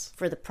judge. Yes.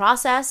 For the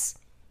process.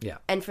 Yeah.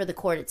 And for the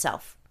court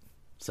itself.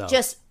 So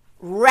just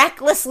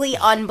recklessly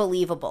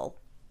unbelievable.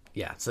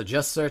 Yeah. So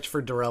just search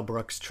for Darrell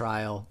Brooks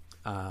trial.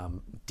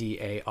 Darrell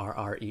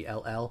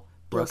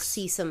Brooks. You'll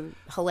see some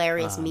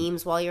hilarious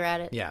memes while you're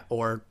at it. Yeah.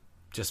 Or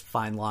just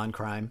find Law &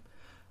 Crime.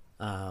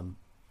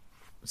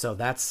 So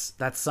that's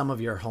some of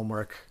your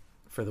homework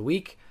for the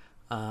week.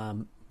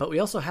 But we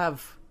also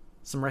have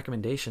some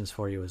recommendations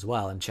for you as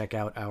well, and check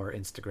out our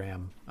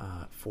Instagram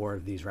for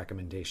these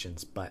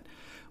recommendations. But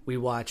we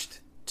watched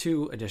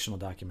 2 additional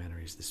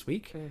documentaries this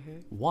week.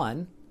 Mm-hmm.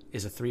 One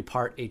is a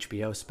 3-part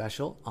HBO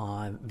special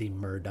on the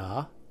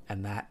Murdaugh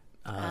and that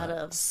out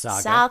of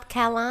saga. South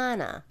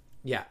Carolina.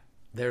 Yeah.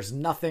 There's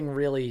nothing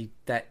really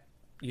that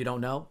you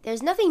don't know.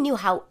 There's nothing new.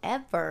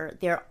 However,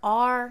 there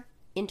are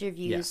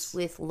interviews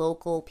with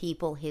local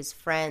people, his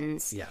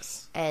friends,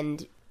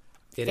 and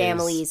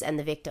families and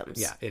the victims.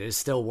 Yeah, it is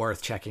still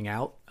worth checking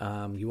out.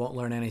 You won't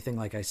learn anything,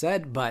 like I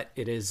said, but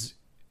it is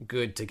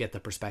good to get the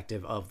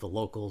perspective of the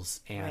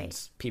locals and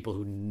people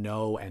who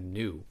know and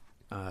knew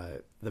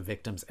the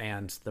victims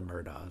and the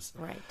Murdaughs.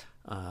 Right.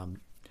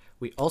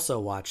 We also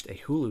watched a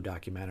Hulu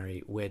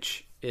documentary,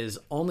 which is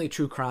only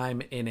true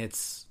crime in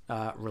its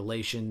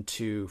relation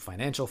to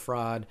financial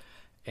fraud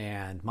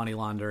and money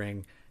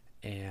laundering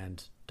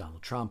and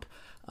Donald Trump.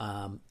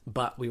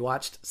 But we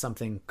watched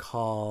something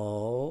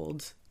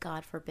called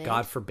God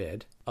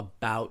Forbid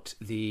about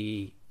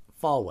the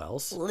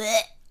Falwells.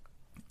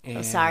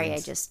 Oh, sorry, I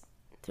just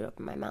threw up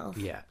in my mouth.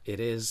 Yeah, it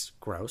is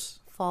gross.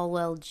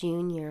 Falwell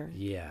Jr.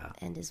 Yeah.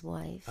 And his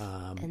wife.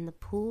 And the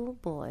pool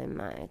boy,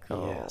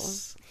 Michael.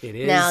 Yes, it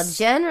is. Now,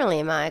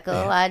 generally, Michael,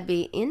 I'd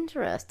be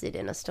interested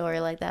in a story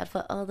like that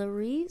for other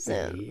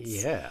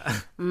reasons.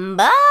 Yeah.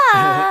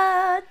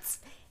 But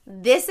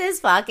this is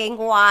fucking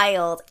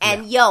wild.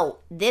 And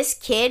this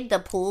kid, the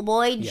pool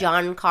boy,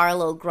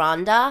 Giancarlo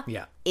Granda,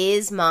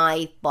 is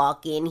my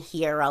fucking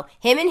hero.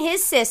 Him and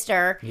his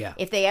sister,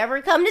 if they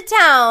ever come to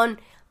town,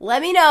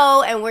 let me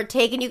know, and we're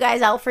taking you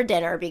guys out for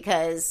dinner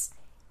because,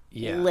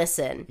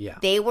 listen,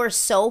 they were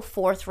so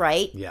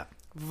forthright,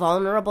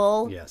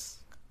 vulnerable,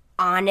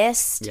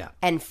 honest,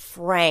 and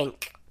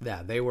frank.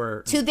 Yeah, they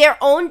were. To their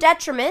own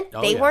detriment.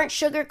 They weren't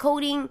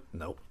sugarcoating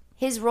Nope.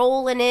 his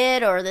role in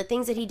it or the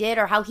things that he did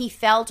or how he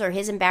felt or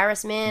his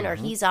embarrassment or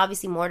he's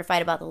obviously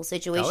mortified about the whole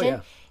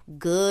situation.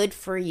 Good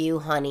for you,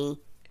 honey.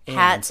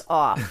 Hats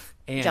off,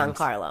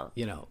 Giancarlo.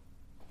 You know,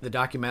 the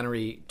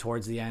documentary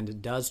towards the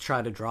end does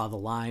try to draw the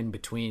line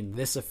between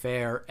this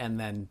affair and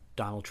then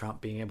Donald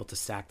Trump being able to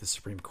sack the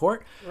Supreme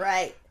Court.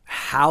 Right.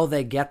 How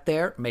they get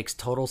there makes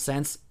total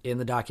sense in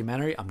the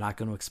documentary. I'm not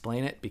going to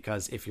explain it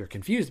because if you're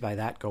confused by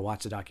that, go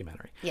watch the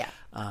documentary. Yeah.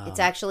 It's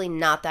actually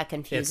not that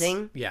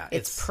confusing.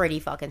 It's pretty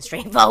fucking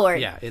straightforward.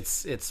 Yeah,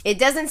 it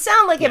doesn't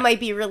sound like it might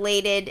be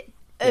related,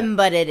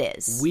 but it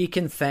is. We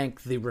can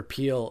thank the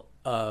repeal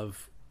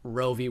of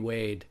Roe v.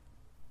 Wade.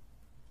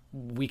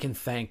 We can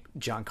thank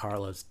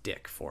Giancarlo's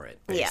dick for it,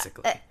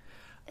 basically. Yeah.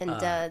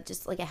 And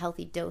just like a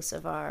healthy dose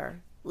of our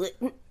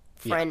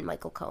friend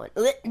Michael Cohen.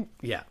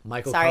 Yeah,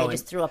 Michael Sorry, Cohen. I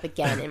just threw up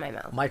again in my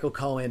mouth. Michael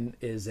Cohen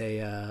is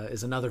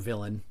another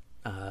villain.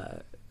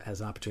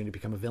 Has an opportunity to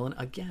become a villain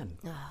again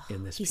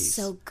in this piece. He's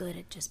so good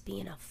at just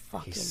being a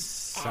fucking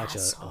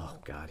asshole.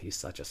 He's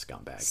such a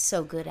scumbag.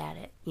 So good at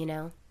it, you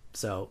know?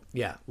 So,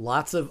 yeah,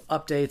 lots of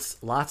updates,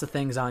 lots of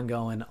things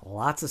ongoing,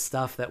 lots of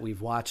stuff that we've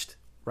watched.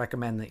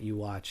 Recommend that you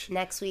watch.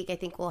 Next week, I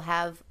think we'll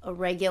have a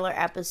regular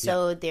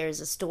episode.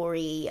 There's a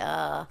story.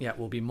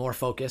 We'll be more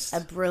focused. A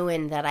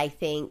brewing that I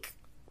think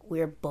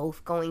we're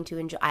both going to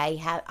enjoy.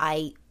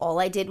 All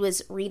I did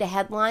was read a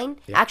headline.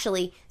 Yeah.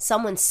 Actually,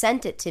 someone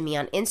sent it to me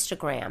on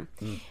Instagram.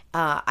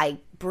 I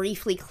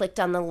briefly clicked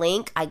on the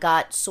link. I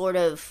got sort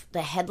of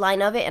the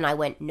headline of it, and I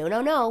went,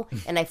 no.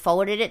 And I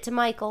forwarded it to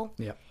Michael.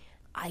 Yep.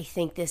 I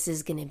think this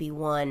is going to be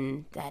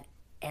one that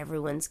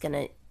everyone's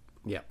going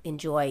to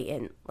enjoy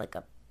in like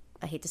a,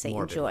 I hate to say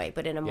morbid. Enjoy,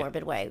 but in a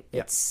morbid way.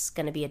 Yep. It's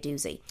going to be a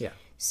doozy. Yeah.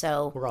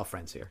 So we're all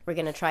friends here. We're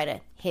going to try to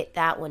hit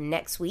that one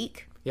next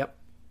week. Yep.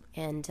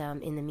 And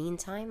in the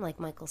meantime, like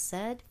Michael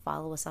said,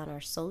 follow us on our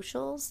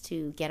socials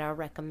to get our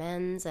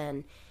recommends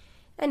and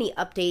any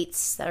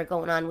updates that are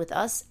going on with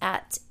us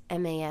at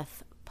MAF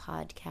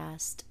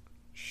Podcast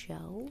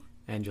Show.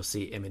 And you'll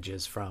see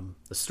images from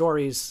the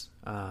stories,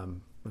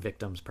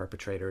 victims,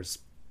 perpetrators,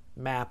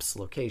 maps,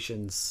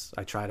 locations.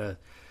 I try to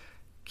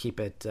keep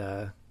it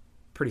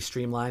pretty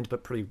streamlined,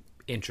 but pretty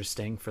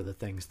interesting for the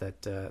things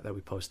that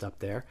we post up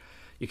there.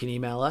 You can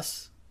email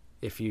us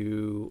if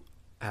you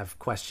have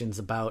questions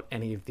about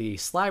any of the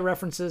Sly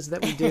references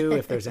that we do,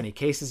 if there's any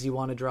cases you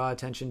want to draw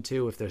attention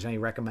to, if there's any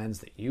recommends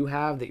that you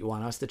have that you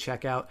want us to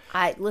check out.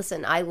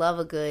 I love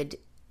a good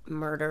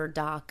murder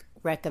doc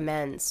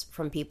recommends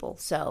from people.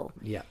 So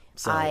yeah,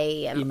 so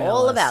I am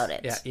all about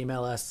it. Yeah,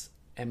 email us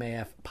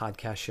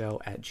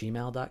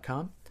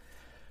mafpodcastshow@gmail.com.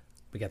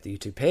 We got the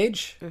YouTube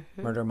page,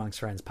 Murder Amongst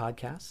Friends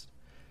podcast.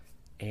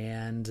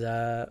 And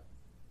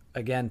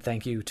again,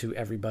 thank you to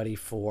everybody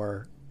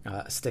for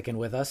sticking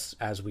with us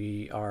as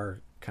we are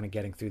kind of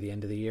getting through the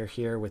end of the year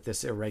here with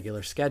this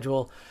irregular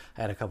schedule.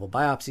 I had a couple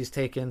biopsies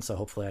taken, so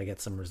hopefully I get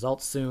some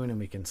results soon and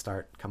we can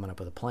start coming up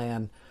with a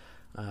plan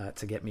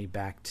to get me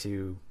back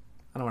to,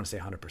 I don't want to say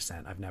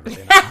 100%. I've never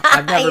been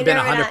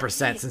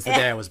 100% since the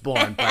day I was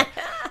born, but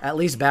at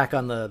least back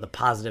on the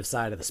positive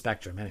side of the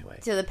spectrum anyway.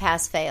 To the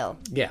pass fail.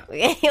 Yeah.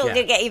 He'll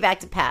get you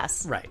back to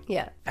pass. Right.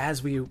 Yeah.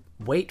 As we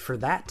wait for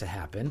that to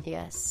happen.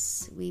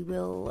 Yes. We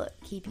will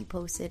keep you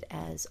posted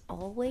as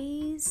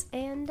always.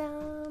 And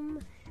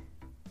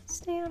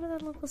stay out of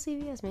that local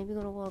CVS. Maybe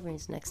go to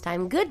Walgreens next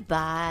time.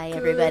 Goodbye,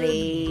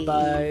 everybody.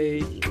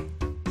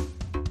 Bye.